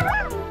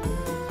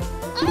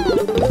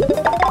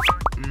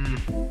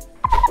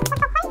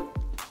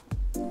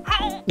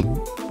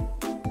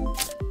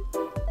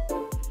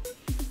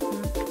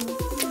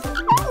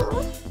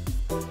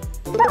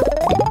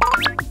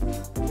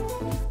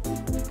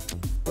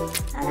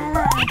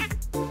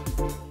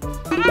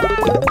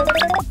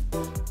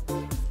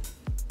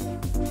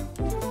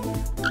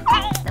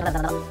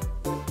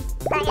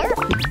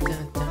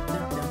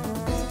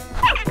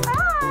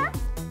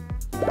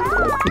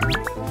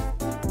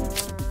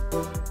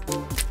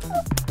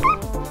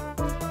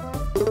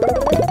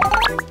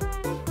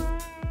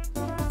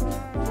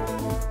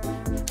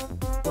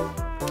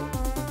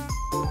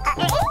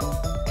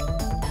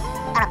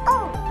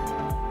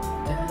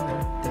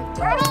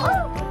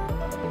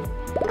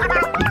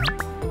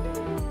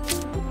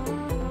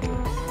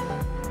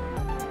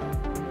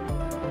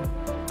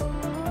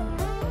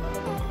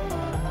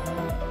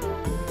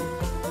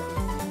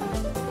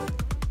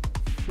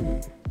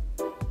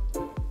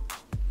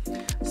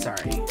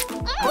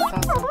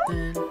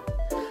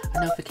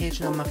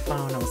 notification on my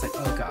phone. I was like,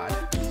 oh god.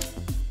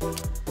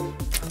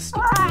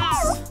 Students.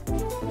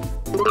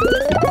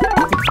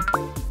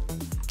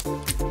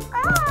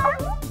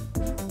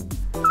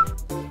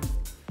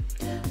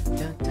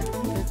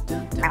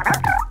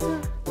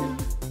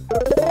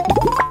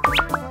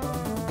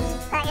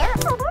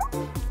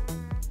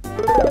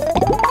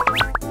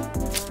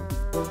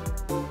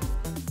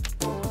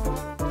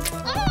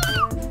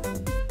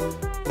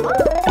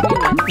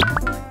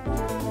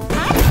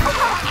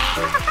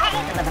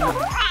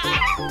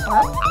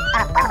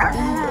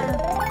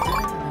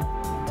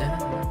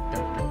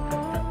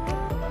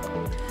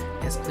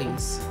 Yes,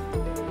 please.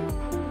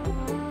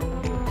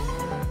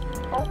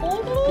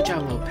 Good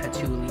job, little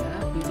Petulia.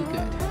 You did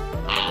good.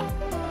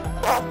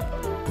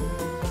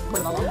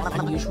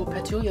 Unusual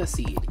Petulia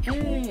seed.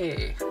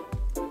 Yay!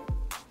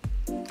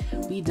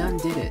 We done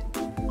did it.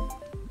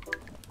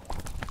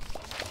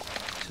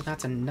 So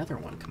that's another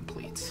one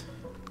complete.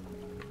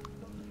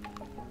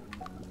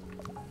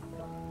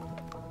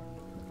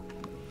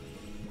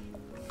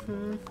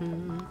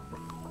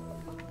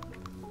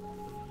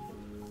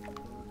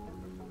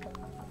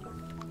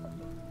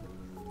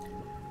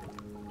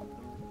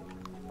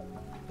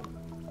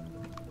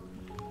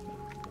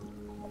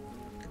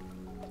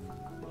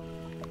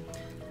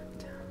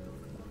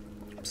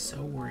 I'm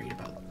so worried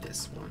about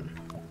this one.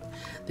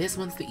 This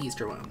one's the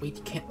Easter one. We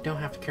don't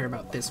have to care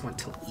about this one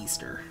till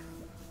Easter.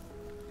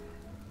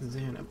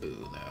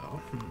 Xanaboo,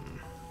 though.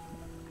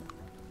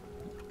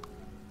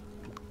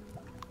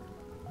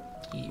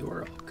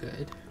 You're all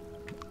good.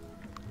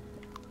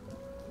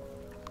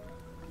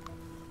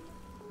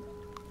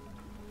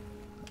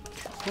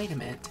 Wait a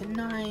minute, didn't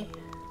I?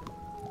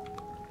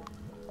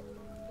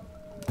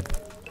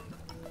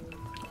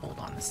 Hold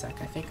on a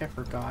sec, I think I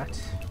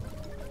forgot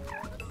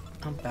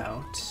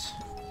about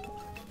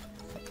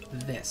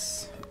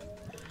this.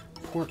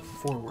 Port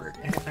forward,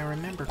 and if I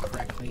remember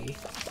correctly,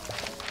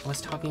 I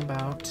was talking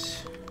about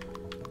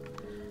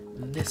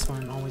this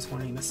one always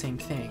wanting the same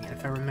thing, and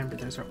if I remember,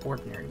 there's our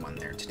ordinary one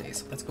there today,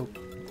 so let's go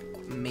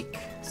make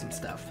some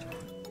stuff.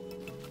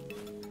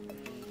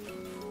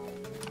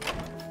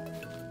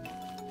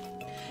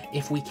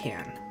 If we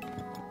can.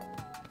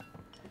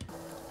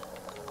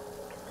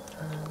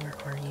 Where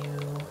are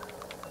you?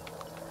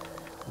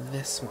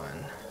 This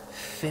one.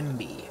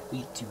 Fimby.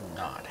 We do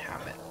not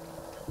have it.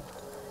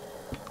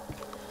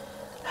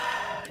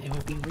 It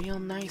would be real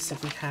nice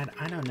if we had,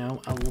 I don't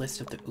know, a list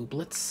of the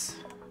Ooblets.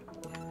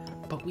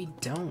 But we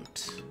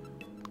don't.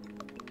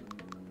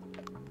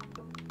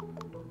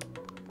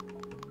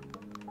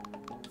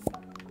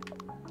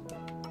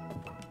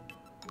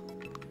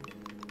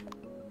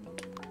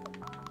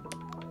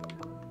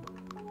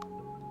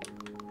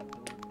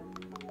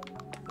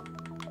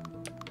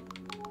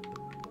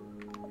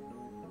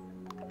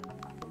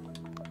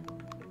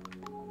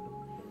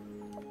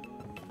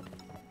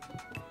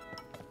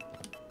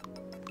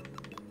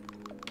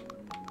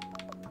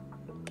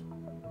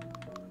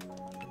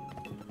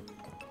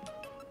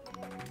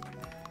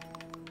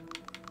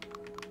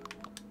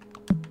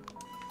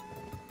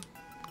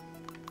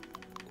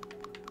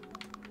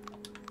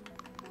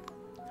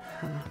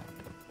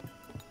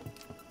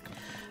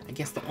 I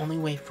guess the only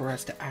way for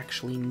us to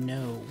actually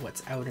know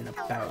what's out and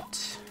about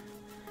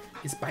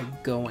is by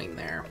going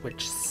there,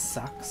 which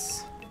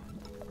sucks.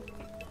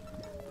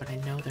 But I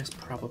know there's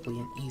probably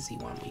an easy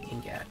one we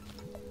can get.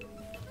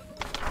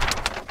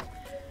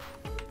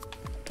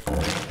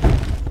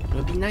 It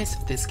would be nice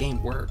if this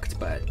game worked,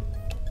 but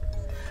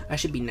I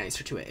should be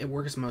nicer to it. It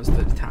works most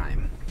of the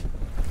time.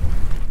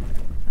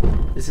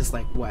 This is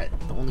like, what,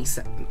 only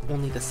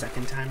the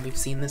second time we've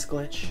seen this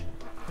glitch?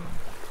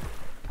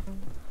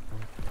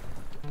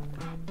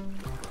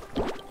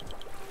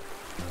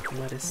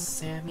 Lettuce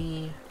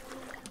Sammy.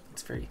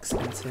 It's very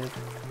expensive.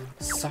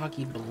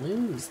 Soggy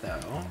balloons,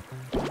 though.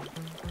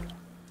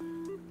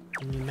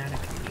 Pneumatic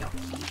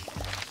gnocchi.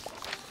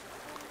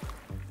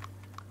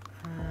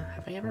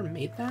 Have I ever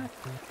made that?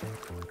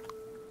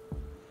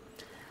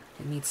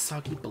 It needs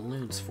soggy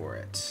balloons for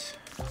it.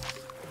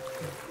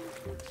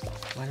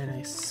 Why did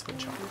I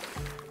switch off?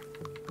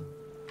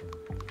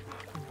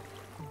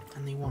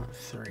 And they want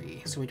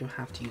 3, so we don't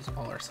have to use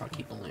all our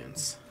soggy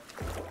balloons.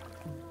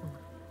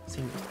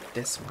 Same with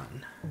this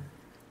one.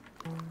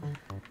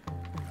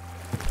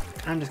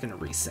 I'm just gonna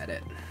reset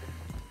it.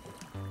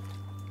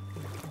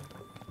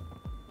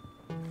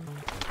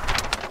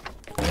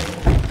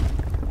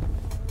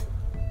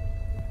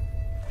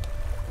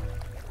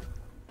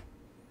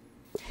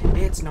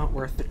 It's not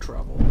worth the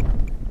trouble.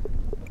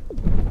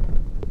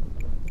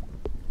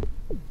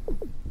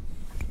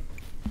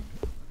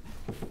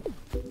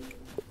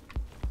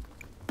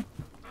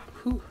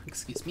 Whew,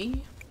 excuse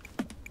me.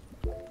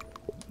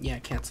 Yeah,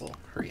 cancel.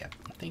 Hurry up.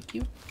 Thank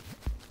you.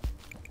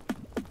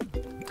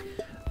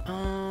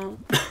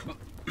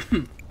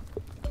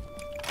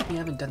 We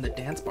haven't done the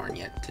dance barn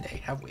yet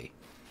today, have we?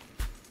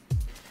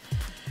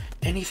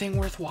 Anything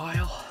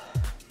worthwhile?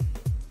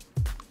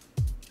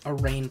 A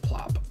rain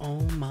plop.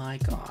 Oh my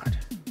god.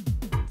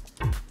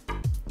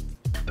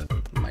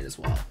 Might as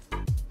well.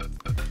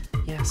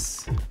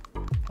 Yes.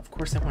 Of Of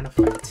course I want to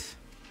fight.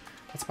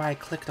 That's why I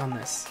clicked on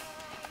this.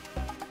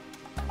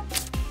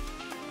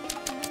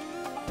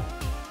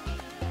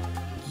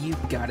 You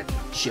gotta be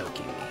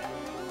joking me.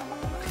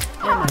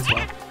 Yeah, might as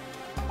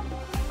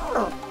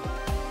well.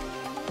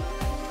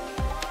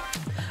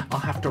 I'll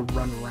have to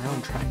run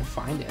around trying to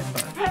find it,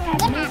 but...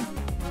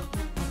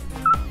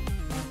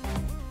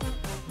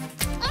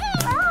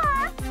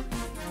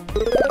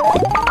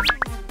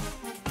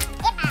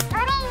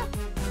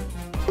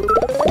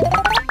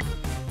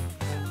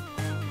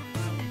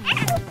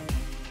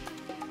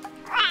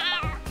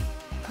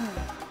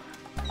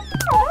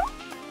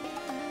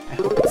 I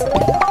hope it's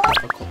not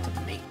difficult to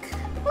make.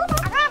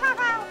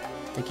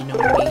 Like, you know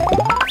what I mean?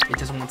 It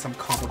doesn't want some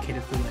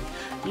complicated food like,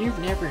 you've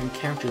never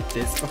encountered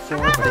this before,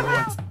 but it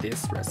wants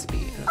this recipe.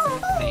 And it's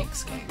like,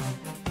 thanks, game.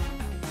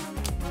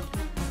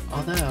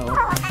 Although,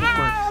 I think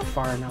we're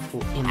far enough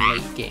in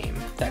late game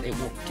that it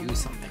won't do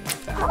something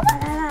like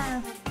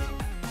that.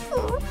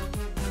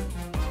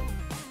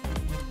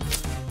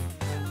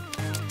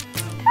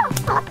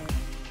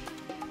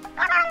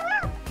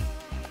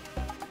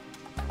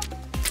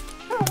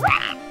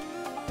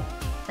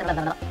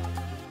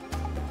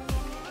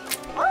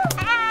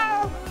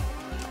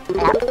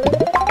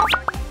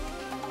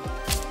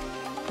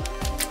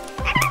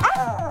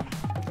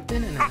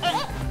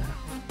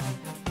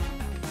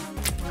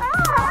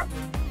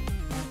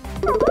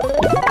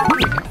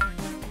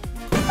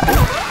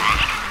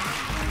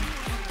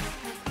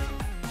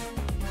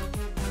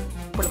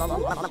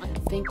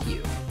 Thank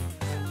you.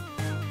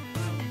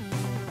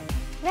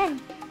 Yeah,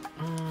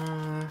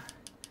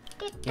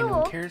 no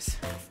one cares.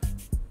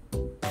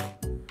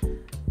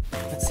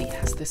 Let's see,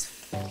 has this...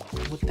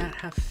 would that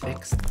have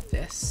fixed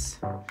this?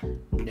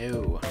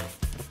 No.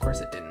 Of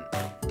course it didn't.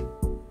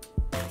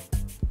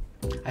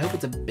 I hope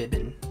it's a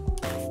bibbin.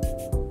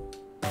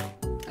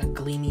 A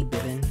gleamy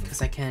bibbin,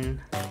 because I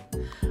can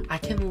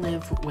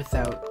live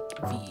without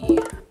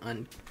the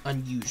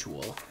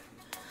unusual.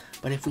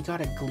 But if we got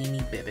a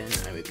gleamy bibbin,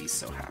 I would be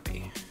so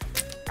happy.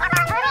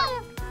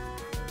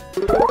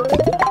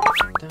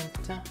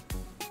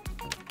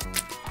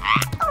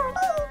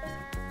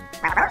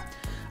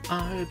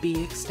 I would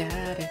be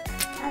ecstatic.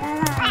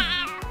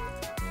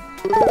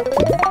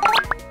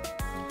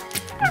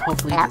 And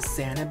hopefully the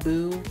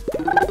Xanadu,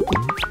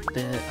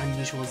 the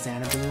unusual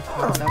Xanadu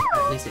pops up.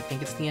 At least I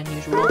think it's the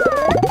unusual.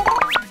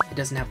 It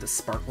doesn't have the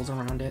sparkles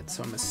around it,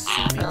 so I'm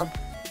assuming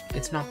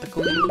it's not the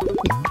gleam.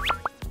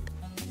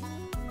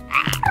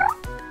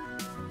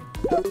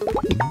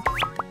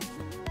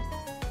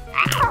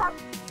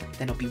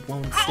 Then it'll be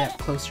one step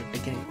closer to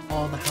getting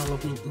all the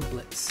Halloween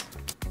Ooblets.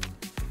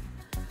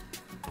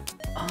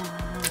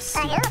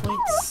 Skill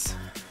points.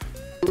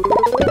 2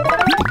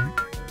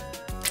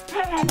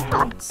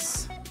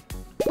 points.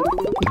 1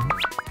 point.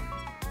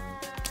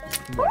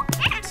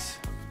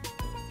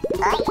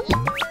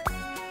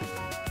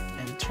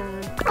 And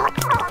turn.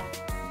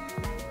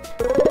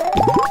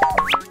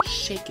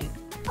 Shake it.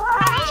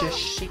 Just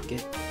shake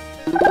it.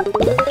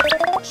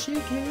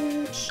 Shake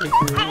it, shake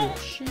it,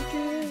 shake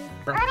it.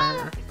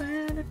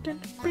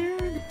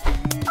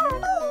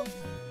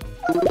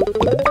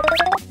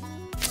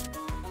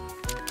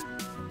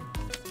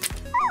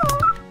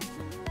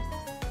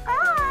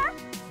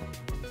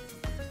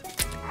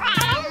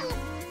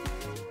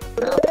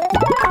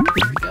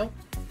 Here we go.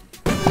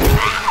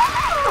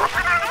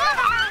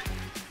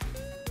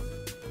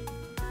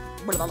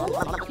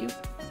 Thank you.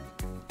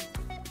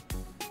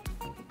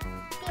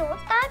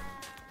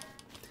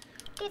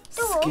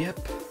 Skip.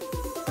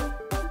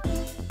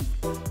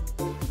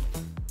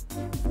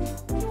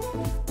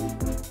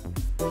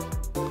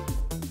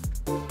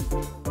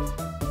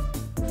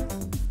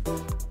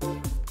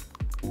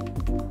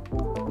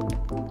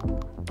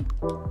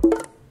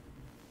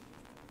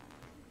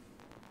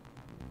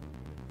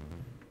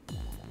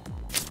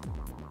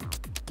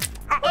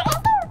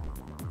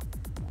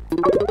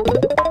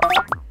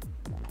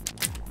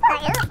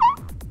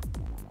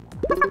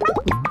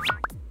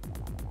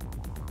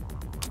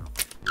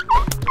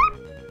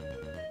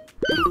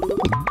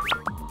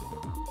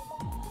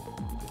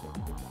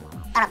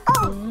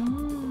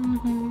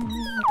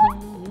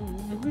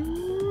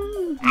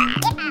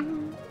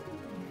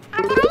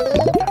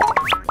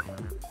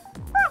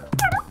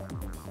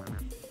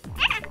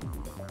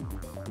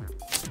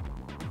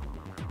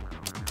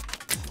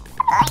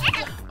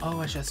 Oh,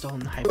 I should have stolen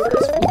the hyper-ice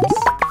fruits.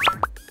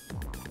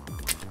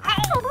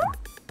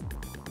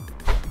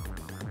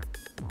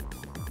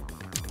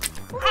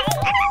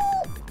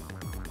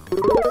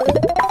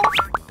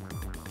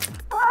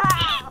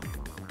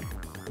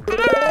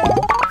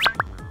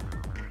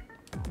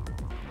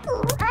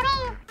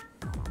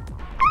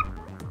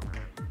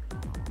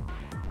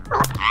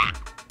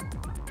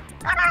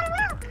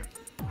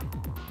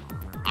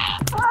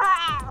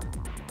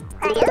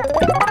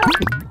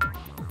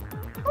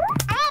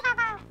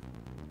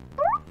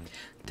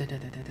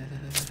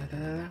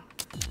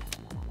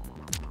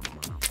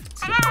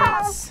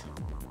 Secrets.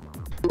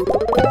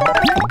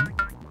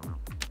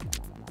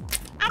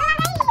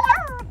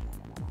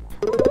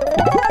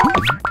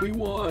 We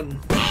won.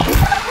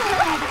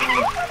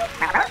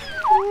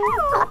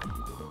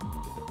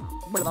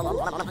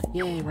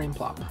 Yay, rain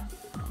plop.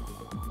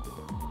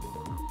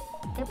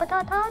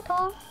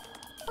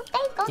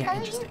 Yeah,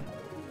 interesting.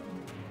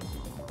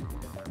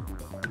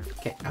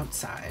 Okay,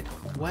 outside.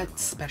 What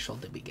special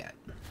did we get?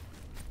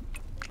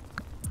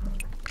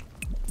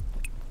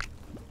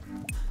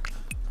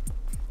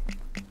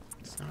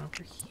 It's not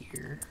over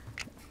here.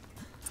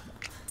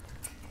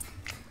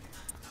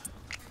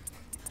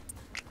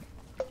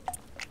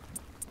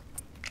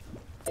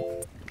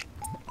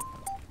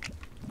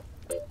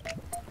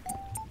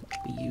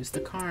 We used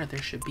the car.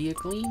 There should be a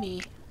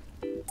Gleamy.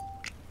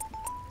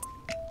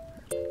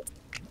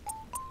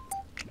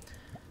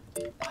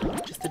 Oh,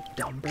 just a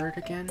dumb bird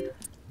again?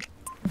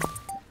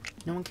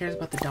 No one cares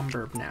about the dumb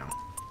bird now.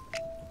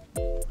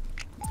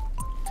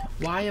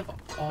 Why of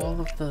all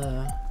of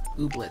the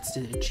Ooblets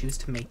did it choose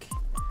to make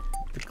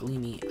the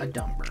Gleamy a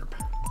dumb bird?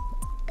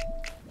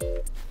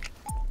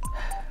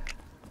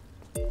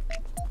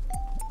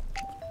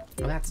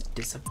 Well, that's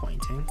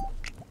disappointing.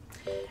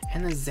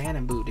 And the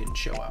Xanadu didn't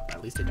show up.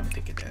 At least I don't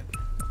think it did.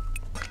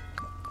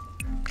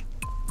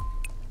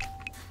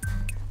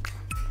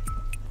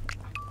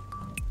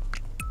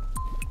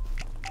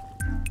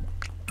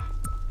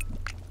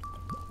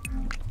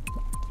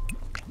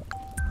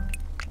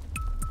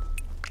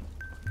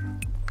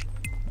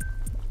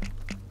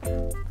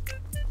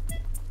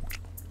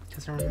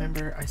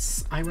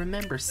 Because I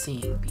remember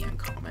seeing the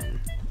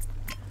uncommon,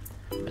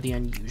 or the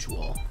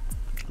unusual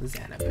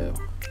Xanadu.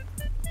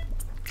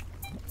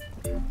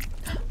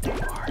 There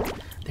you are.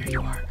 There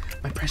you are.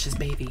 My precious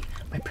baby.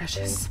 My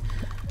precious.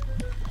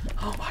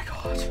 Oh my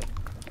god.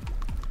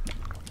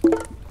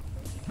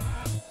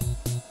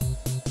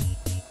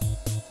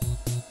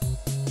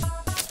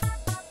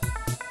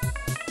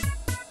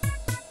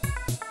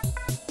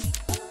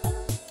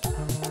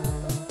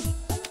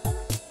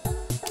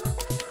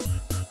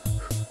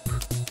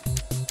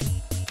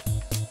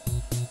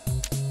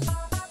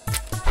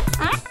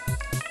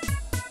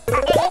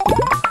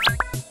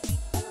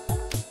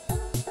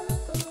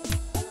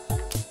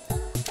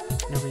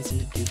 No reason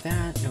to do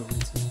that, no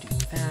reason to do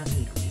that,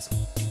 no reason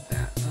to do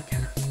that.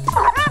 Okay.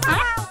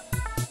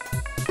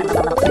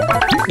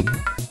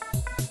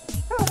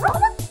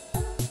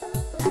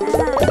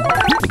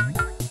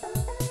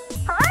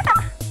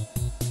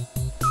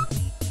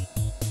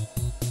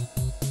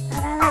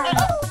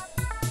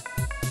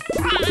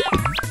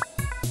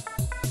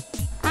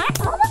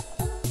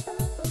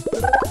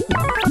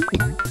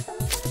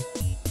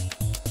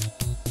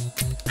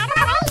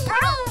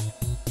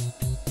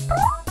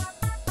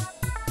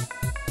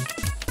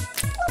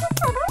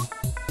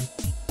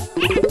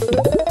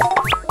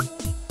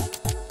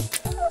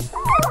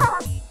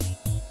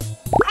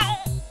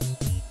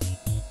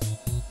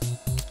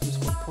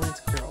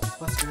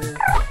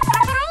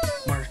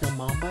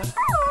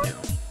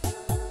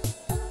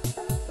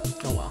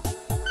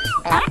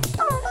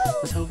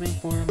 Was hoping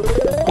for him, but I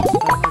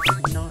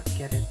did not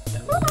get it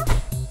though.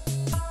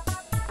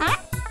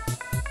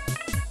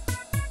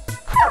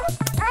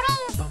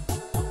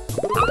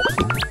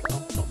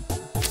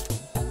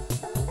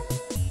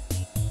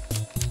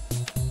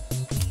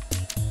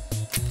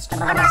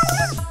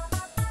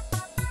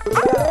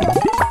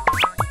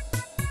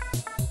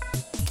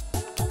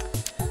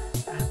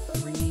 At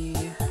 3,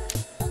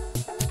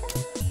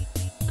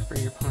 cover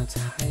your opponent's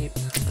hype.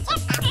 That's an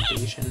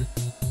activation.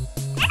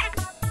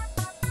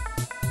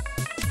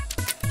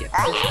 Get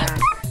this back.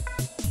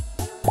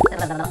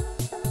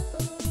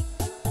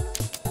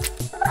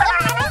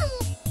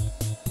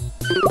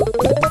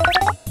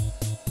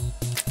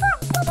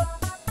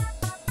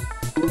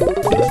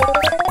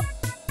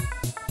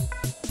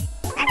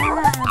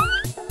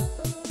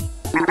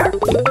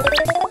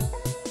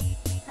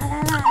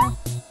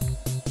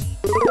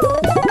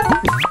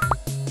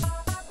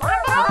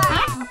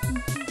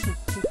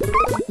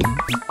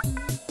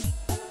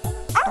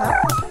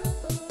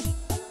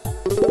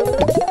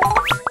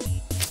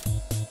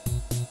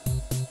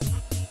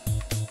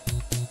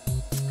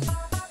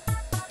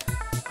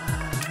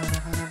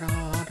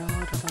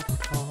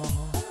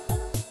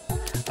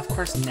 Of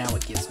course, now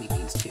it gives me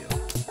these two.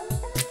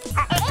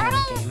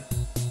 Game.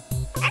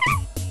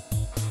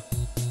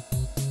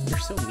 You're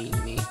so mean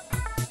to me.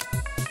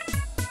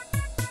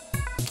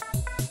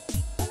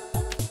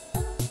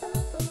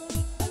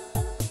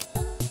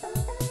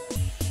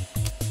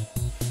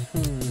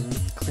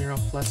 Clear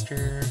off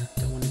Fluster.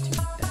 Don't want to do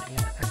that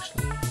yet,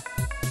 actually.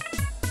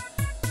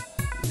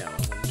 No, it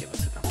wouldn't give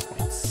us enough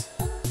points.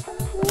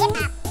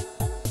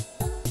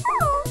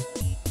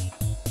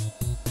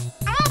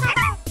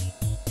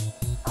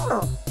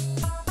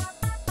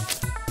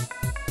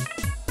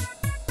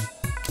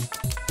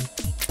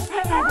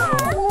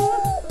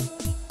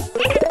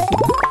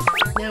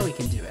 Now we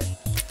can do it.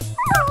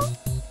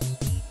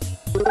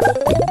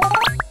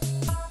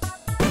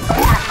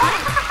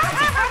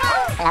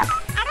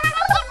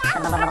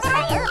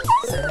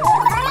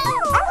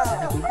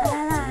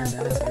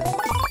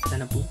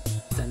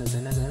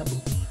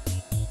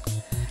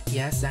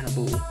 Yes,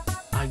 Xanadu,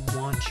 I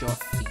want your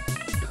feed.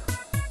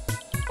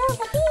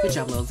 Good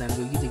Good job, little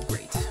Xanadu. You did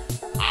great.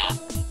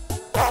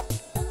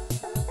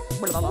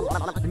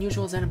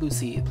 Unusual Xanadu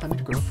seed. Plummet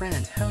to grow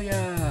friend. Hell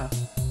yeah.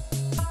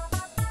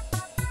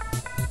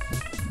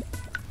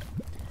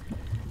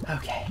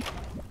 Okay.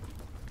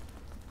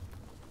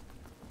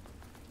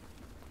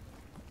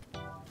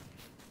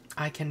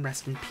 I can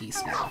rest in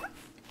peace now.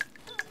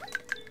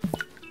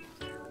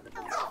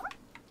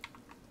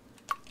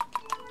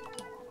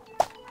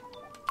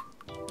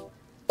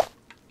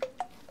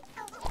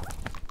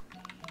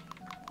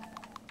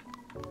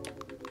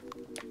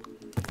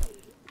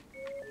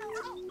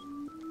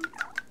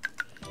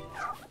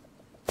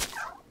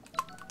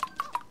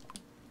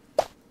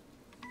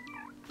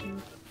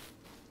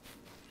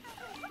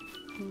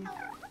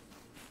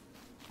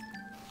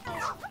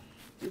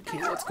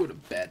 Okay, let's go to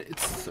bed.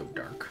 It's so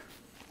dark.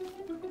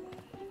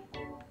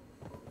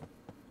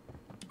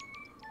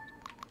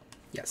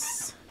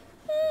 Yes.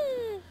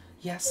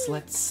 Yes,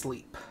 let's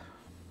sleep.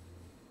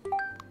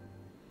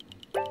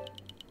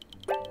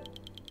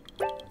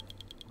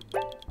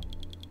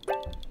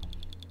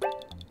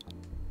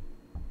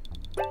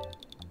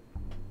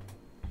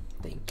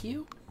 Thank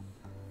you.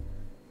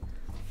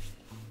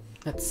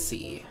 Let's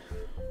see.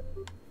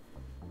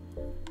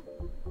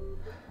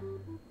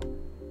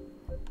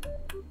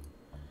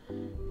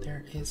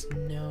 There is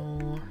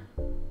no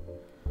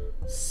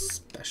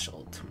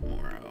special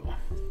tomorrow.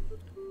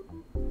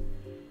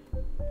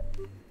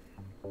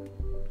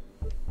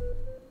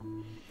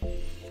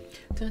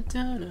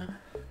 Da-da-da.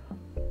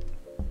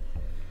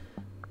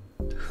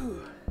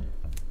 Whew.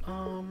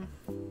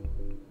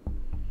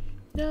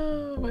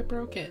 No, I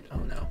broke it. Oh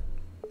no.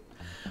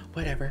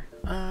 Whatever.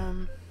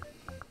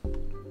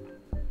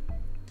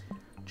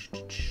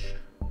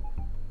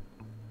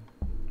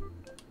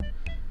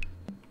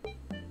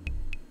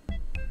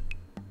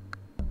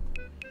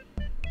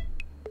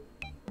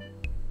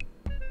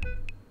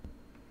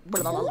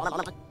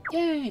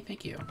 Yay,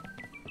 thank you.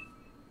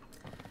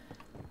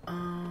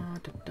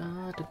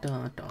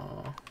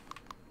 Da-da-da-da-da.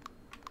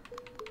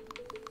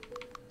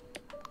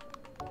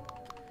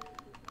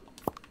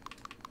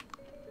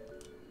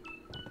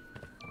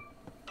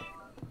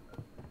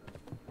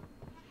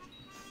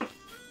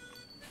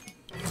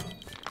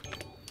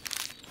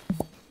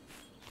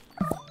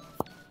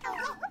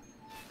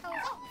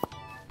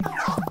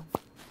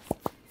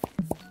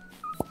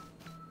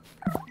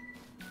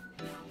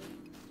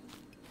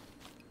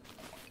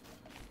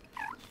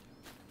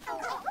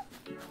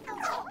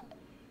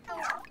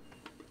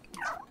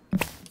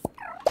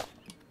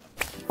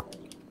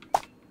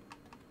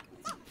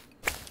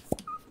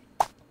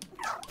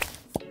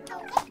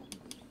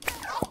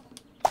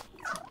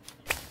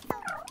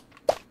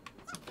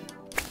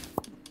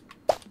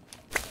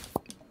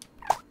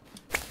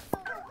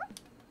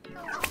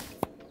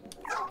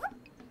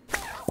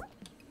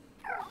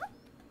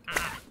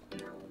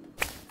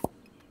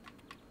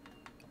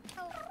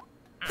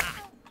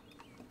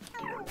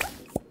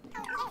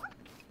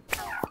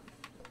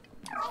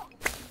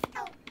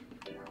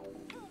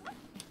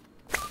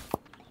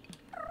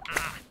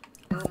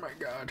 Oh my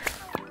god.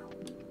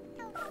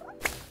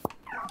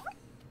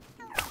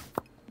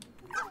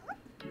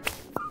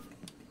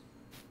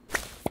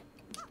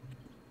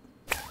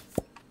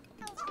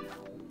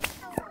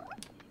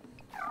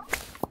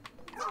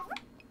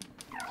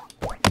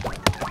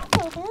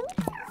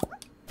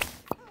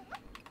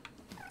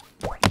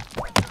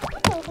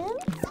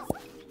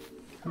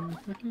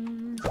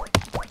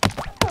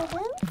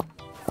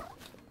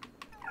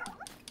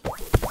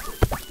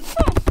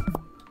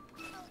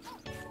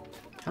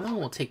 How long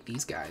will it take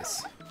these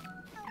guys?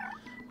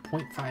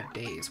 0.5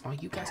 days. Wow,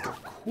 you guys go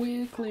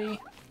quickly.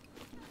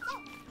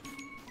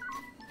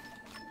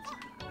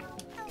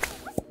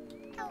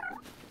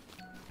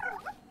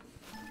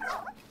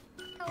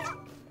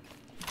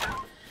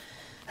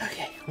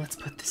 Okay, let's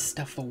put this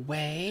stuff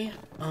away.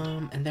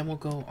 And then we'll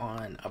go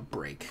on a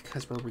break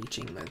because we're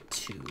reaching the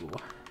 2-hour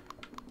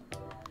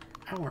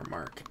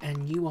mark.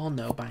 And you all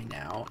know by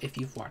now, if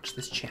you've watched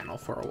this channel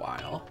for a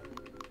while.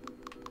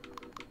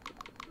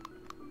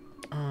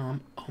 Oh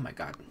my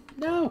god.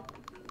 No!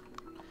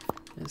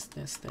 This.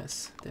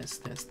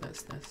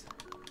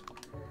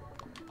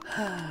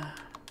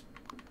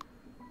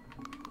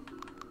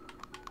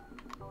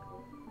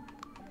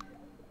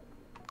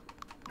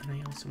 And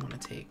I also want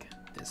to take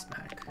this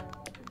back.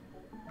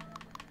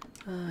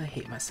 I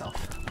hate myself.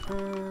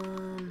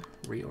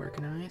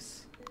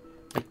 Reorganize.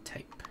 Wait,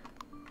 type.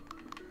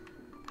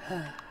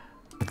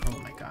 Oh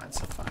my god,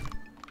 so fun.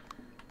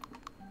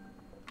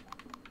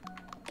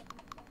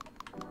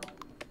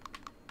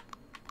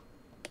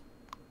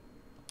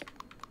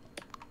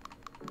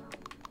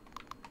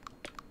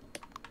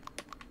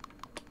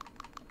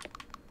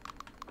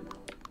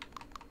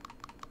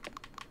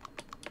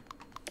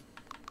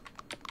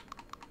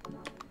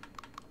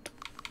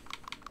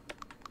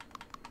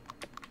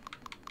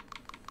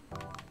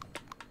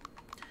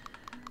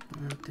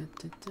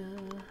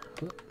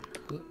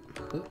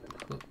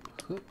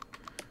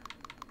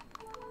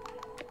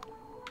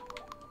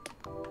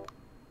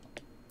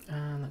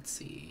 Let's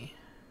see.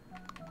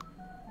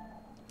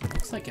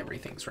 Looks like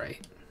everything's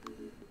right.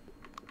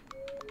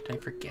 Did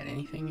I forget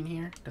anything in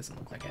here? Doesn't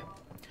look like it.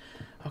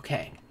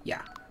 Okay,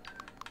 yeah.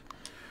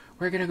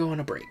 We're gonna go on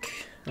a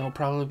break. It'll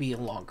probably be a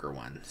longer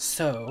one.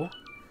 So,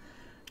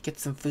 get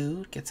some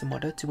food, get some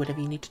water, do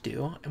whatever you need to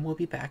do, and we'll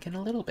be back in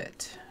a little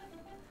bit.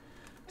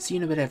 See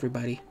you in a bit,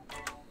 everybody.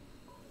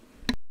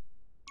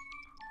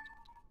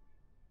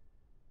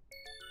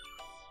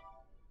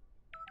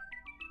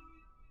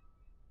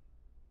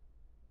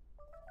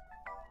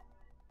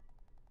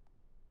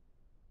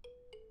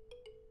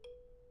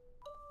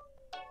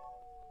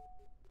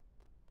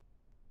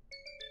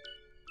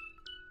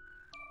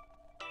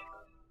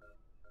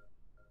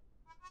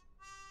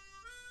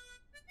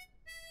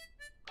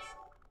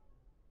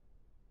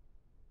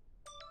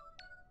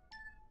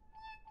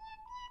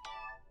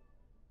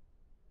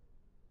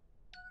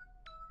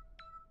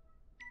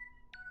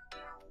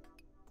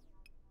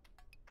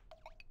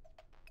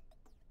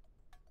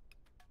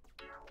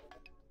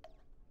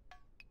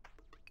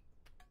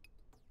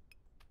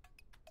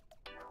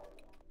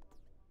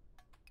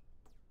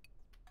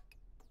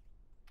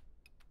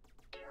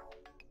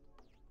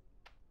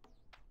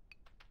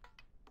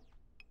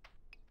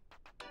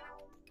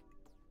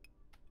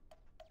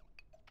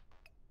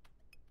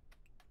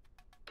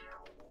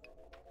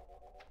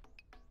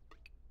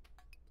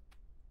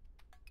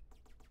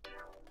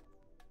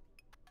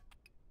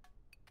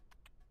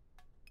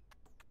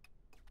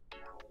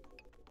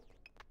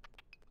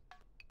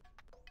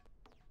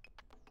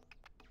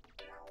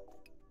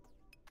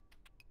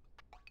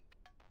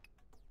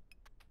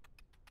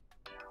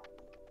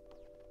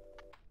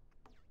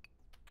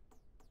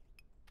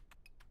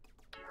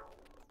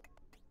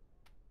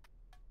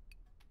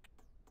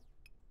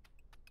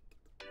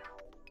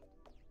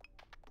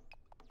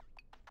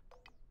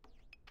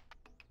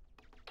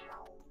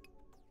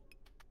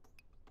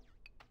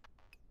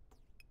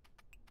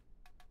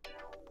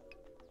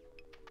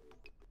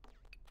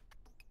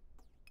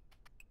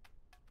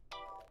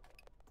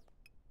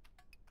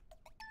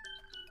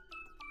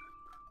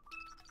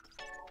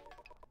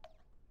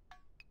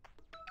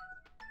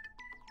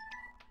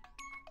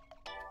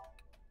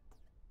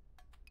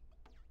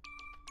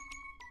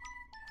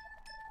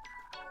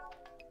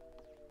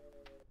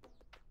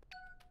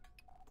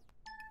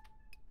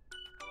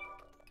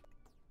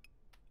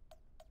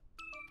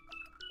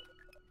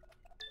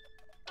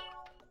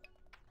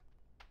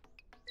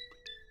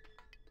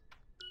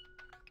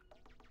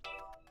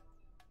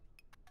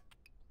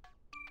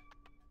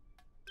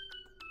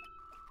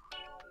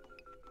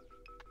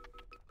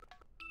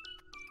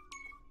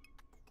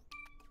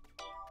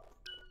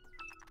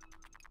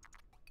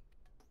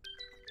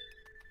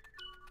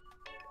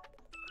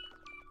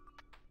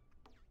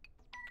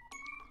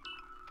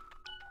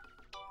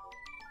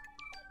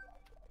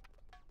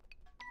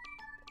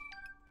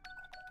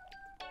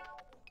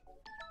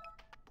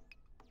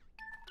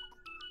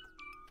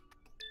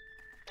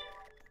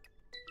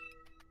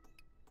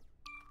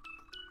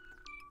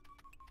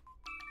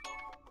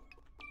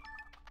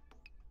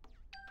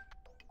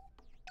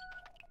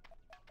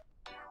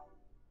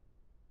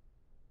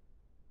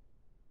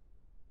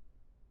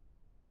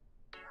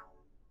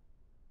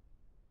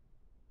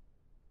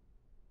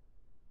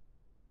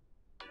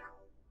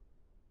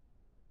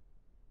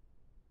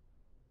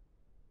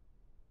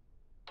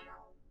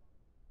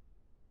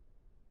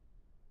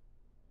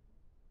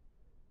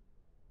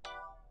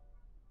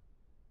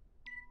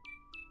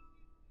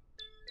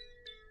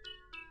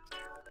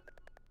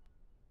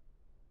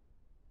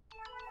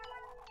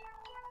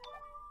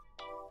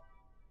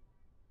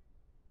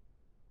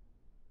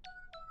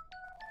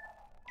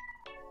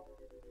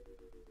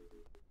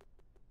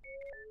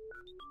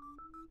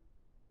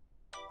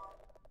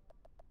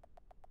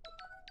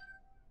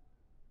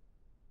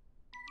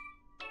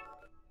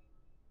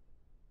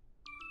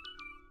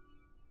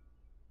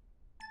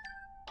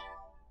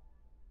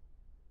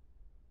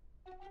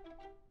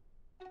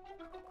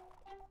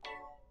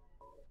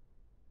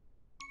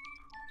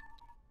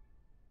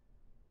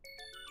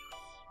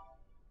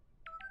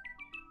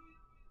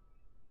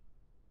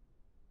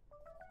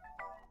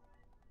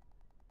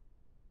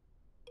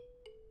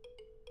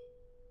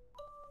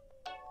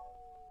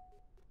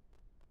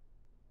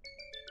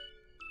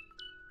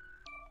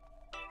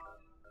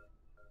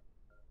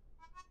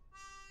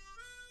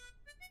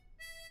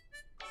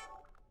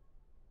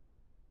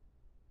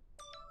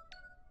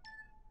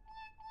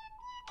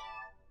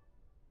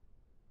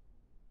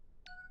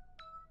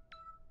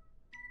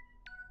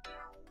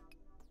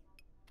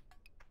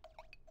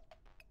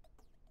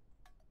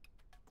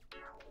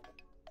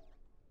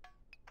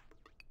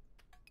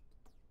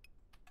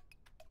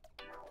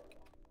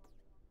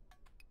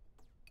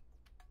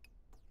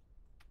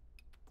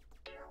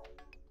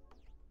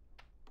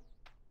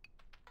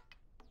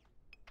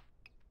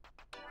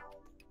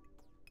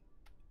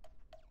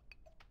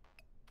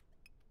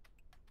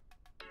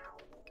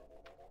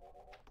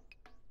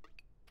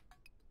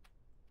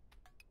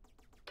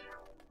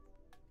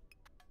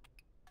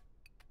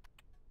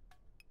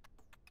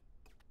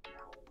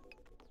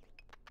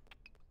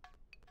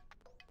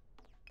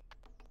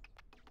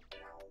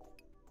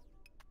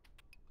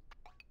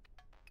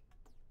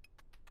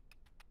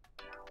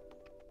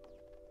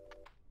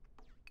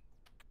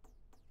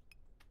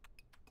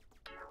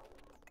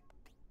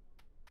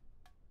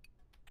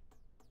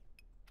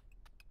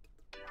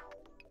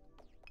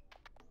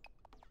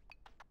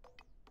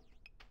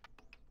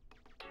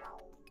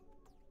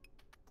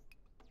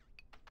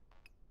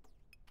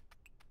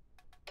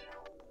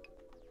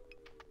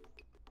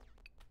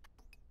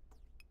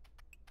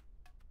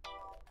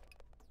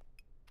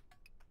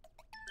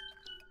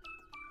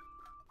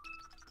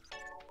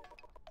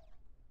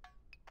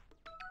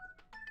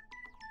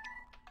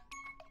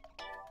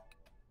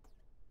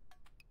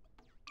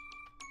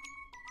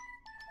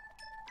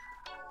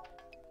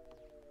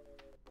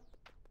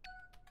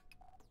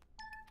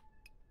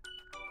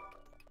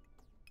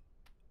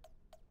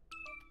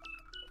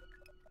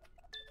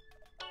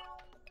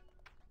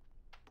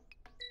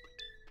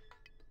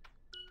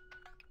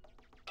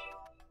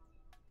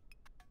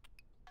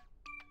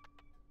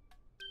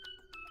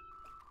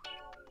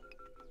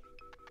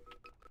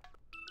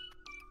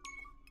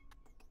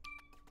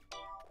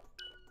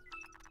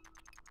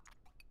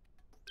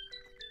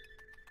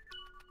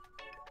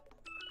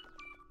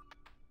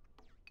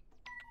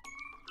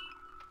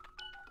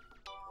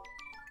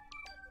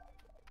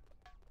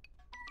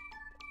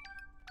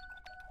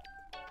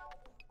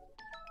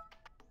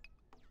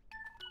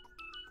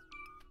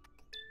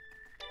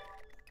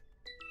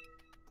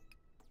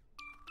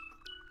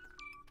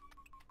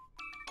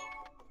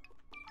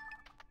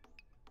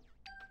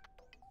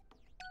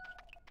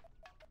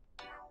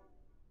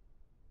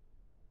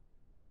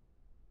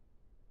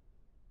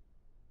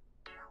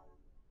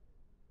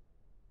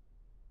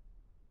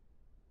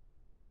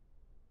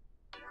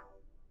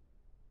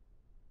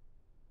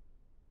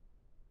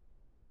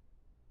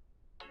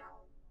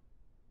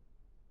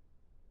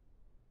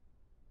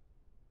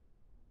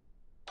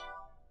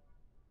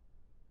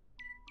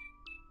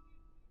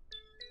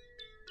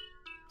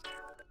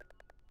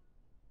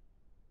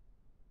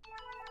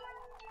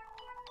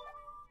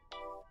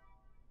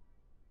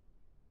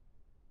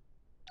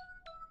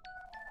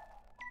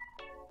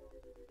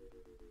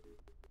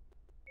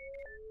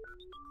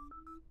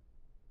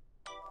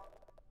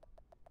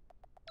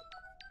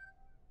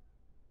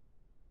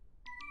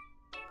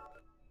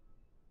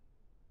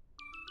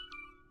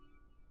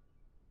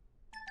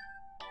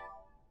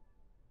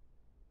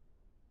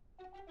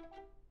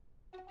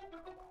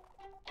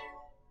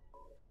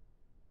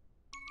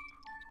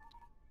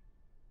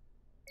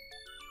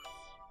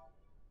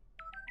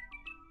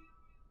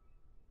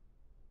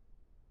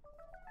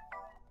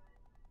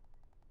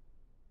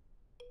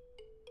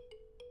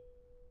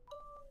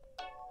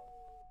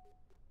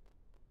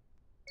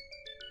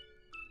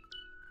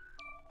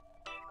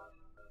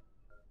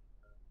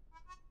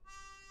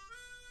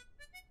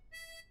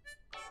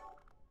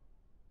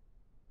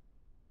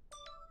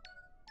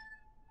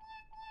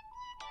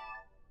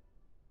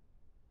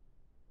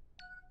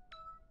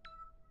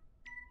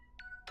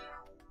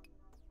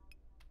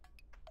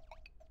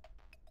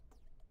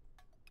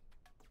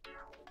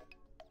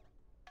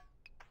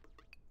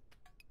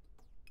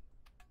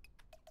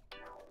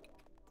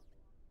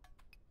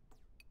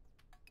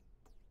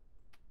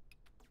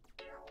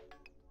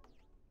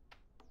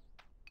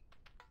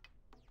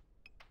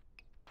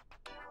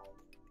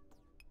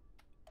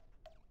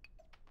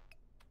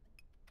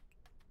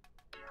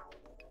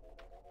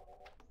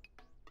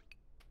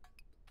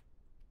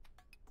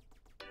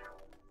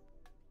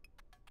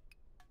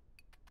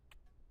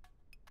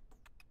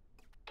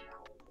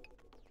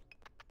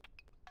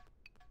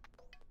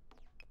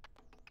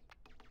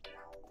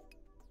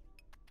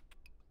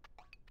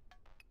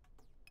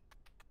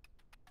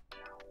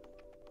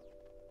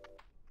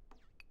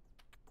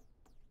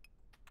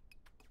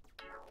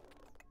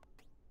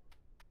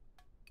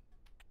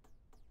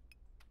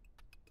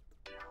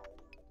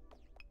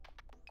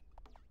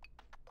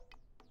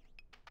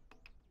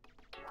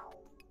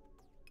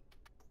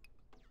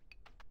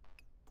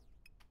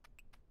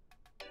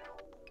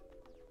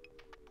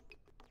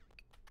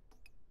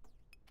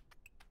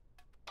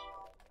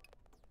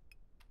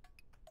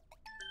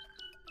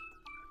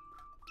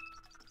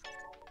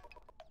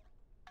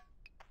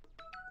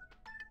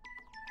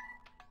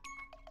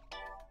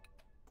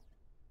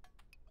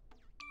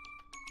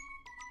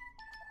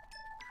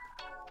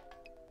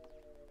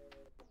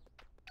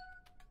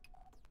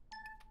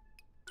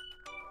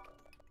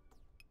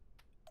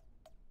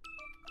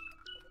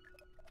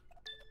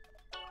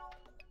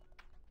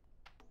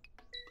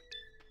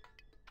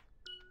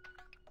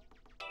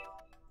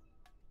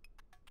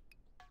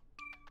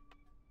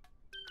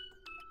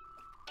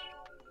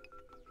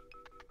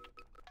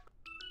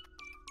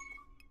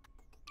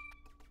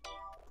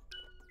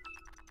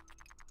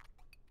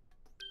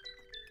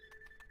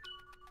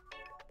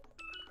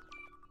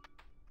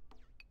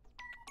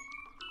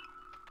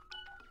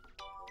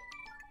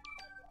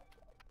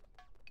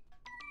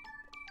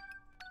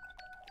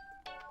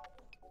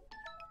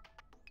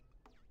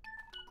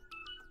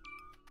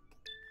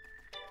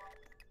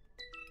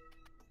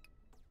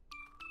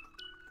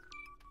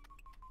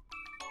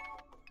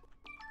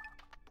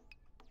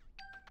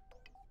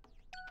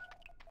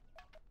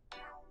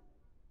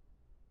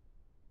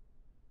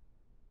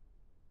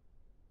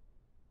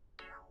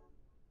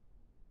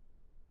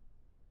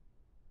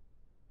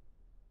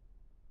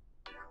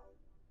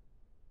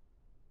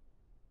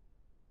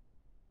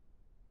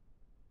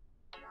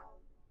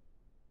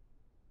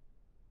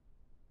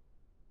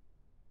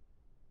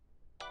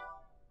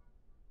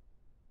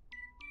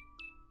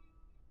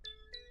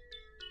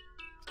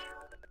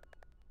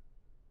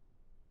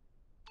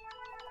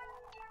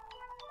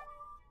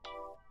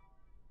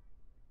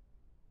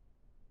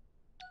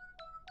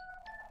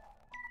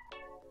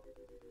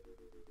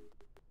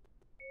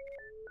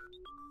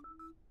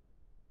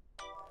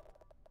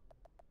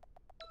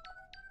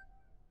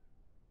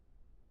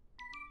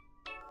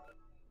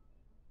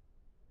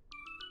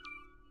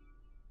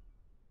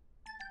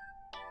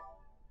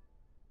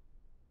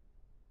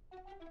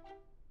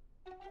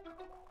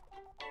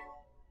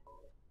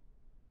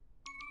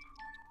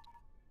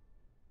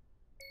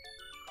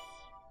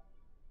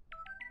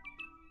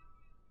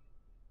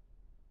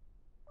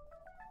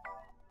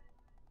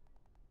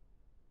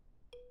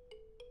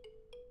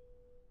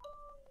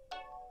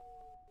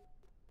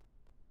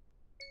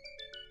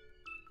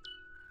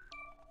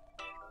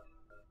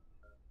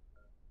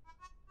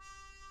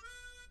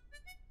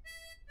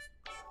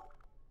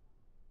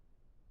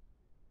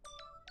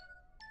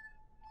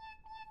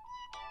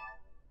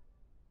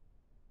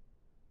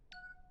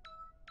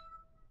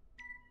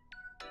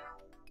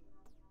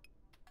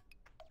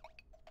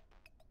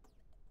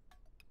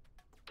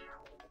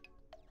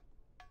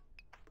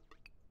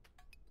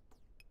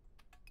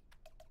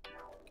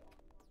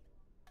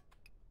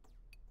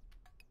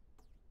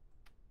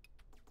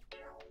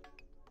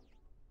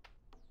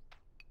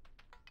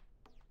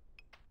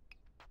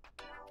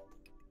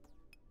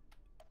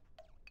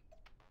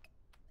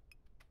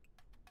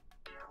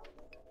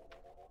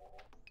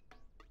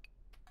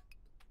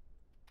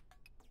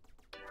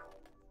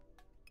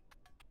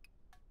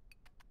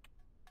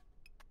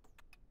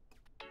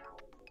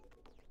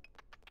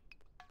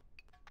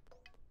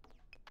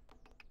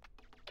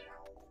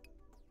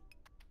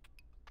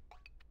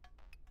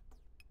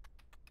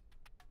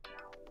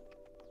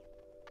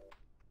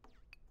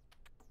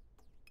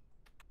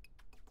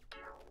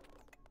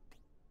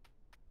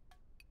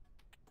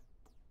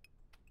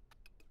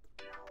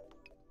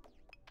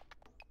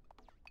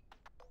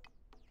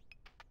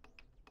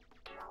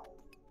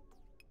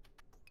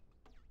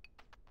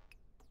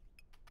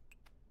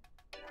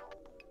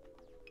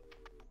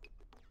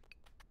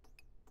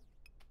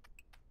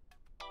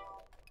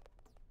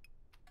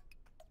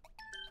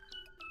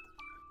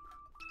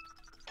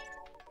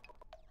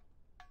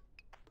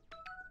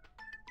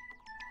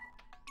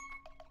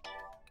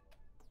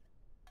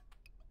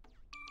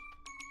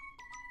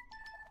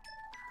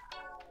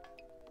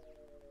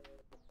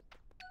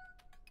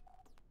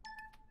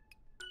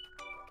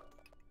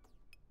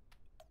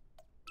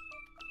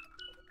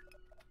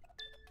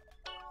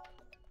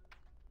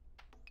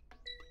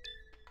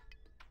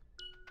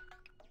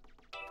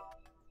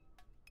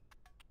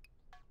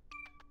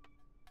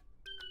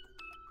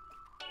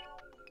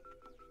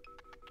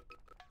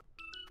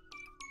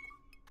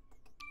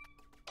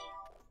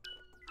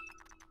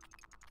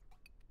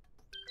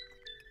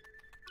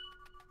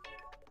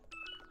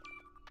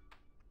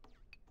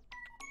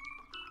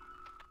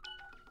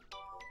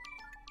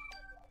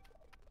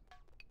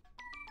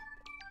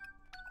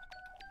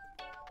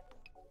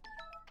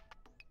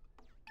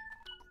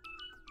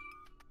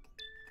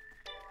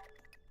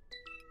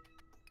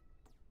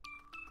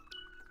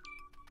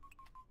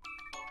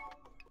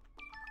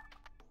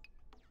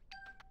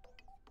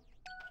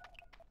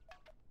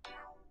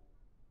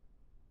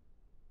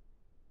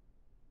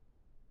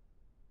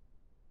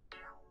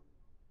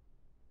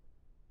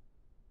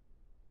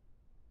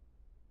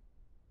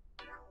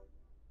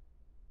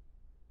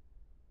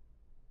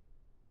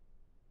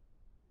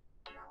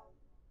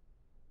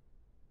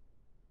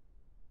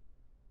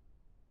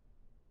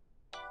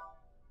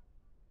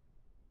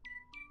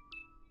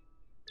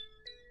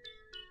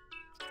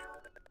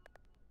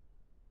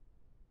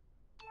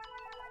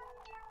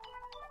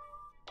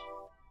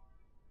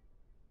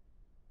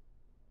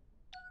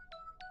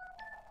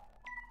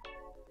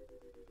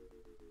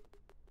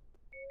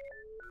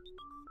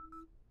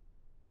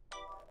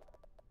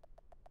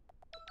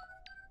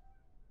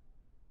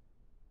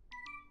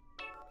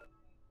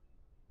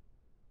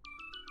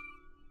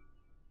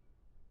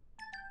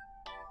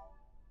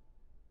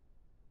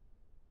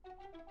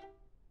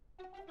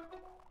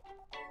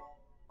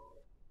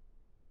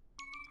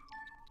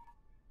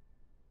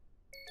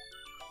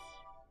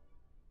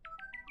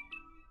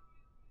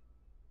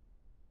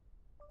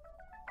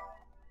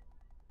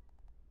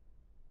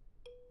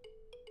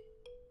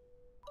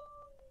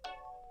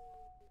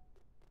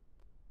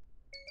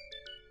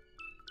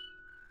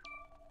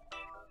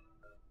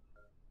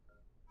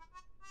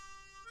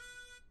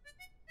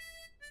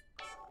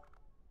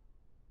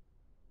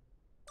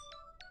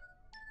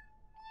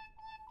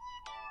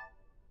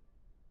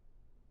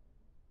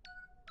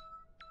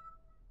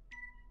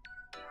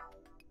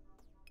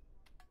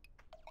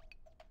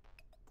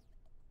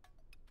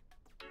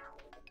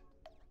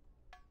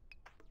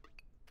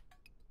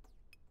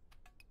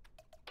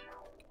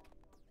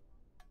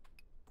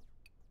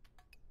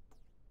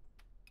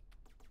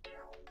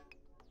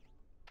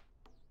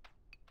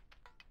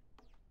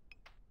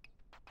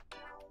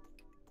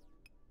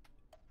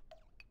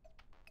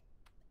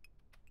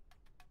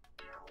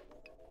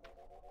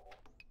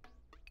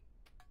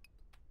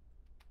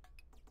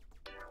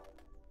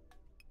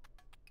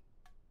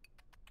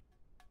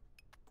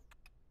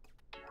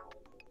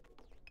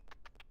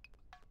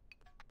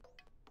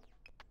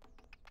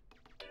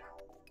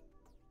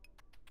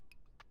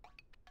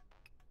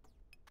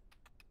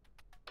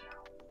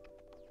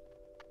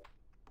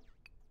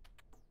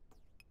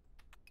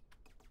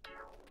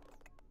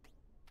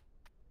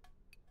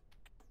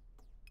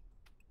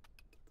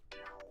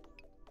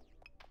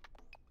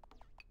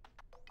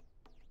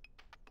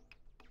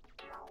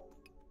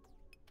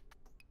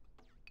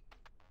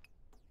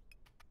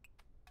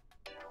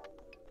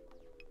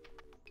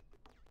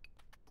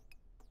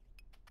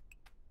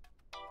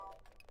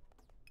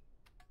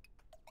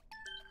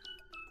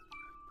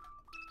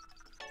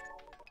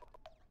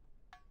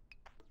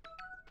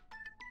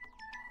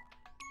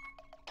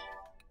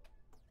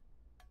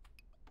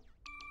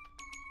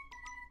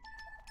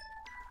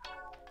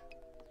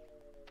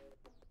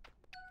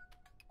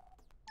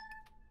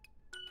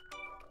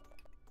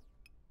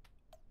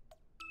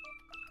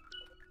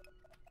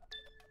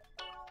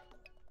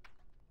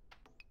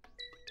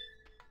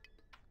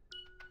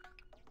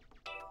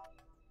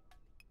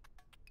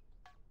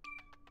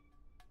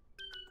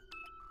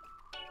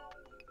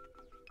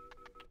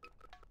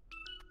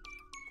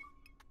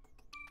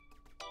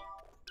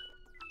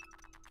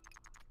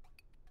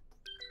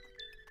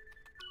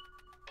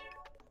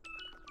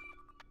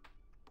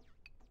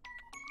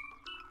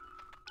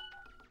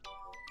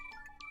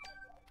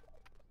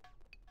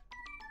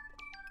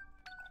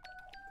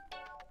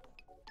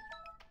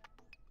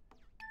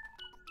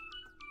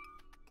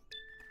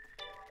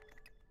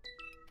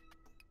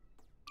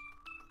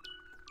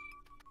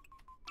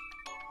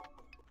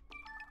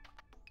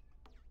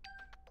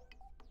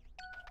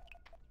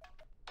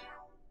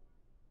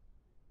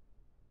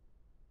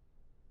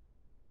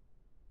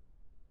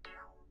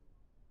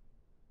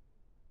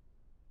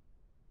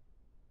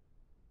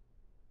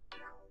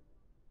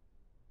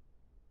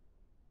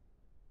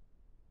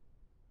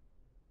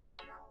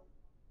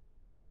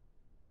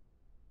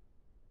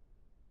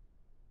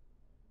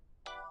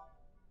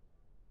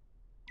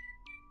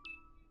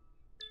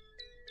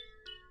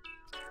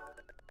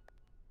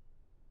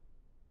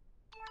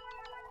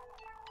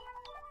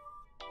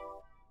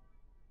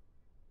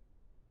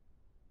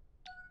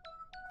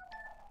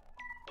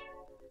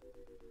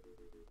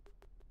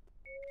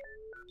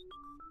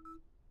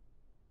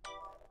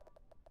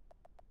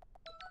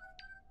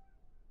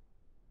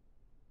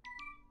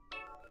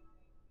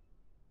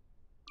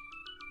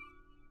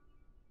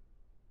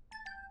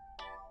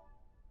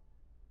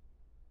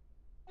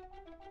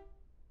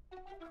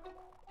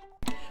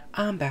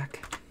 I'm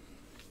back.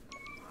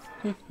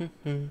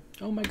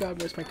 Oh my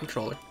god, where's my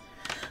controller?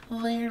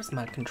 There's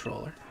my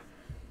controller.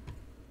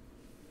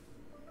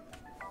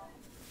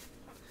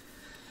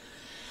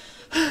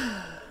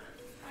 I'm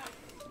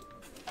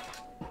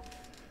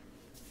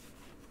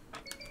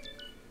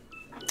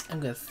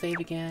gonna save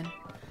again.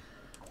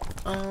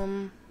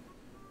 You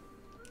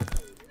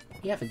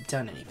haven't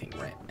done anything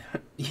right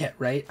yet,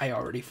 right? I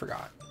already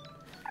forgot.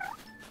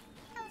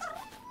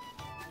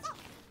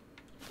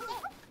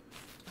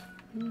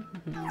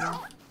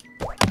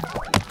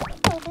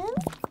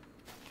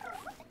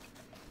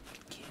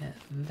 Get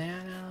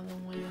that out of the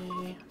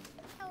way.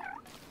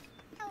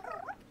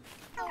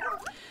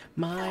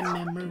 My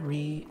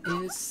memory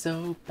is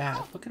so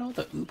bad. Look at all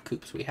the oop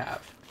coops we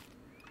have.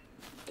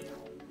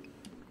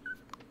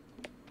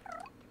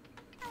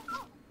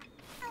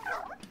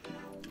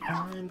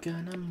 I'm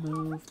gonna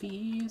move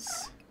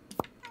these.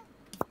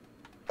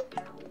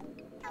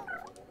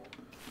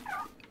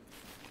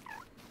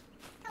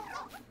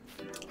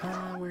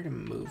 Where to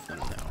move them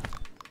though?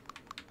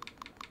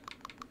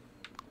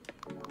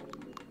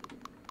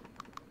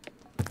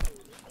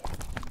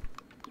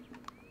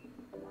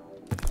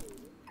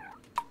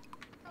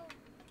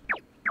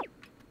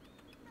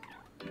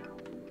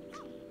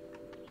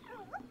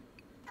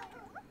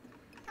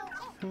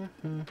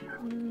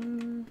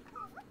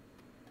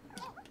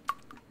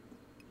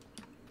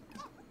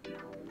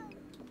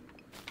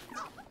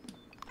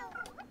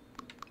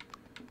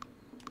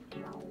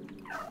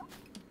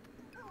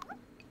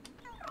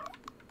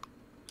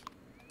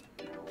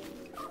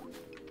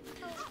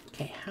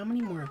 Okay, how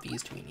many more of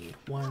these do we need?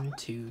 1,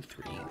 2,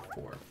 3,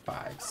 4,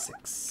 5,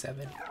 6,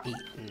 7, 8,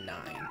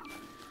 9.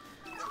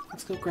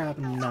 Let's go grab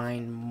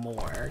 9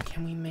 more.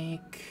 Can we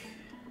make...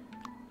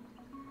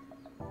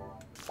 Wait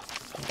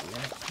a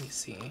minute, let me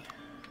see.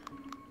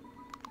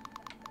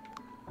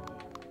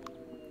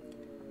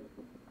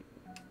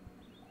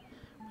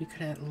 We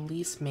could at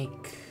least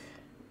make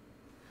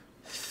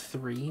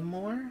 3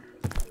 more.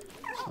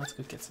 Let's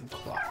go get some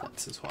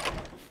clawlets as well.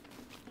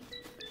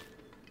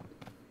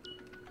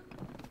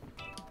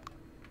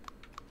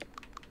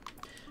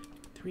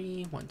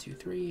 Three, 1, 2,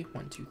 3,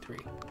 1, 2, 3.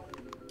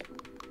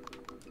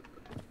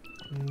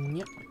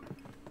 Yep.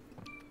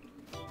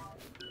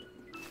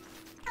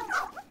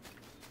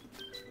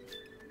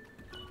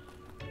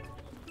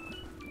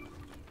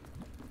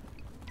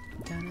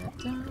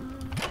 Da-da-da.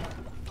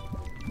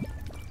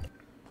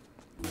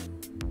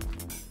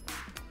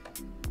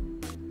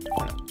 I'm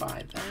gonna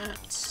buy that.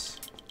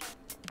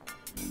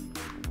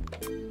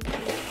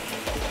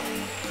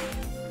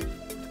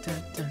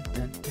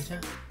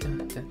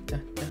 Da-da-da-da-da-da-da-da.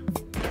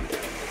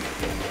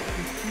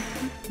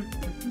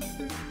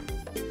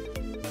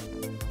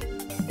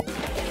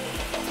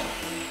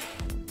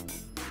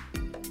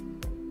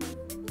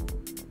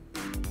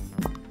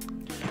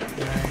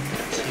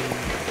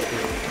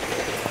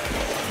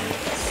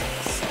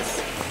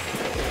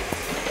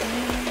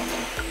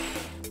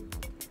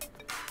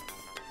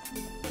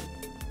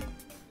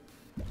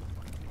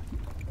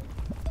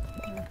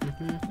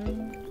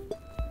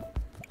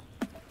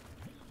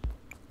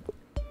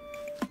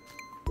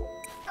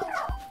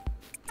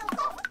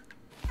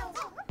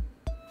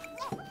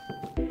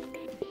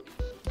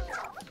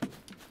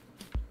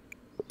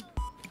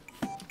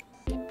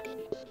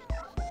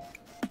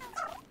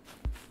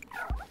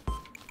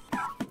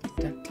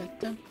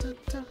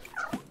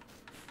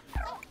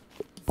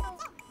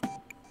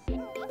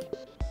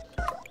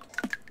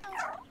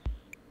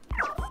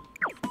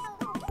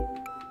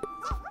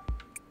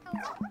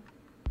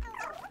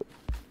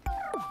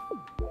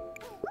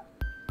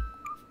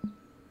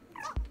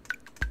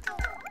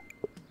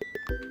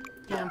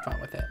 Yeah, I'm fine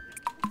with it.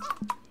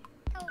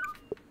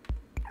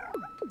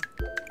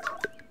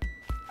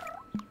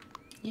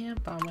 Yeah, I'm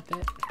fine with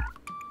it.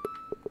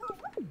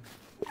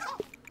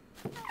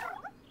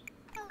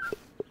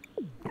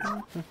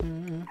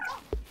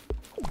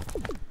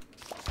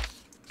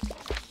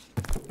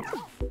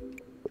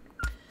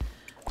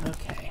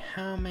 Okay,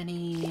 how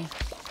many?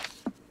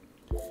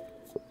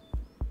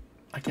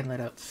 I can let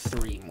out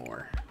 3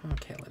 more.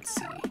 Okay, let's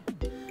see.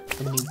 The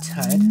new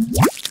Tud.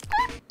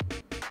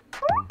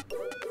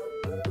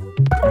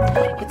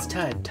 It's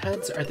Tud.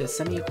 Tuds are the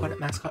semi-aquatic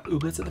mascot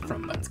Ooblets of the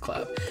From Buns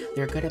Club.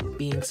 They're good at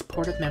being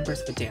supportive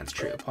members of the dance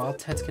troupe. All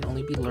Tuds can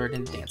only be lured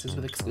into dances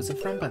with exclusive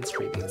From Buns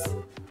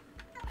freebies.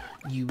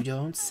 You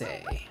don't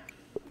say.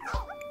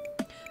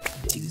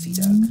 Doozy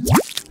Doug.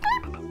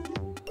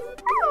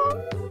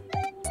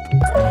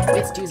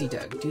 It's Doozy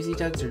Doug. Doozy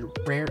Dougs are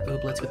rare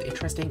Ooblets with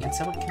interesting and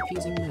somewhat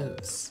confusing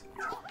moves.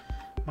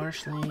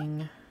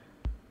 Marshling.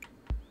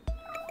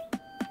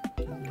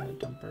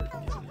 Dumper,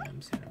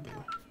 Xanadu.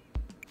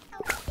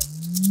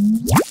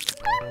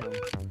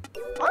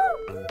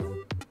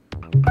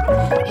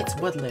 It's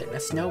Woodlet, a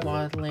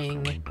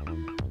snow-waddling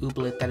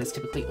ooblet that is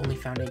typically only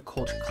found in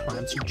cold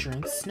climes or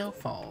during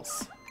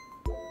snowfalls.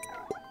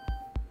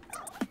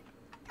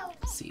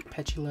 Let's see,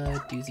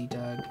 Petula, Doozy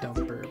Dug,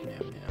 Dumper,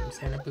 Nam Nam,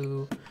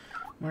 Xanadu,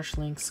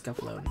 Marshling,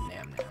 Scuffalo,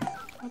 Nam Nam.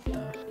 What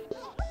the?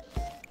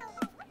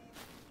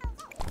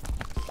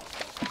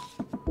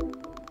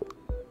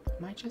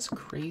 Am I just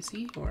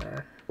crazy,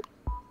 or?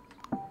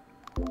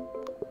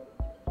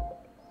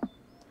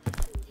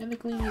 Yeah, the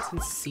Gleanie's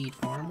in seed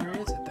form. Where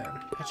is it then?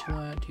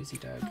 Petula, Doozy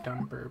Dug,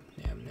 Dumper,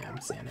 Nam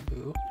Nam,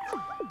 Xanadu,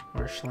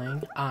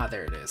 Marshling. Ah,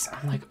 there it is.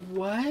 I'm like,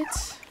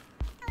 what?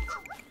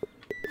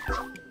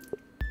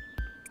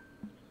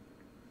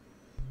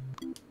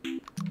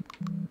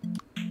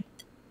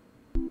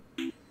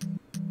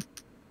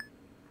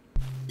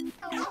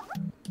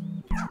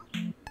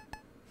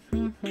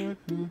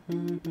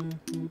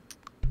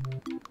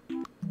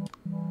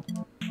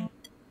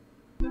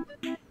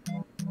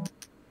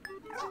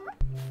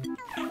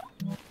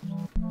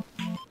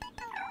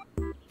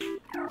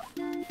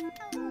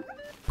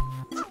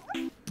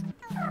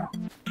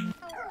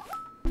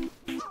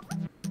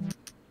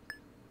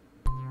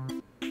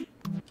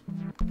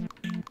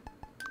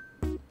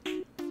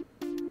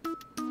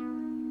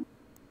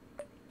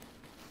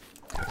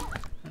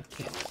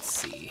 Okay, let's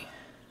see.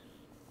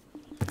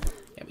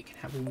 Yeah, we can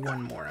have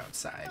one more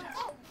outside.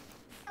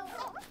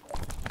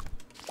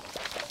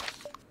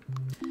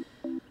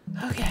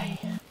 Okay,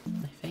 I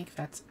think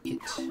that's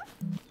it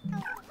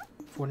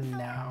for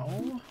now.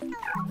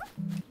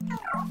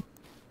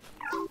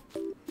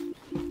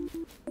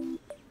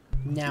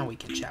 Now we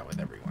can chat with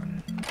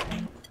everyone.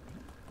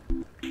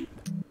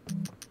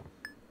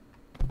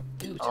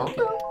 Ooh,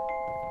 token.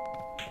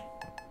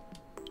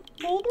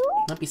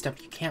 Lumpy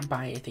stuff, you can't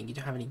buy anything. You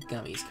don't have any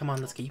gummies. Come on,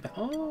 let's get you back.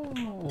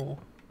 Oh!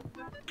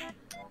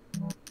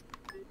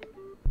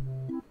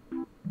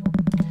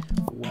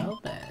 Well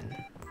then.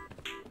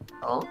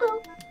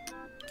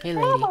 Hey,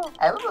 lady.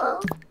 Hello.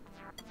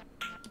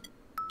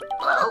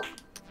 Hello.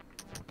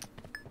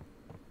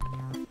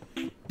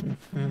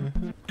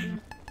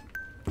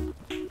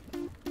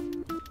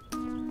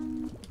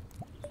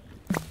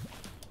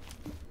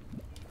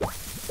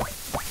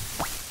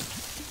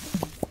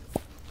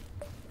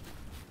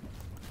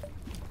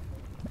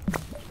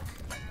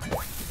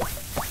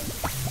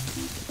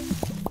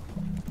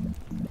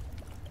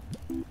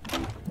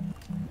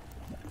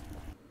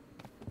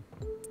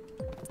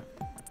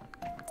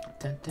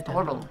 Dun, dun,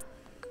 dun.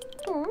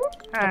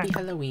 Happy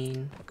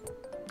Halloween.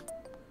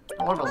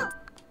 Ba,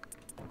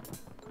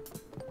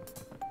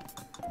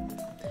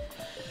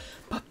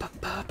 ba,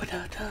 ba, ba,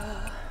 da, da.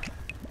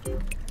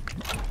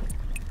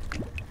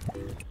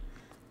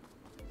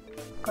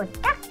 Good.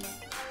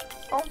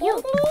 You.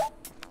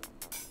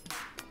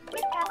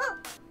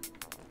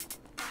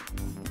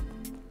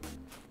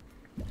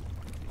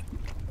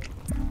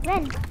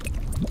 Ren.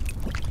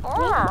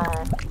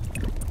 Oh.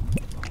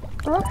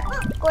 Good.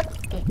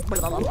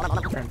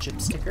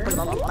 Friendship sticker.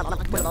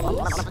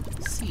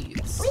 Cookies.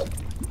 Seeds.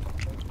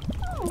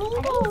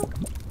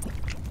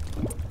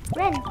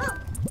 Ren.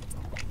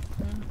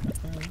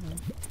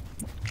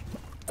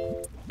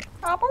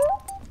 I'm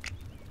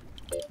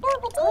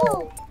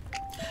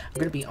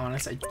gonna be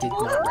honest, I did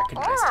not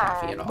recognize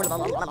Taffy at all.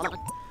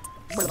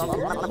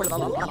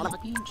 Sticker,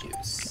 bean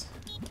juice.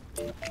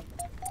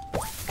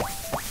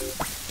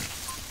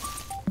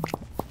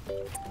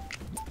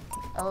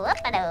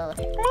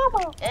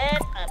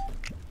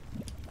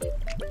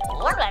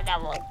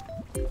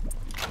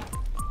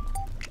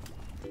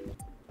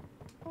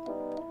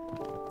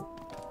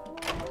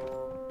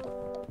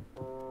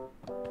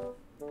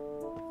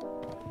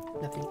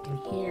 Nothing in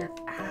here.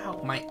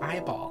 Ow, my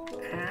eyeball.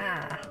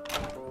 Ah.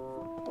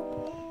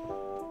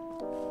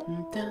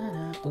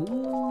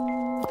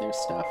 Ooh, there's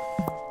stuff.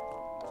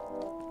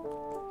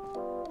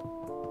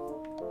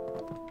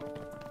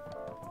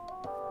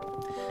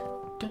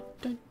 Dun,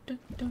 dun, dun,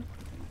 dun.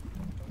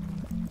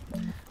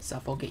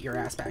 Suffle, get your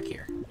ass back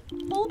here.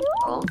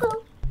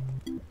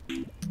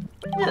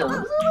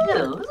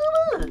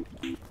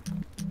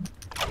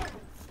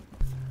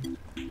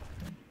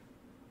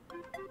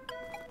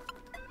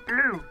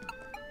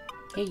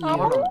 Hey, you.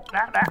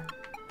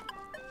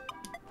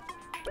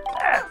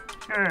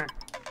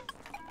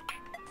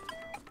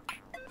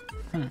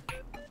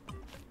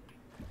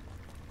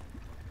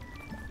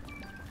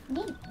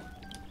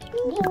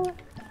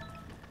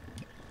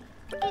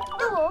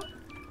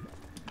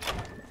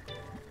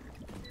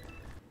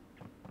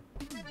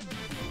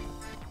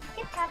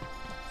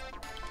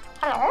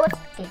 Hello.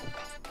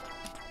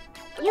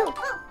 You.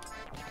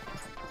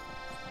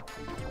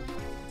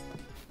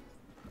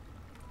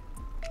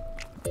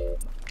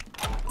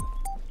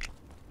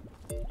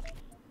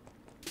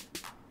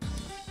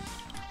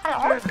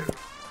 Hello.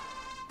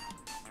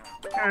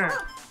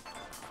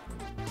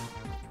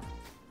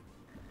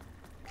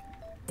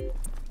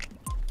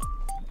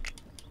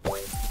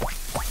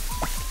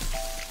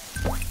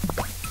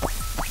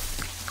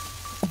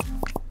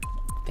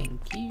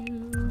 Thank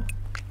you.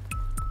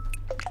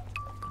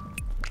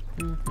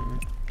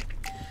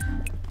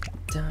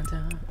 Da,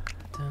 da,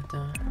 da,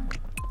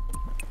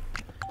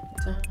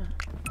 Da,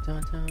 da,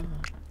 da,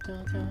 da,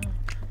 da,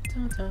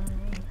 da, da.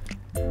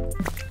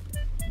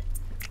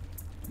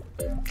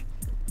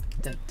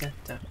 Da, da,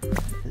 da.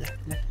 La,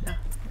 la, la.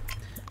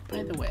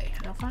 By the way,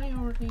 have I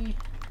already...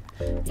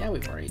 Yeah,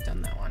 we've already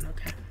done that one,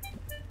 okay.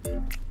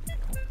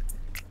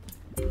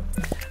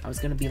 I was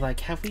gonna be like,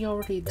 have we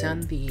already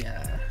done the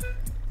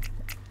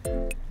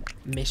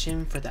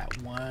mission for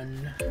that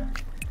one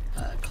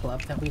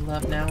club that we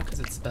love now? Because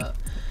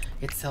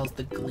it sells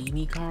the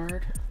Gleamy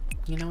card,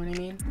 you know what I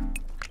mean?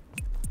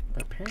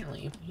 But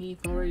apparently,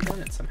 we've already done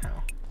it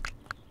somehow.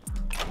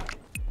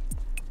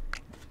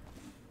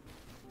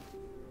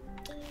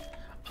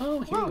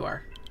 Oh, here you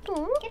are.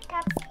 Get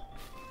up.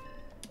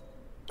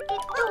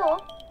 Get door.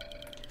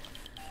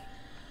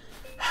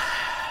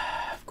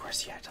 Of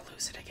course you had to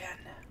lose it again.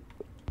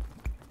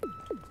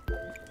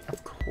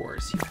 Of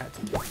course you had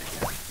to lose it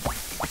again.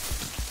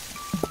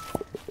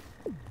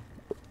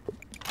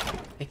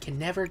 It can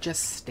never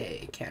just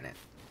stay, can it?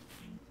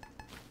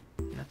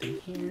 Nothing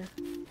here.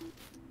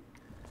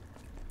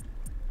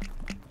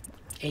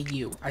 Hey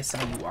you, I saw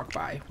you walk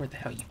by. Where the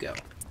hell you go?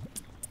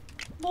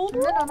 No,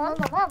 no, no, no,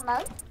 no,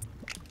 no.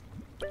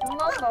 No,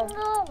 no,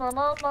 no, no,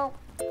 no, no.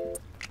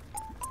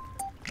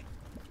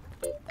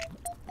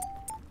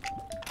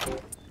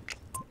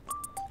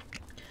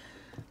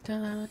 Da,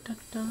 da, da,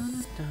 da,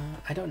 da.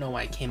 I don't know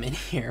why I came in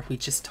here. We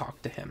just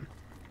talked to him.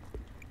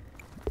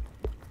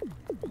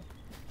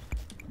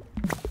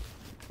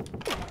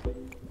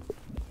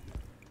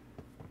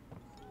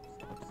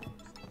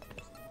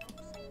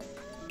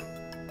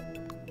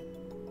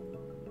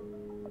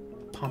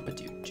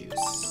 Pompadour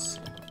juice.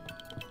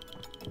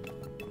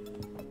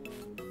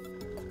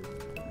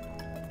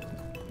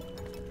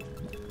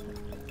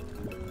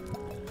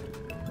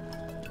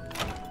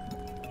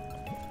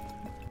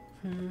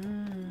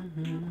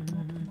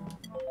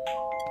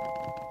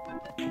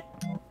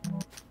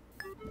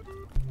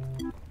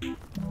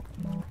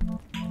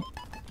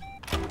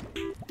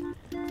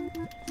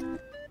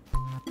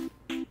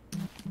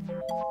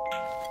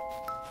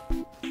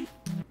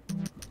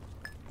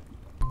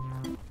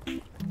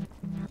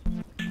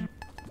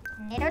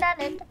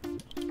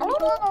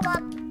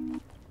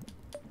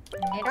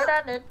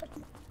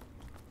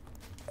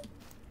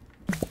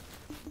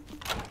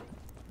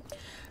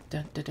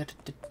 Da, da, da, da,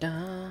 da,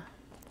 da.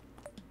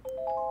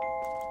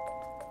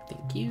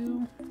 Thank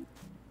you.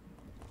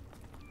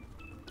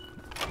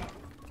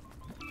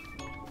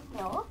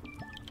 No.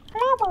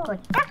 Good.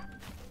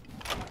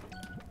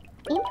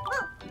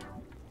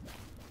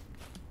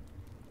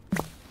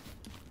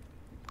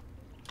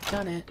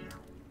 Done it.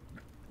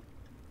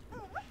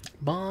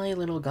 Bye,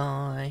 little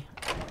guy.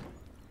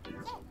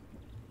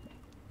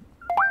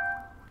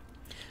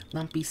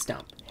 Lumpy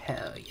stump.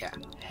 Hell yeah.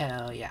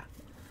 Hell yeah.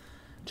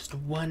 Just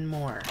one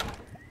more.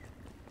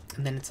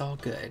 And then it's all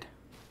good.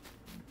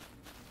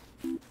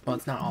 Well,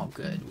 it's not all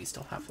good. We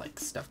still have, like,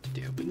 stuff to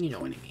do. But you know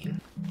what I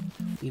mean.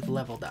 We've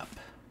leveled up.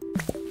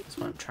 That's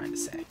what I'm trying to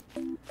say.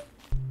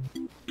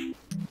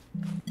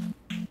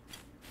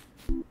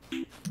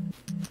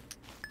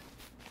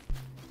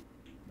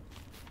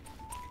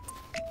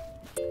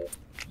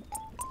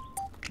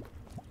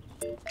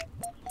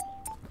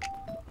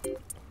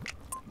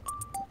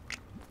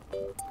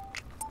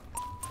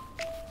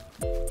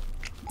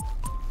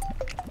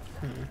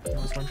 I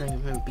was wondering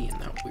if it would be in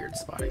that weird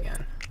spot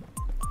again.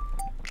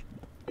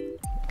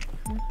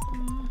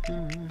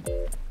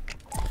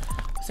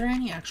 Was there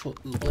any actual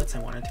ooblets I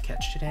wanted to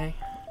catch today?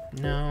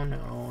 No,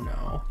 no,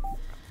 no.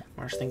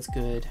 Marsh thing's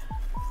good.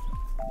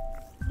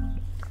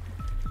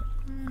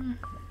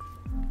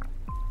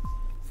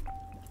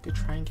 Could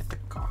try and get the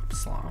gop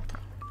slop.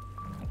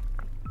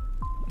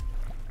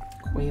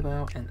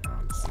 Quabo and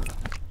Oxy.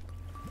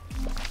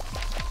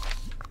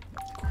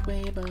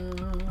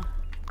 Quabo.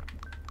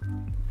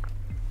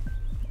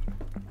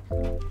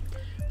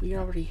 We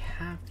already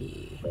have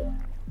the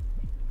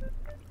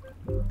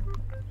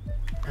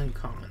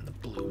uncommon, the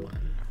blue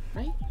one,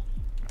 right?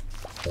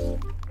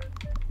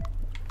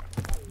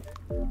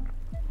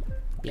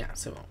 Yeah,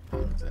 so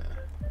on the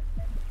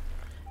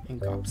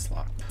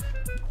Gobslop.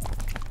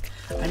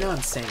 I know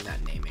I'm saying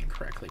that name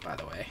incorrectly, by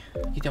the way.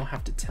 You don't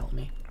have to tell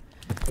me.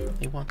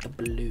 They want the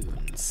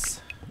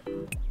balloons.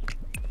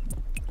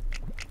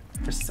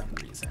 For some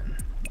reason.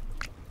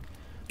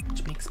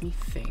 Which makes me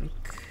think...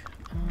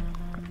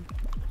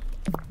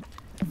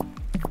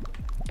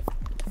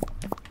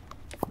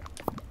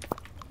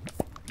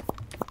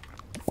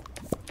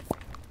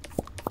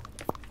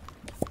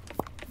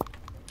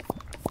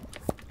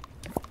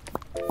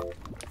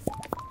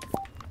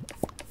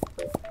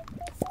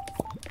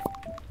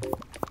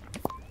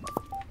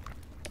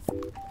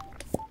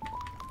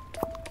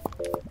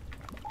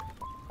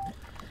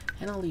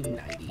 and I'll leave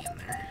 90 in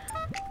there.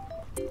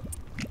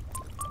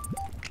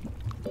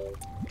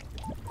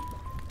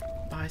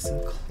 Buy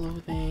some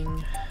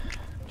clothing.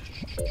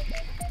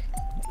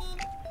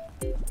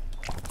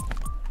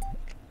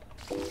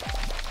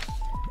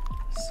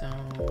 So,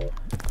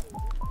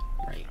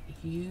 right,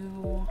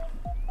 you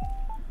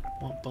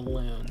want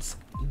balloons.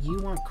 You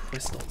want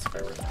crystals, if I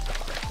remember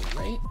correctly,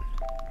 right?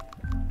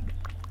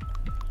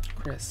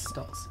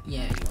 crystals.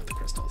 Yeah, you want the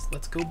crystals.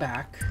 Let's go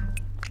back.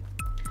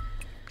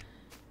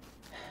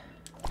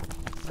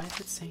 Why is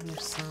it saying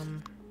there's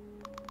some...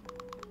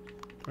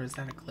 Or is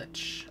that a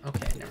glitch?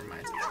 Okay, never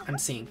mind. I'm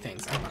seeing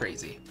things. I'm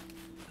crazy.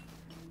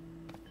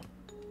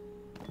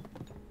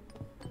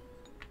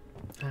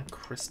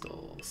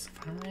 Crystals.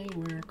 If I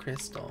were a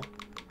crystal,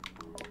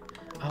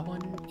 I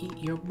wouldn't eat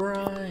your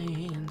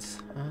brains.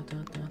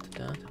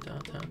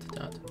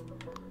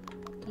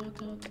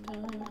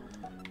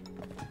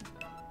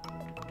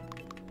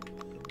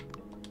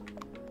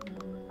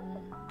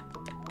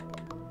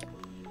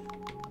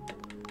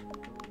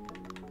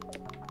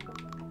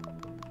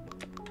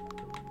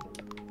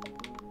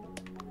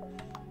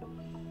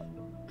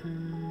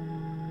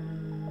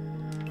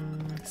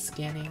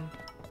 Scanning.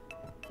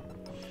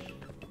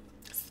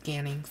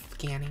 Scanning,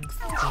 scanning,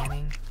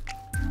 scanning.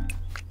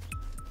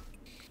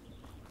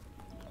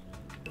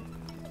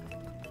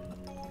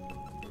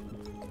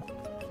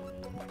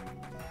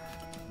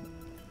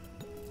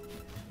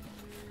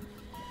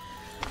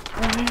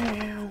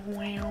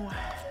 Wow.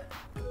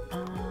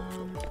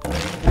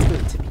 Let's go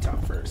to Tippy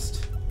Top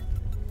first.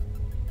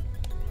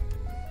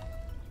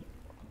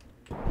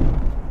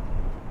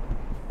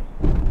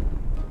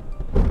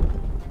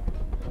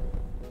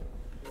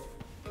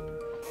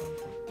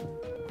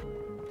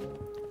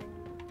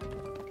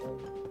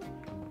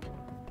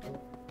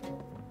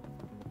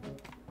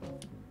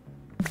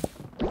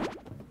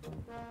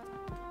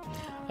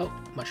 Oh,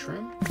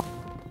 mushroom.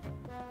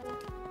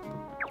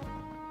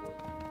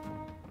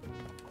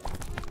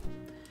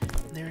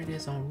 There it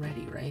is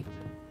already, right?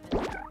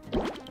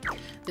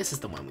 This is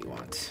the one we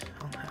want.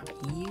 I'll have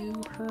you,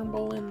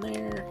 Herbal, in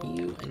there,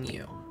 you, and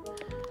you.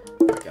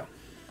 There we go.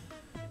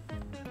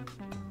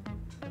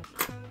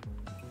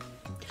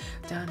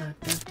 Dun dun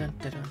dun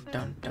dun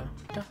dun dun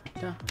dun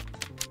dun.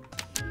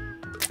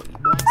 Pretty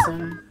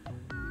blossom.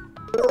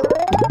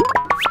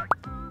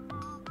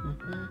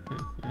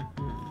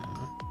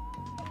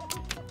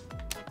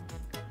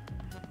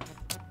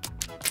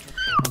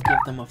 I'll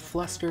give them a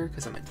fluster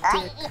because I'm a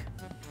dick.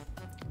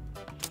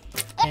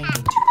 And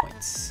 2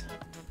 points.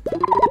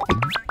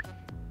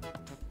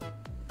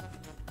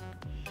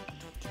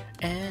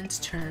 And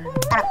turn.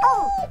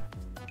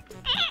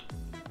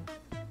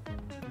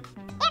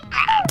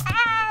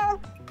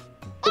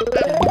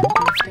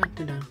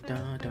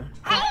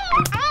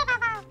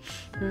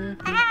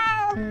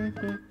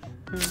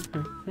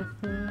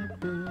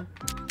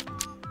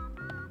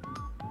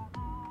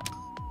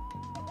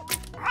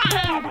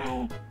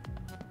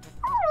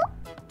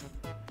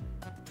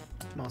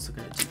 I'm also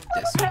going to do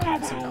this one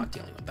because I'm not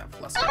dealing with that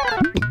fluster.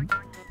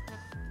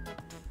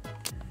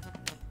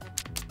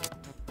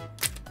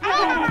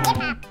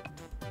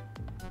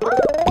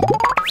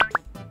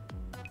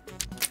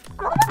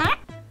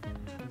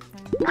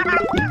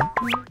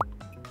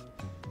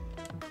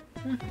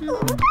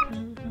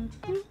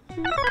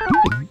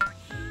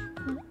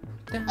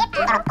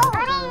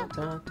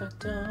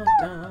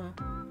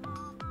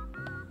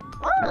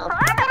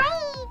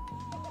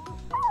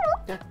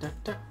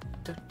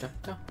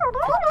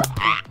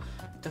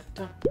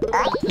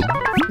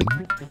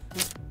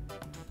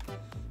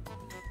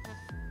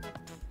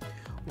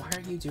 Why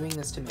are you doing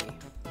this to me?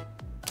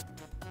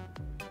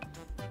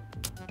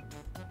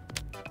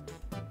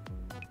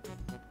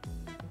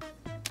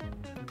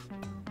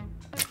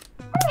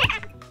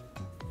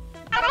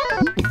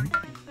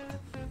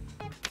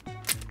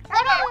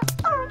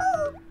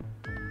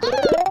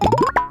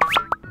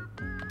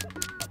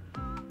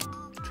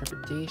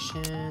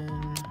 Trepidation.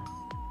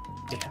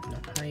 They have no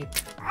hype.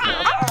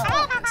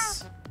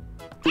 Yes.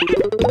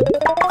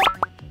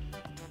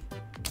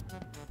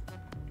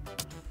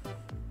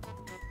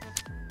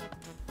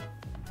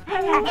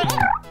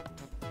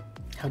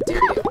 How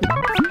dare you?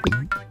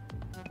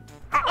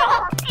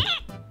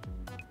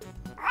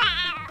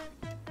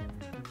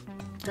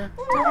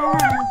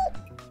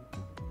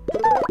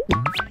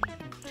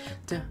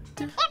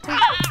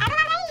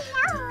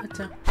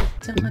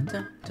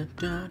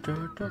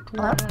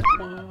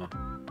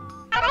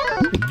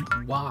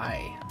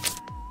 Why?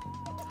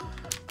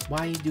 Why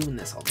are you doing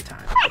this all the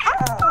time?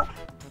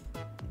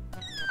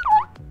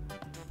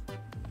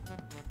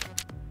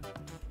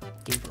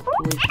 Game for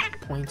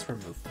points,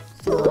 remove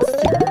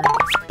fluster,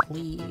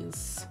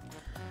 please.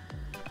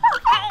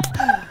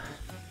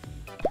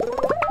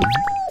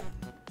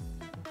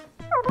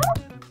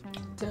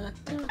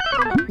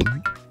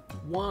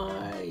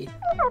 Why?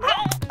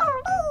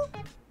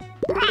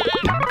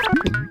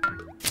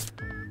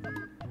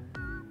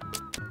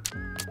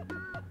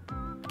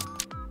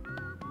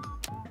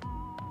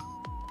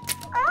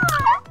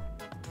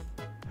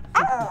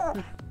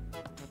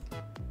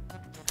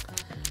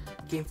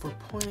 Game for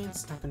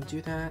points, not gonna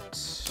do that.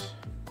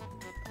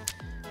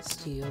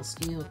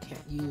 Steal, can't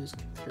use,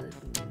 convert,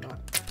 not.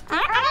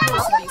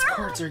 Most of these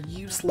cards are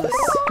useless.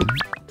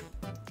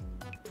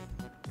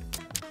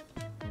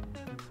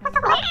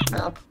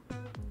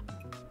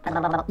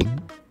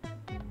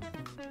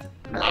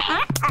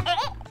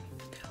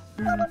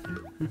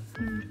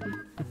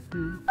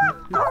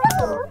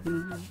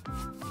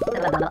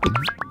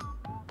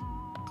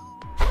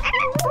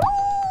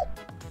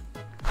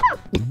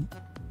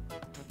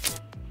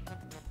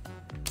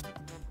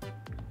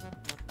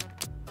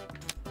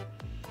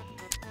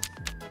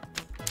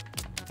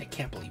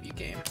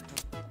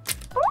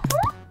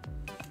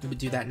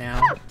 do that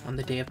now on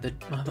the day of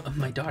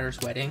my daughter's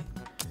wedding.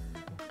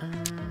 I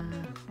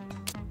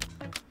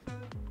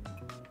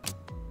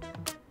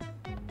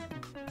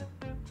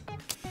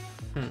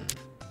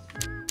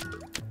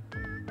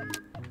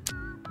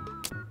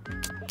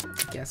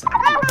guess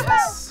I'll do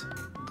this.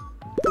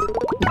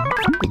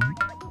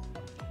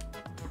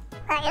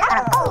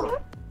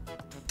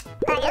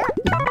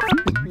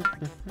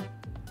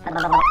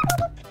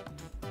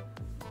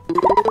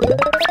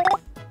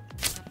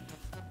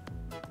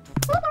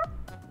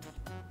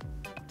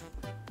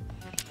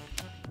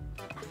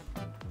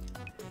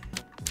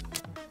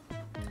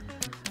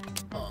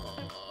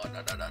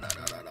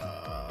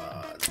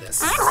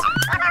 This.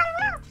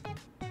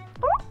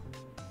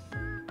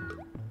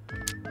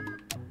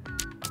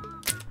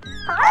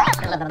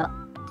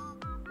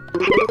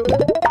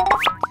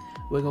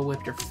 Wiggle Whip,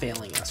 you're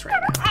failing us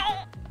right now.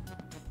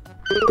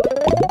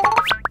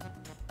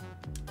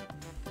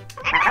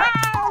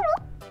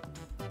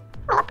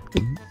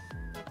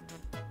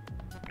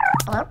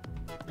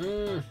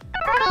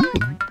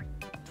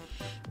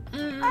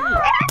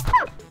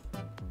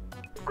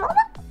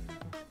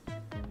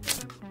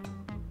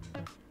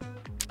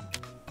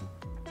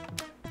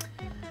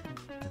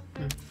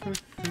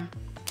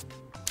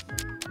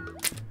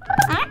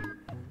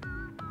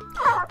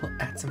 We'll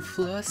add some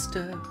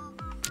fluster.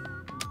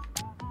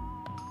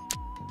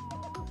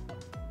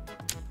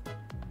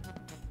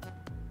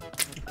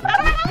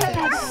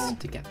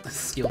 To get the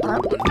skill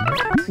one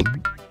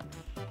perfect.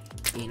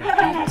 Gain a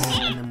piece,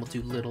 and then we'll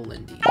do Little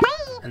Lindy,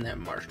 and then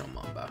Marshall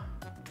Mamba.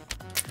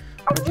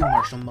 Or do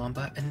Marshall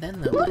Mamba, and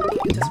then Little Lindy.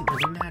 It doesn't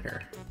really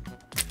matter.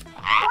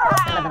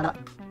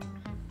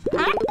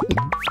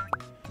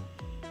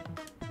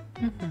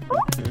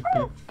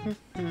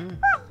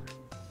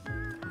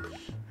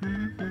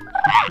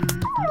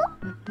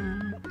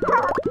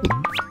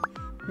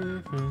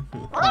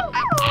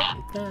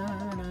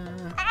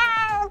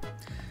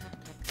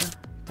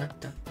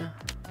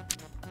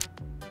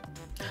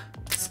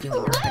 Skill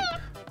your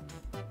hype.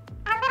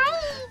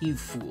 You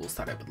fools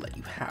thought I would let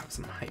you have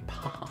some hype.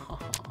 Ha ha ha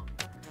ha.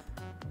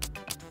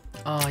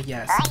 Ah,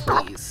 yes,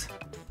 please.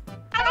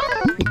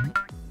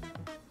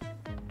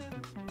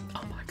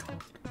 Oh my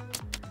god.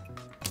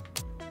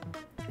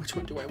 Which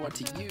one do I want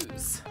to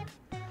use?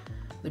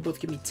 They both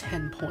give me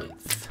 10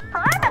 points.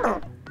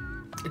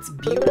 It's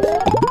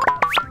beautiful.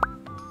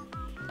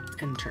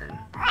 End turn.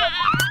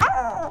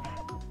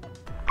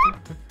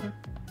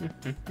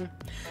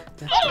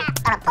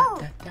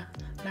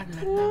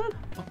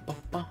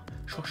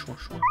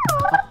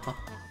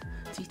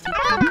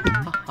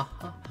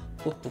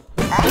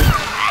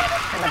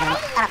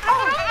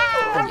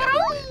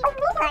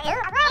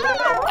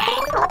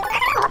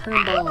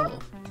 Turbo.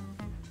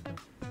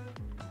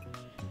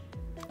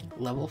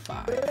 Level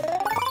 5.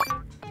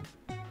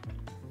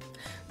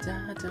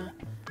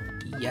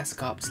 Yes,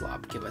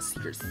 Gobslop, give us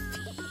your seed.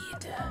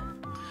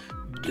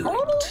 Do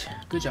it.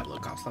 Good job,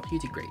 little Gobslop. You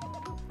did great.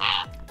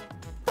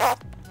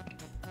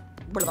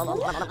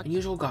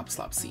 Unusual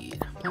Gobslop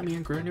seed. Let me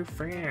and grow a new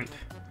friend.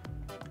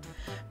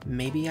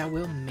 Maybe I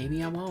will,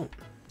 maybe I won't.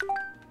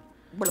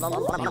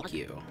 Thank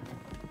you.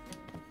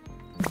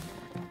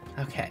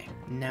 Okay,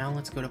 now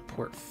let's go to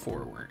port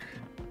forward.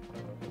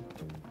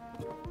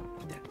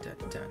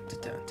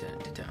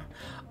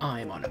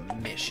 I'm on a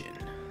mission.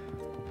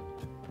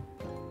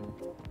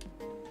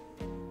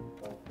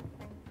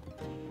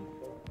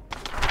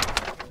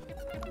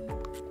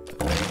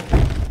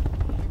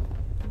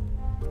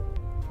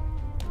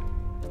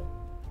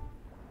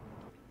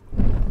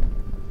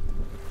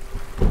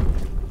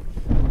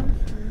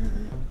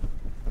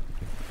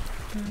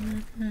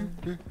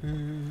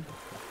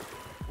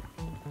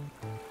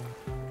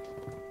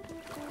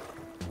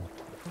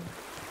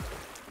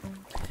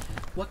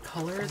 What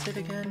color is it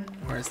again?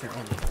 Or is there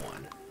only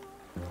one?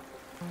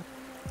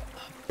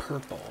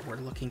 Purple. We're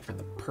looking for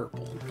the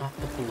purple, not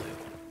the blue.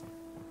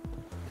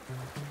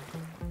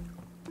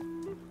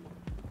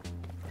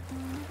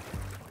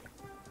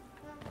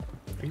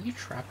 Are you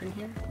trapped in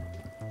here?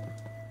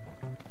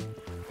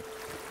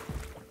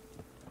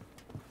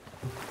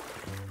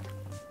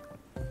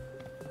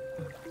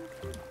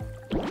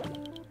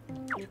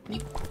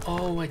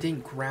 Oh, I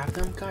didn't grab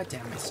them? God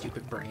damn my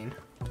stupid brain.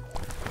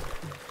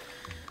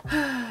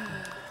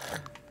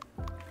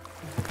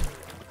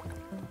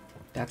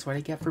 That's what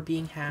I get for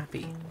being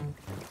happy.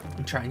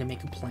 I'm trying to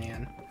make a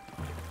plan.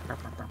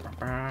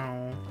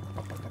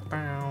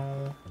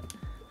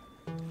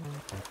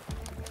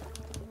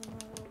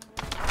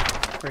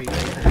 Hurry,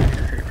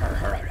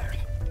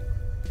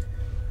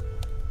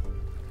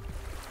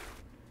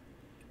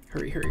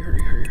 hurry,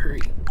 hurry, hurry,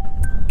 hurry.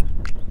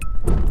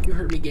 You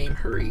heard me, game,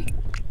 hurry.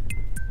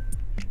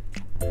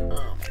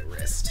 Oh, my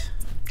wrist.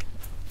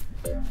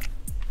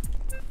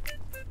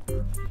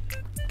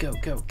 Go,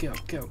 go, go,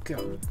 go,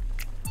 go.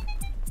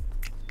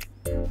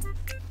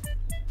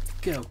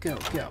 Go, go,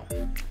 go.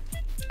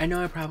 I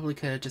know I probably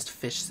could have just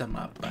fished some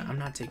up, but I'm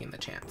not taking the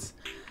chance.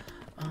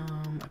 I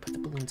put the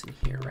balloons in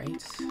here,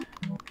 right?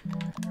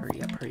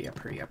 Hurry up, hurry up,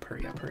 hurry up,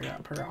 hurry up, hurry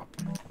up, hurry up.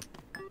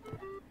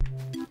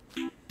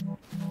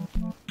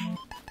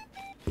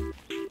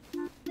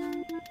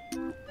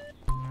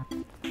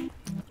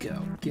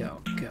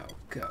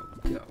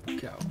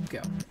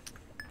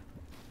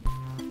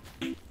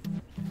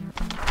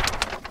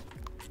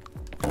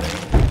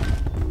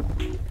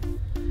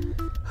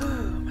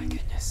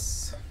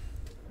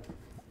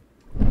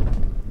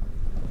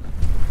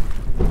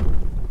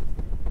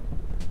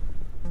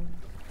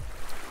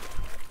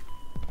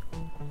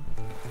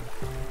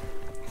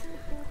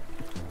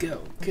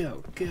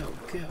 go,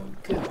 go,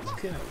 go,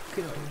 go,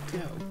 go,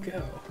 go,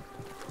 go.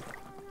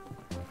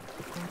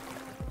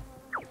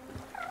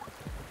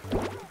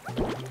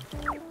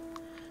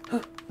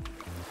 Huh.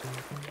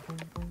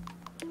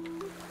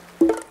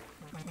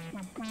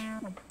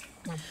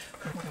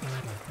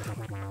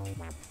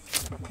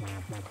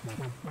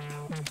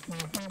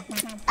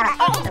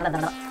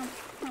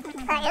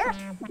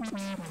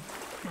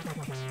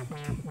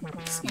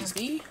 Excuse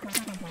me?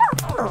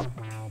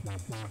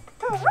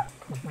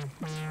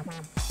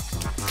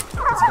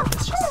 Let's see what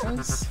this just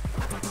does.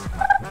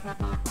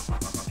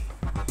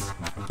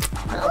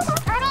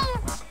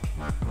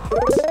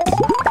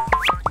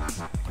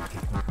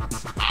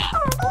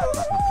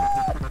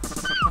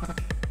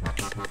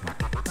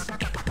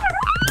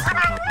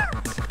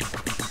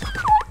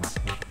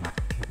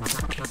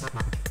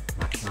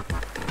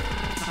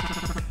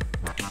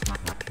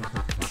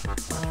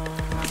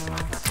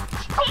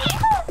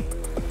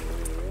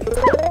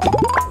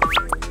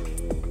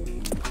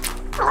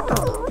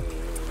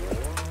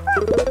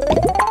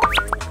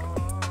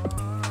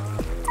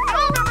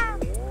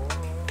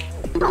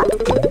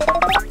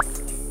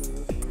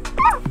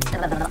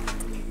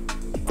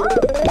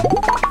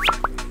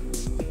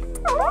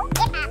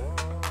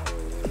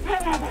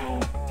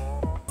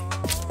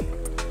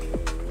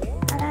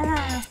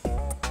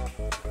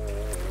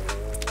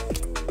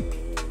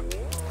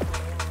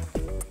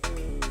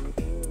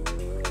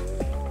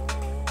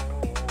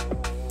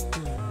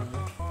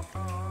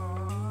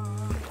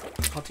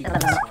 I'll do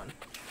this one.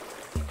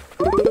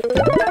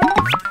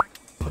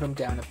 Put him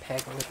down a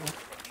peg a little.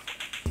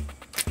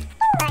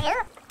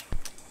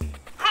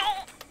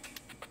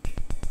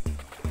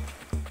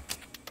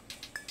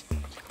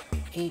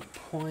 8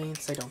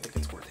 points. I don't think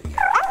it's worth it yet.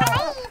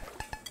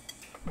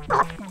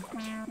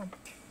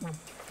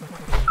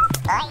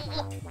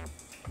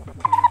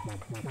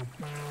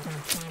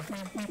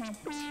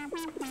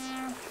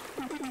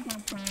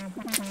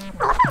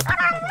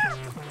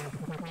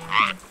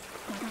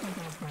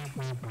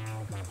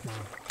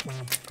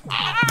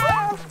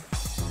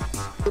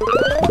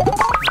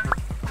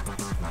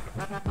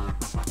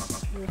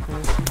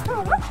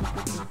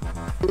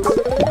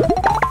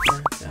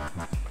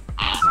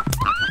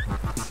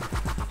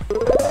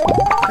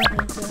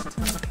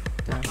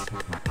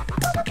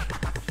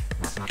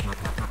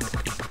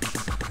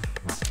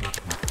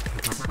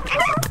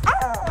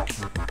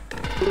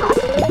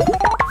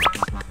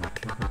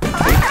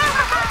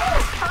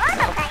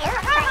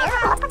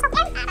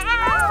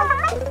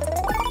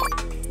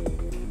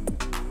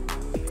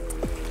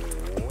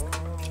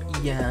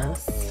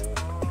 Yes.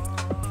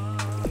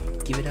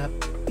 Give it up.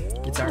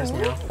 It's ours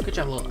now. Good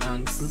job, little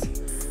ounces.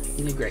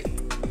 You did great.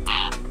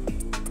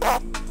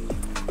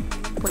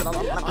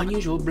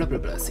 Unusual blah blah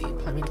blah seed.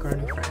 Planning to grow a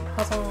new friend.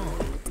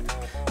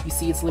 Huzzah! You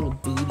see, its little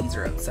booties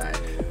are outside.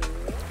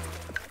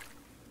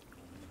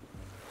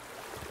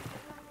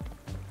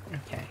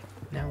 Okay,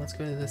 now let's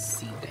go to the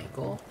seed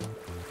dangle.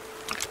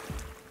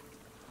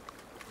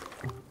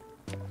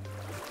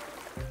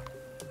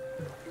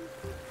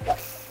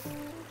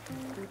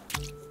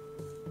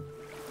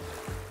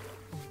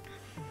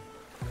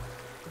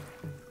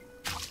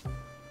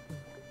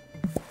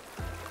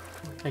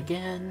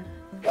 Again.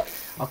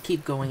 I'll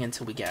keep going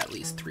until we get at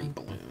least 3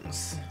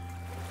 balloons.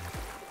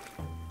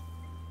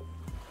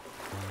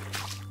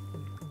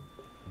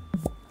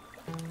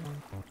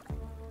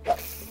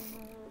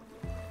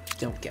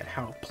 Don't get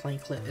how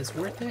Planklet is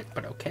worth it,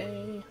 but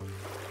okay.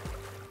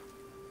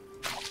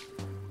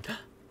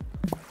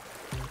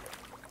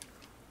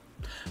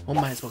 Well,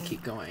 might as well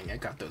keep going. I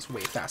got those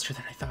way faster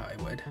than I thought I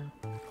would.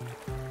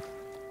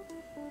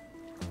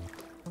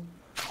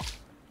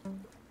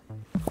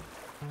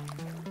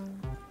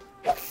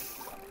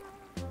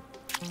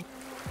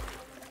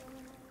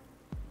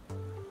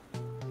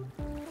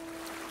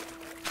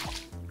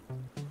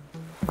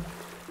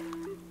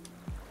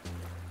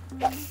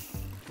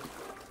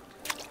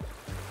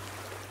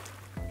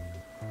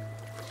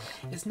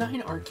 Is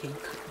 9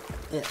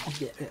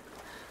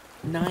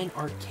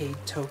 arcade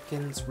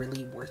tokens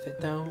really worth it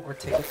though? Or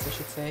tickets, I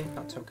should say,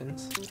 not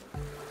tokens.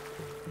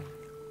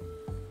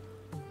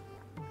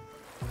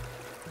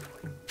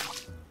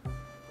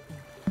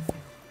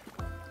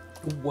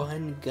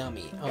 One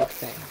gummy. Oh,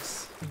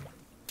 thanks.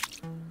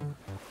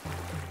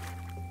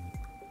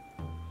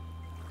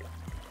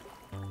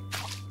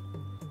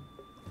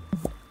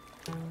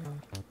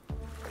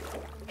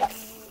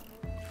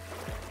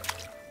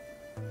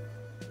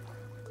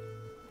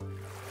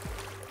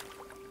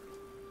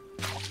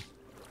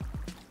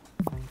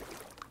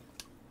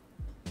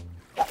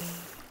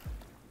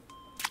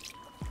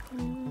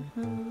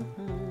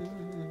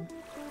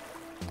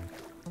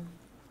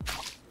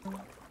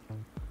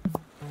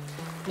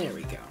 There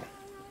we go.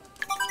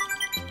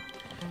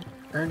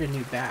 Earned a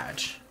new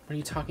badge. What are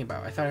you talking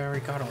about? I thought I already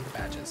got all the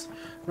badges.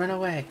 Run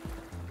away.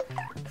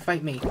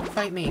 Fight me.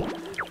 Fight me.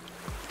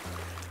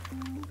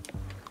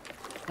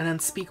 An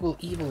unspeakable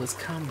evil is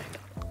coming.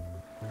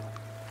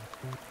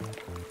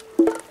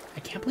 I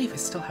can't believe I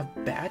still have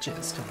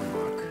badges to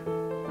unlock.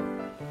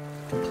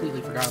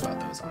 Completely forgot about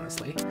those,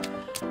 honestly.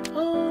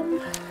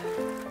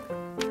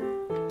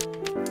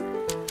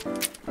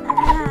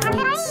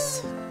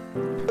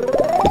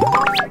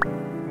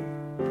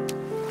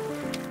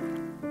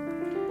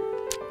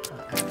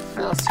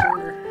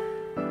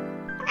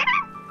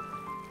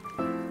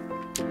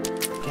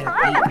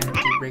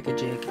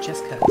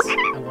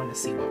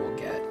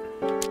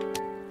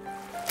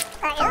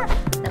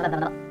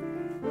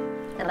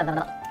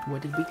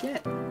 What did we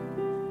get?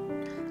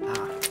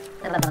 Ah.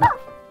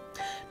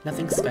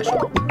 Nothing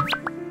special.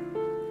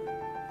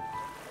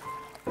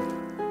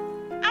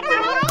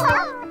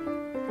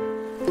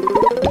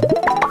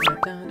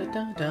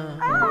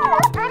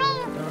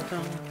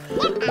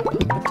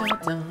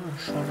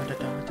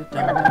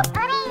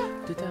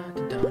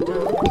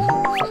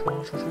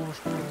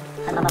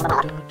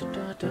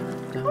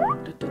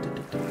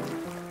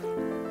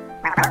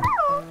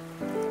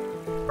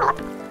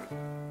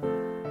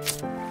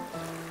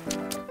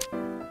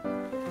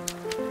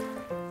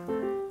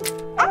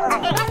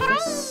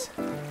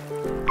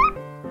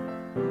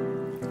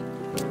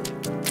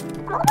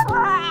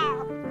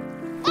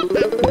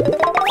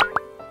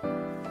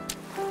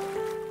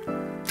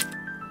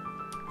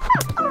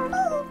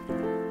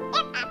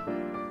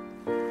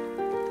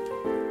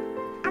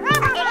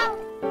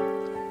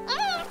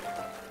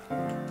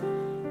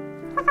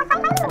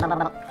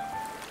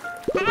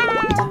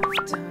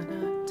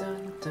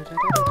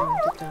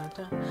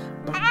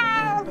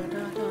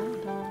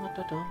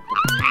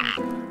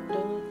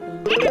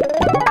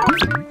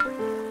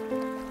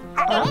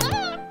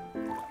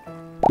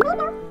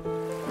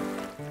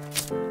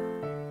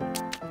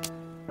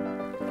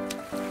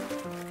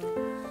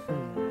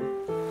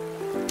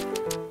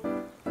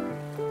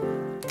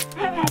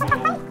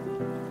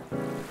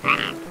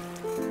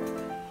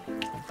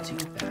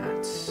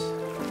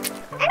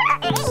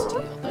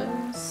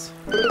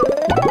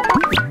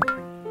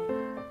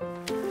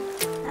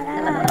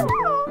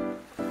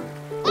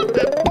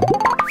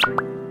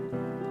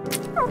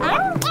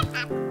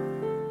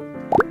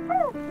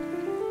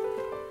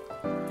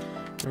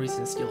 No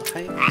reason to steal a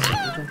pipe, so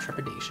even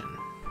trepidation.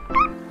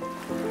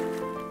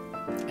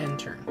 End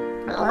turn.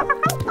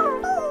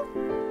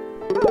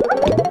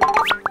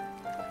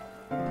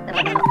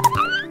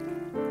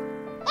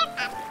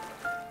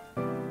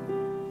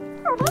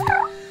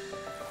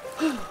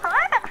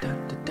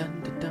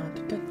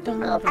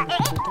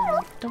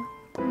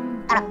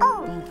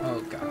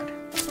 Oh god.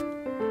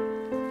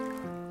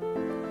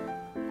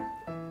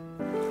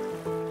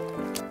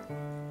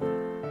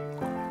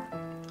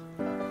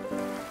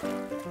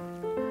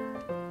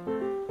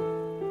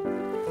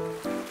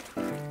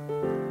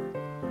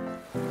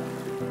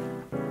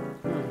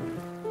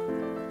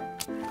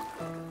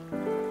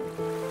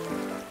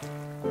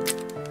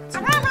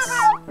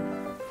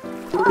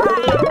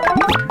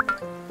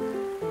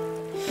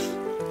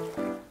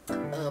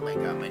 Oh my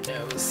god, my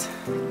nose.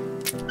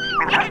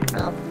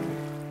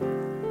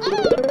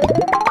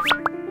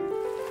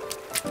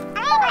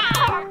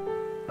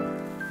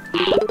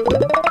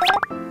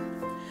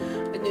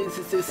 My nose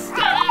is so sticky.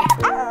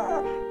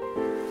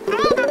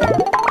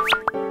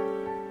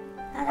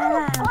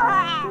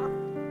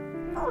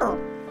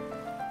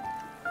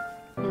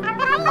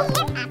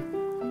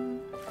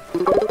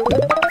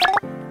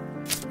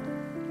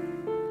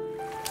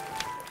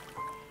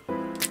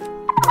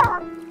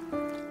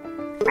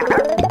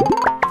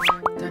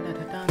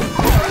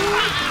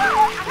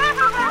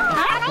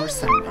 Of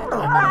course I'm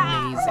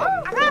amazing.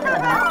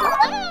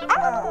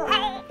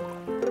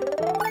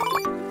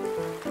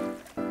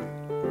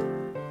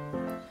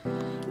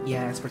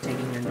 Yes, we're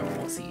taking your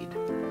normal seed.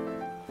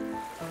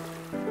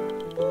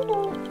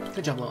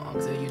 Good job, little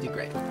Ongzu. You did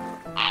great.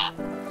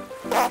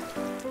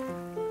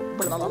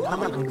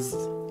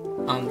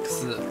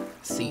 Ongzu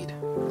seed.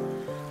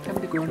 Time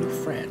to grow a new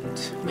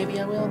friend. Maybe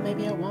I will,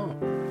 maybe I won't.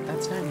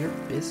 That's none of your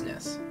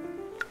business.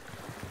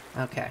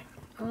 Okay.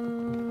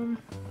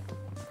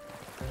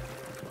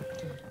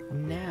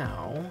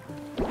 Now...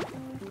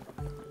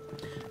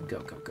 Go,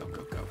 go, go,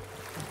 go, go.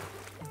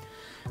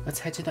 Let's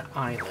head to the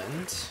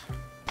island.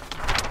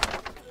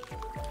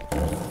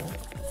 Oh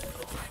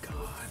my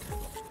god.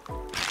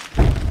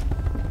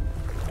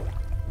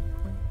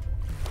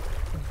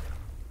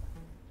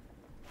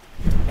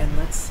 And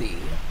let's see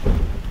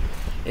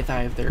if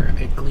either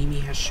a Gleamy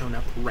has shown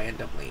up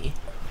randomly,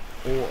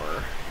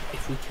 or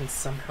if we can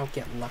somehow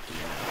get lucky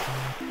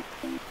enough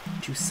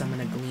to summon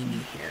a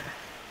Gleamy here.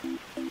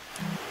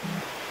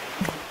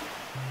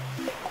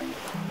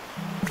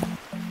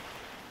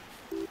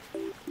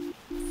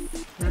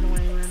 Run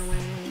away, run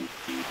away.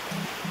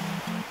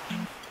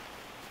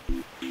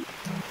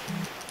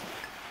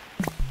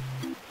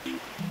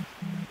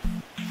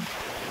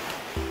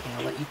 Yeah,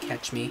 I'll let you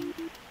catch me.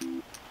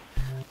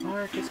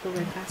 Or just go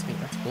right past me,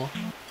 that's cool.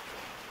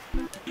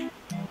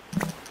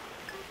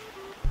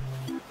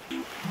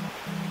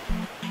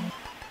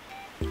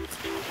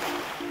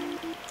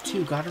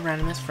 Got a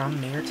randomness from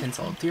Mayor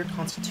Tinsel. Dear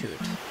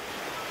Constituent,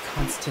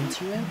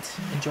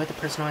 enjoy the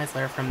personalized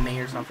letter from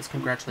Mayor's office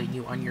congratulating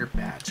you on your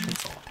badge,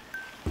 Tinsel.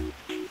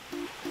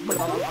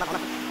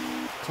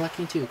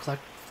 Collecting 2.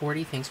 Collect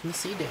 40 things from the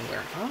Sea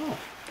Dangler. Oh.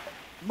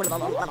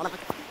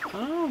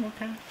 Oh,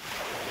 okay.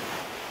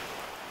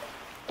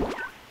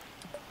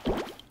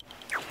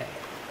 Okay.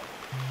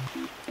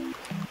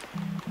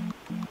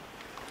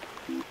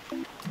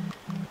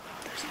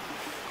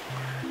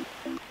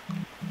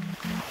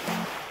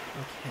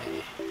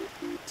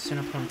 Soon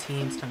upon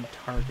teams, time to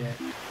target.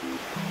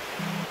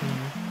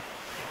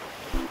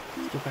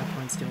 Go back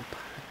on still.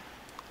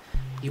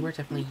 You are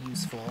definitely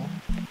useful.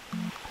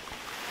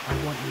 I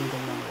want you to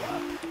level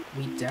up.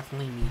 We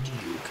definitely need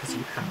you because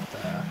you have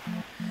the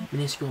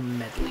minuscule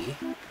medley.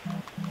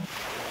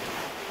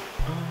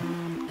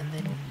 And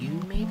then you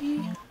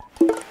maybe?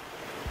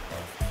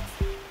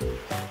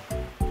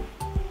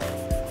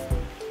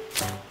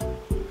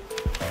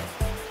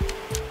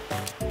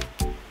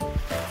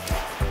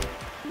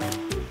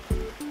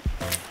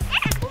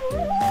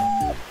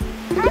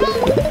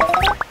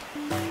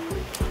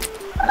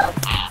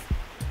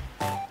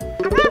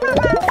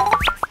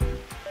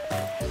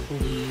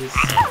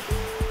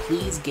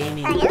 Please,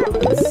 gaming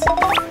gods.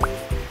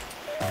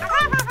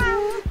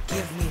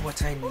 Give me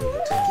what I need. Give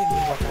me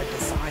what I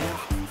desire.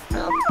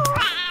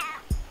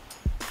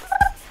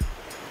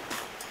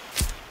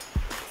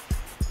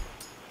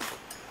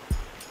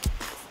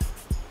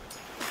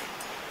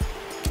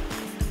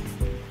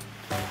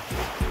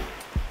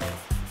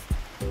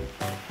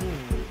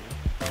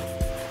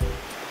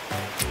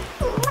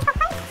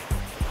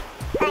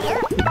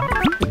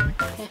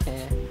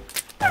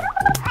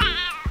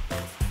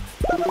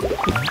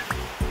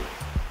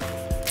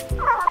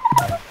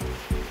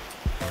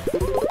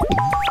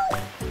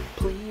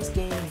 Please,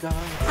 game gods.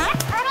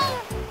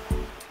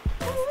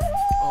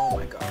 Oh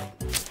my god.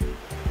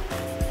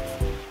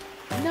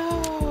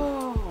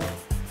 No!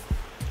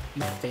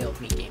 You failed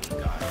me, gaming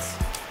gods.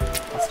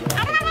 I'll steal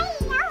another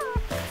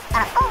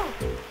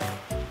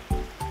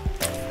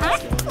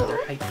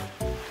hype.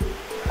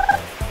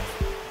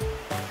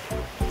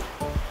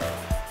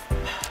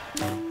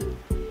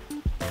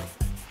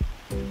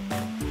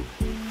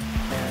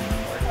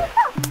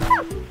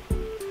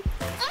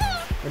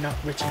 We're not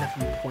rich enough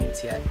in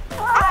points yet.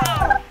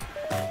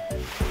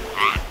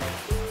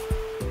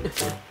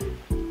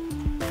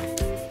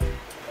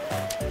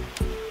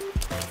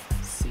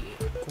 See,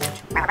 I'm going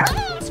to get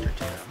closer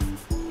to them.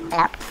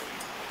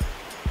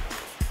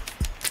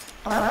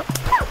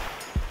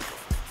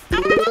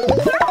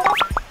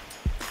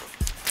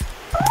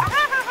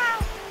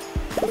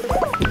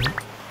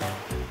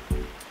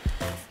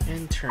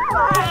 And turn.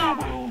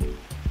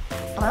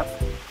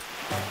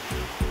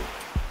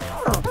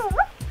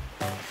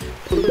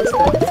 Please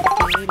go to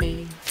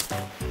gaming.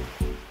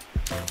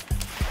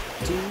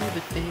 Do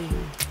the thing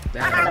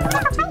that I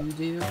want to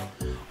do.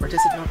 Or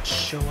does it not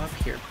show up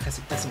here because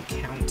it doesn't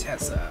count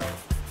as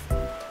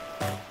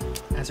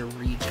a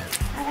region?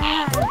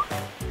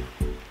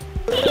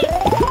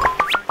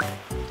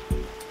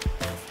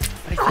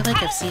 But I feel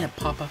like I've seen it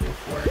pop up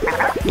before.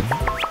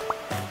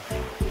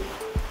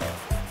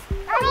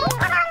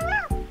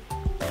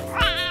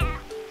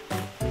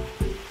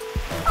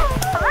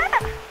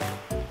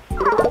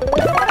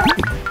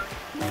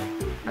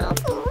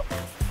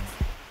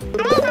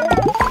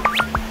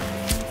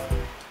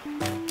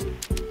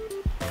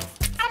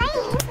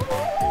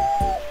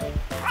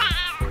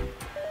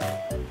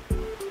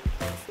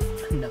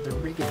 Another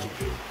riggage.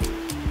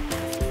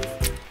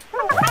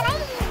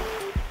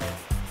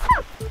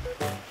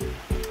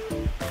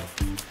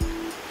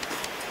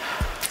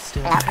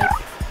 Still hype.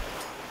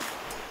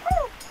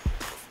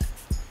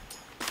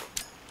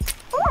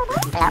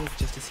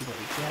 Just to see what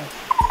we get.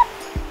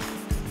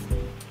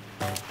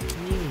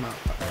 New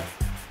motherfucker.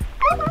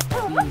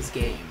 Please,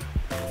 game.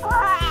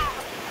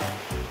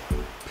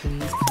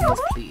 Please,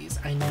 please, please.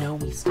 I know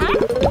we still have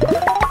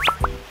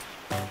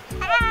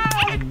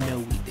I know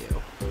we do.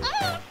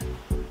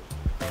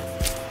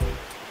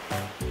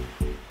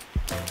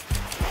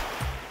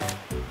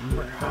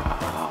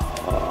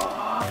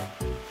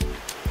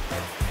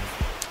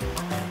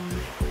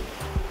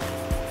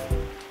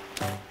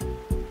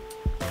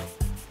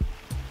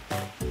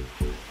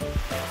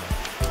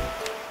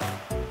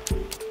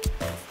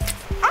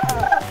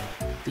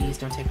 Please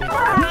don't take away the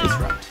quick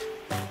disrupt.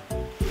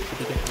 Did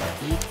we get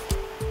lucky?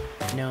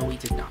 No, we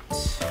did not.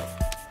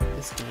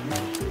 This game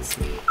hates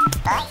me.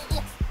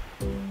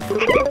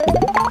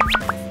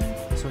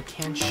 So it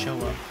can show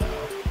up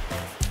though.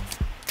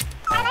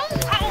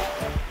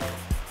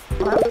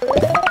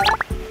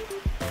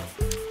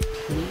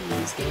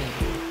 Please, game.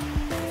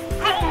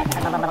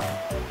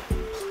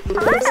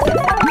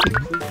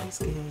 Please,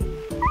 game.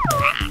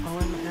 All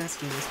I'm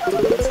asking is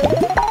please,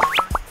 game.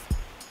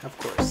 Of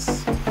course.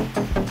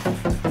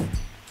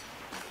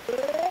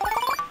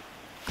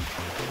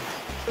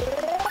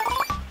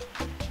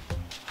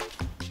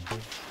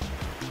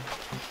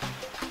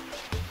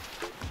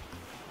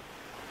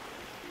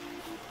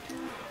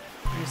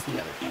 Where's the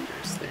other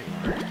fingers? There you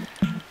are.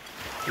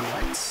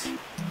 What?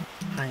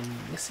 I'm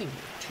missing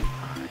your two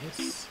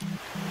eyes.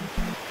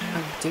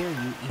 How dare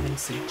you even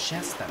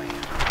suggest that I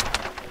am?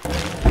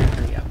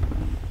 Hurry up.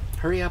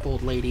 Hurry up,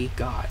 old lady.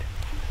 God.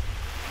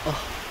 Ugh.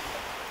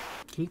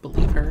 Can you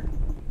believe her?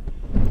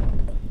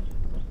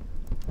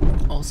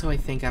 Also, I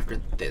think after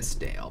this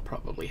day, I'll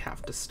probably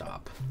have to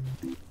stop.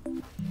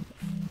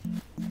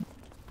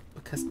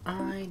 Because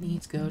I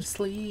need to go to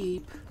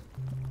sleep.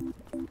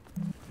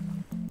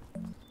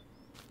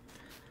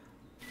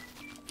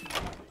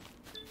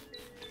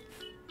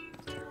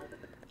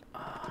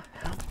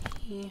 How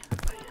many?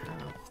 I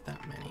have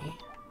that many.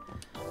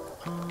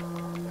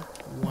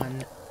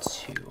 1,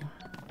 2.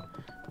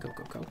 Go,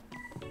 go, go.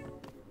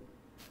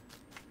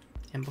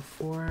 And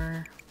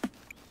before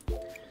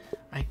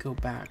I go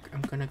back,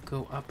 I'm gonna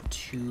go up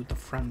to the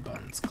Front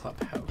Buns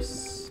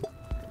Clubhouse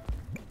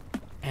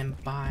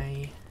and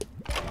buy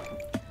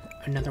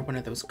another one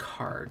of those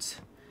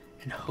cards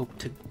and hope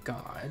to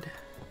God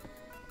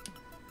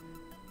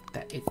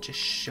that it just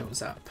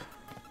shows up.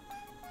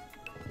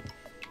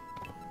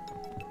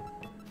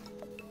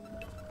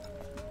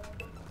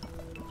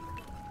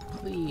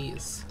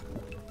 Please.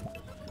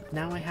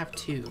 Now I have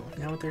 2.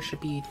 Now it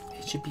should be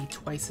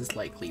twice as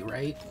likely,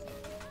 right?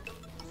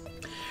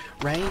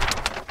 Right?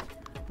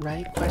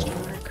 Right? Question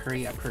mark?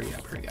 Hurry up, hurry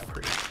up, hurry up,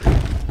 hurry up, hurry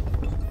up.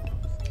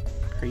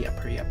 Hurry up,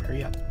 hurry up,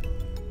 hurry up.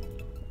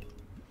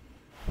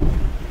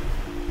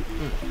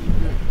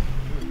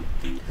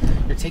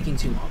 You're taking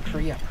too long.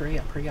 Hurry up, hurry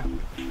up, hurry up.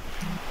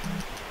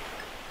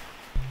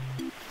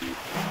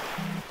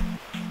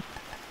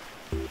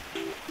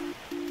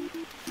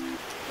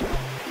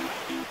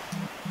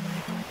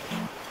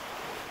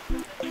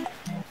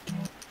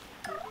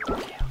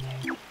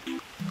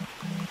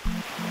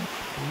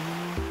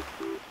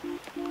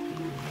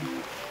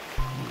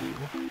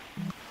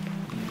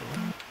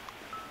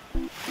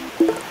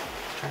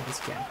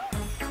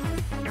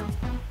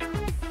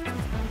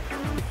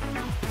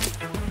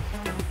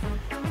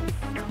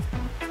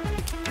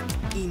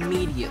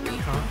 Immediately,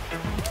 huh?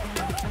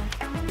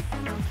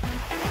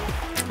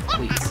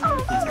 Please,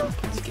 please,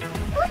 please give me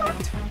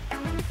that.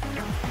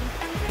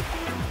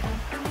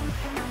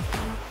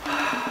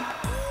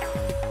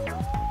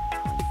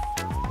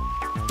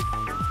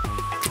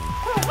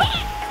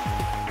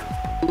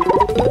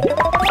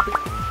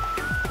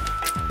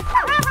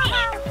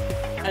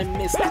 I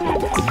missed it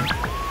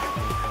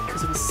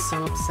because I was so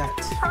upset.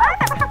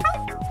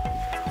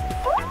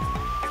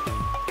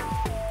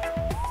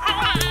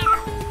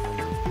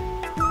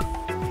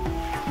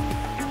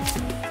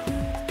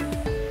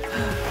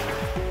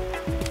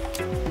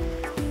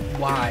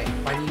 Why?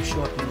 Why do you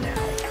show up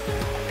now?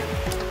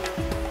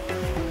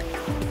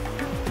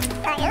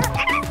 You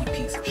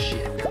piece of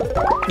shit.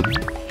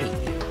 I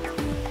hate you.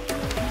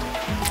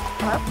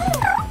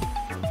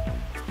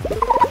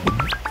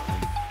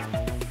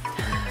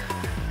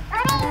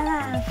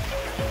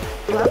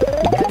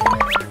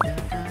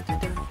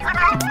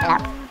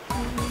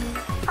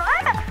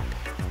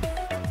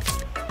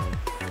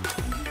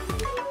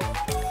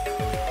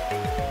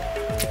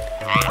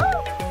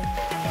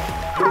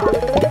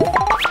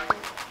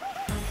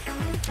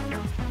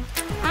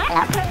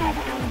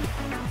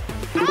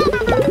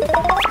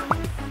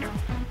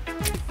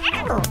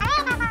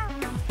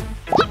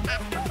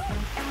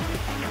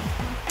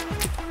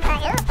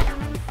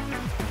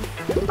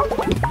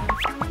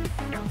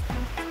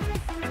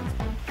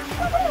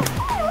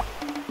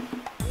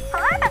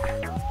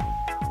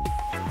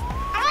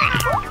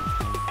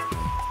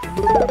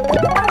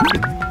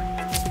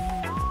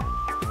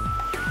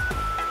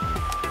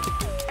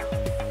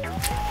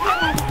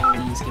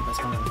 Please give us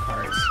one of the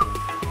cards.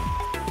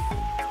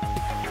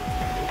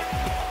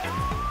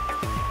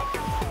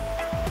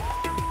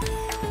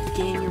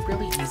 Game, you're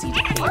really easy to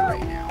hate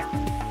right now.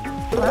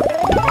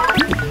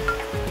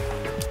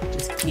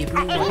 Just give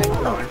me what I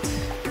want.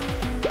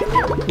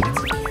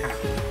 Let's be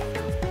happy.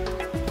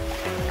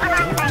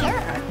 Don't do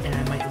that, and I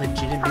might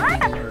legitimately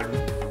learn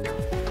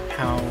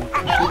how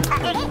computer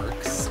code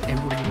works and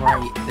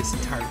rewrite this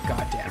entire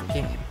goddamn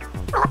game.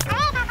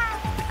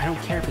 I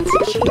don't care if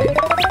it's cheating.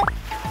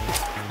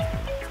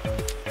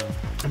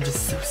 I'm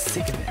just so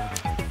sick of it.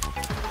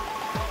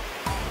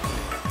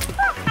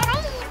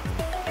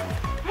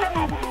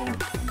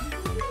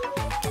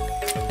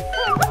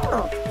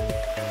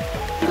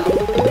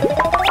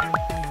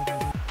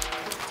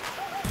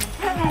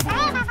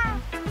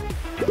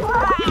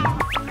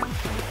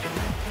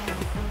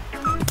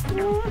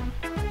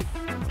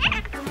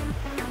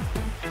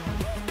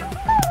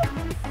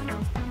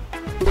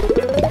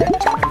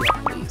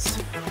 Please.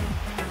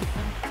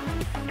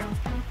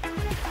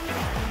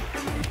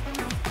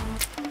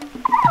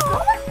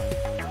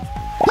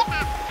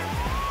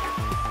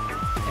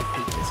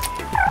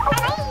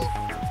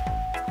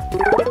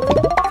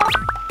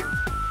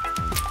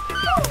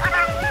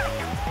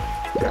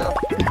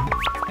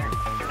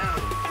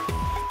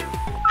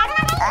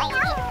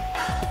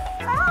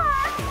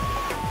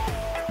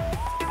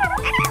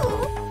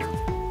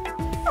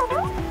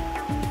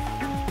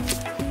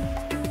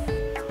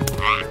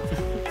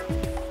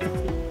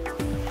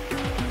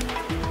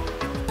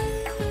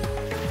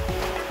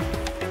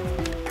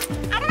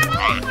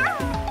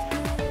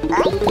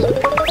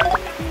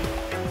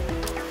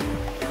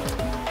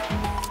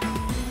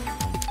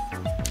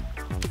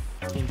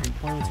 Game from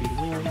point to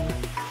win.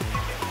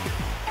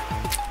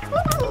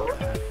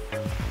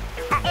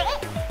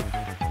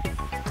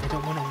 I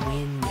don't want to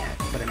win yet,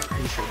 but I'm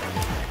pretty sure that'll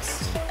be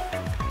next.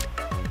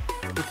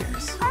 Who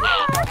cares?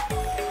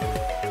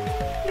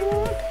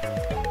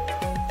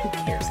 Who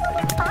cares?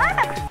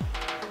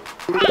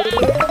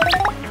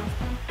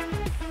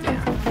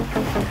 Yeah.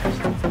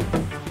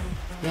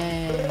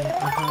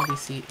 Yay! We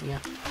see. Yeah.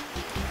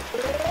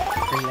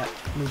 Hurry up.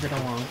 Move it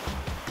along.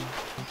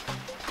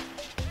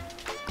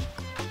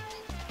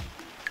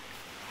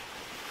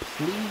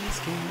 Please,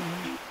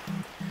 game.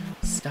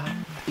 Stop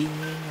being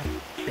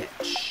a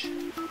bitch.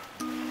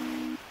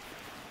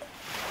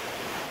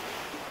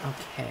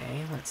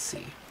 Okay, let's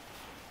see.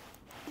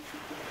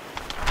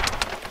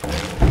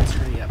 Let's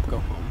hurry up, go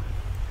home.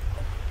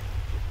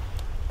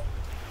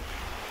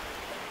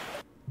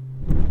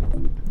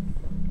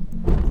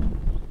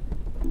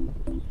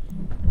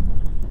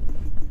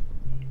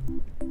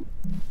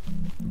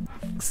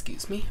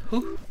 Excuse me.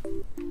 Who?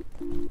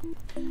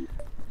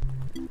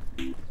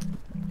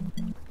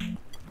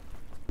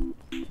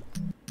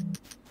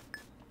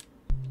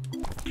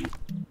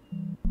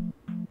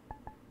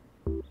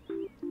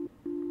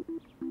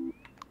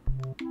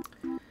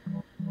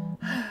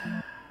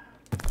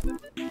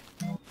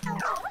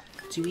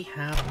 Do we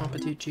have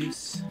Pompadour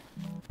juice?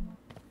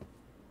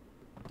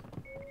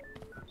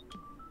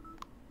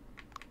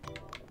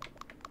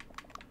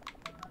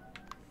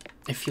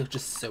 I feel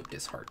just so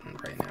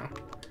disheartened right now.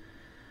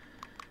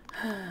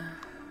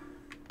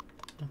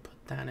 I'll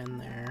put that in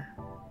there.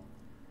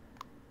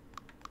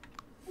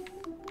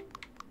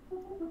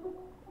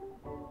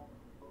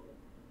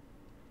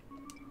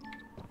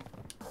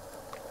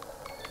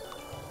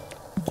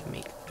 To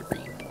make 3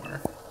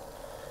 more.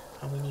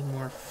 Oh, we need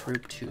more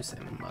fructose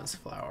and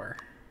muzzflower.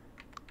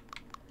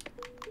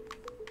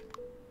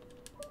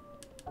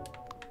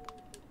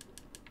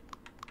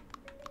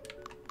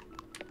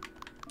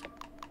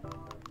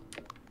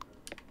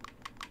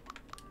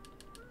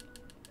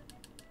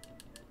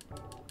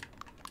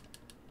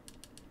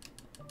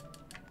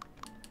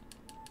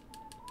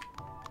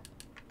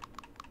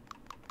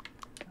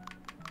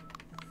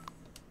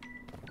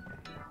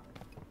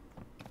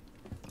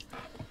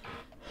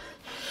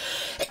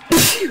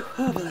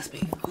 Oh, bless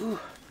me. Ooh.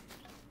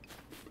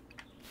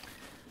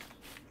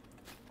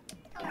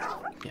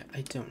 Yeah,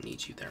 I don't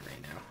need you there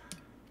right now.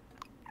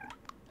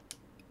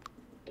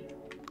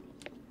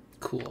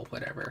 Cool,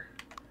 whatever.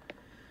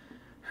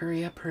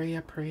 Hurry up, hurry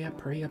up, hurry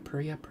up, hurry up,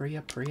 hurry up, hurry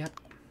up, hurry up.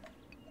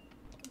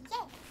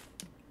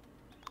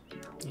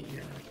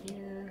 You're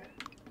here.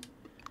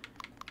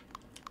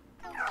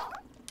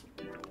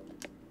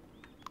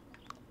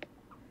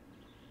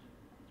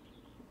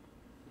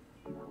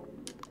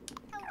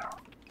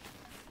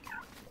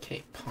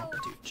 Okay,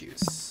 Pompadour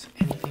juice.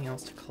 Anything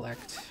else to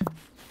collect?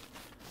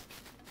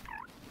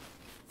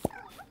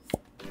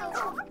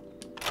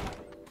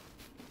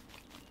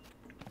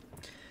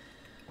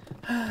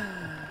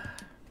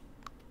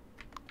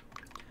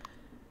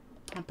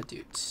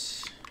 Pompadour.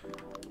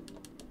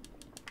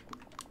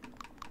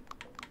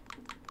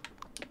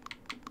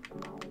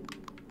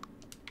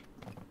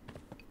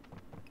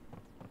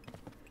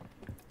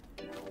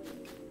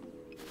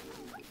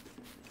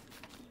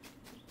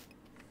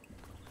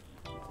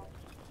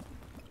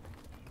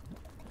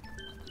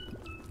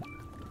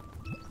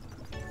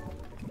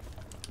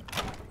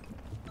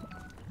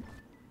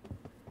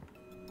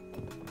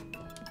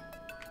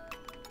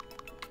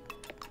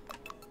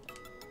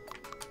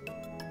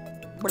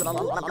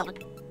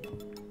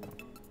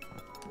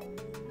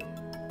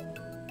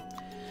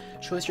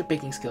 Show us your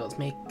baking skills.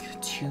 Make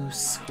 2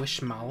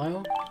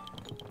 squishmallow.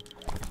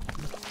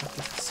 What is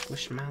a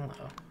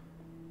squishmallow?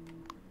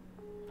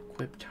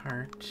 Equip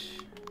tart.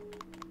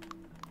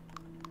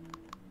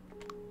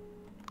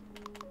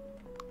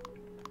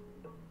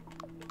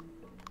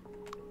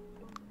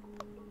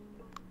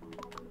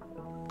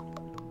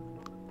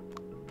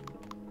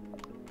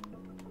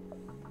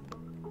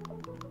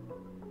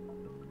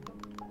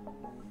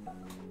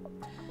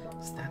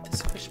 Is that the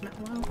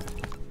squishmallow?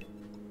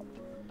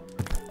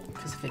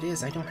 Because if it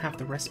is, I don't have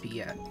the recipe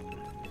yet.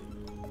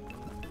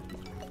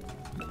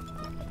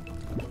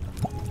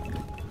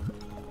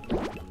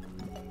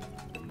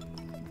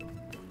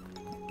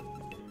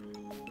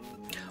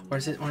 Or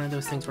is it one of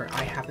those things where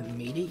I haven't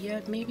made it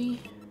yet,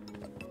 maybe?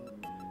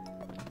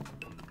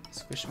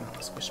 Squishmallow,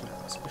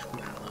 squishmallow,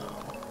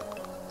 squishmallow.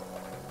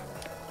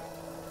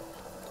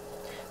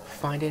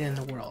 Find it in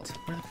the world.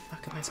 Where the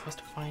fuck am I supposed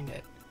to find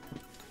it?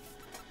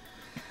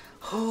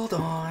 Hold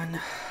on.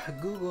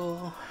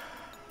 Google.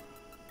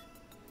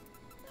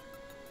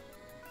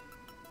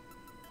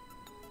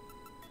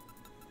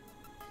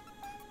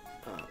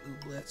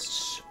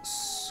 Ooblets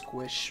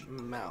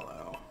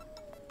squishmallow.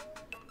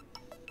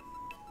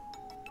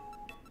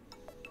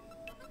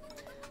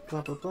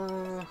 Blah blah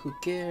blah. Who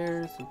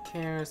cares? Who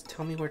cares?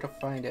 Tell me where to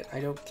find it. I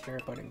don't care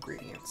about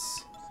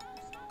ingredients.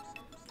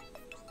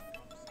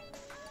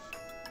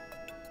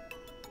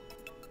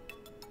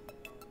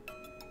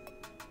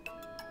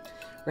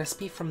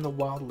 Recipe from the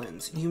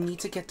Wildlands. You need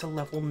to get to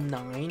level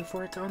 9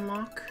 for it to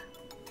unlock?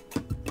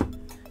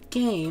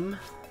 Game?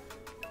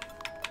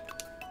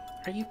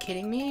 Are you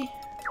kidding me?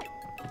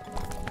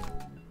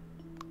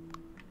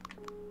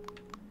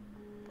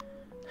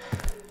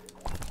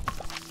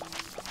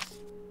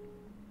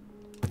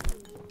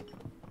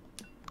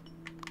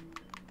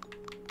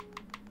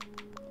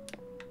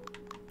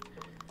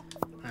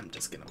 I'm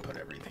just gonna put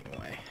everything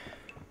away.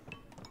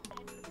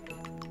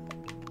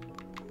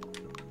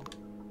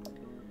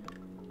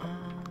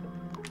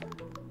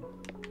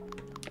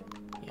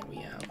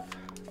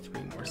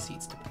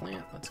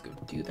 Yeah, let's go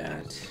do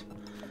that.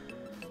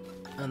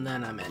 And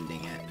then I'm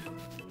ending it.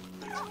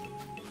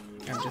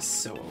 I'm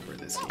just so over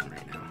this game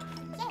right now.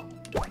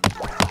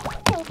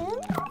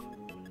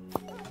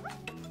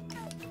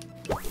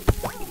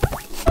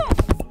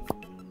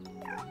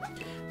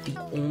 The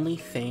only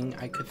thing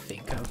I could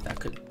think of that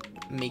could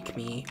make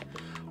me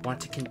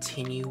want to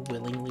continue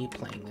willingly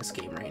playing this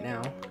game right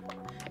now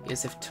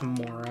is if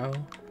tomorrow,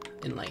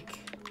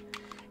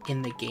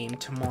 in the game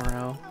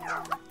tomorrow,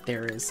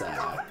 there is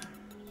a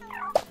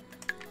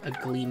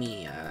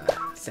gleamy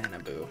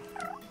Xanadu.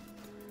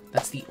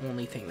 That's the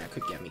only thing that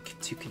could get me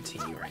to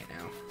continue right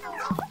now.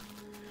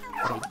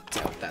 But I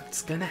doubt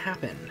that's gonna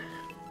happen.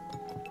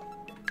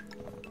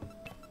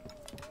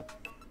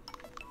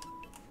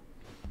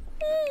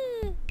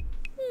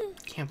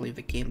 Can't believe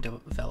the game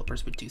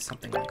developers would do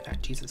something like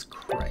that. Jesus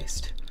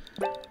Christ.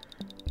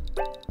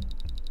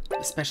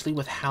 Especially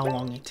with how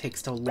long it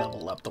takes to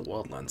level up the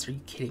Worldlands. Are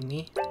you kidding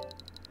me?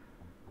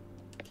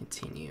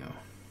 Continue.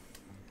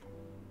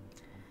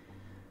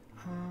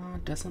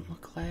 Doesn't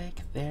look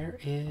like there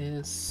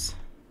is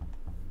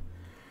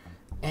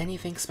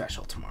anything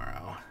special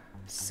tomorrow.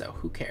 So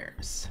who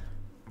cares?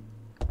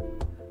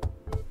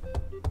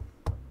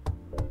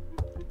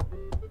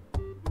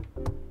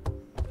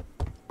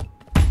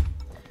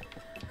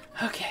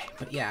 Okay,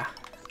 but yeah,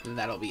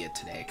 that'll be it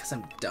today because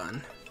I'm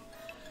done.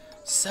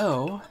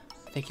 So,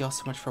 thank you all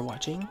so much for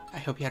watching. I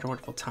hope you had a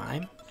wonderful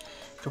time.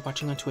 If you're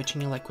watching on Twitch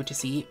and you like what you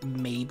see,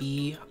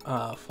 maybe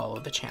follow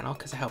the channel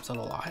because it helps out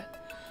a lot.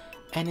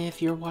 And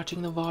if you're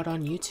watching the VOD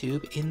on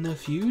YouTube in the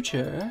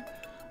future,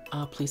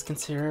 please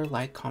consider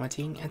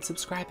commenting, and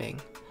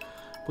subscribing.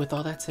 With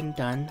all that said and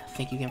done,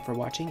 thank you again for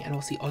watching, and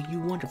we'll see all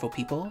you wonderful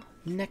people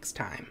next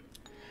time.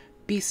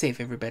 Be safe,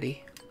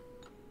 everybody.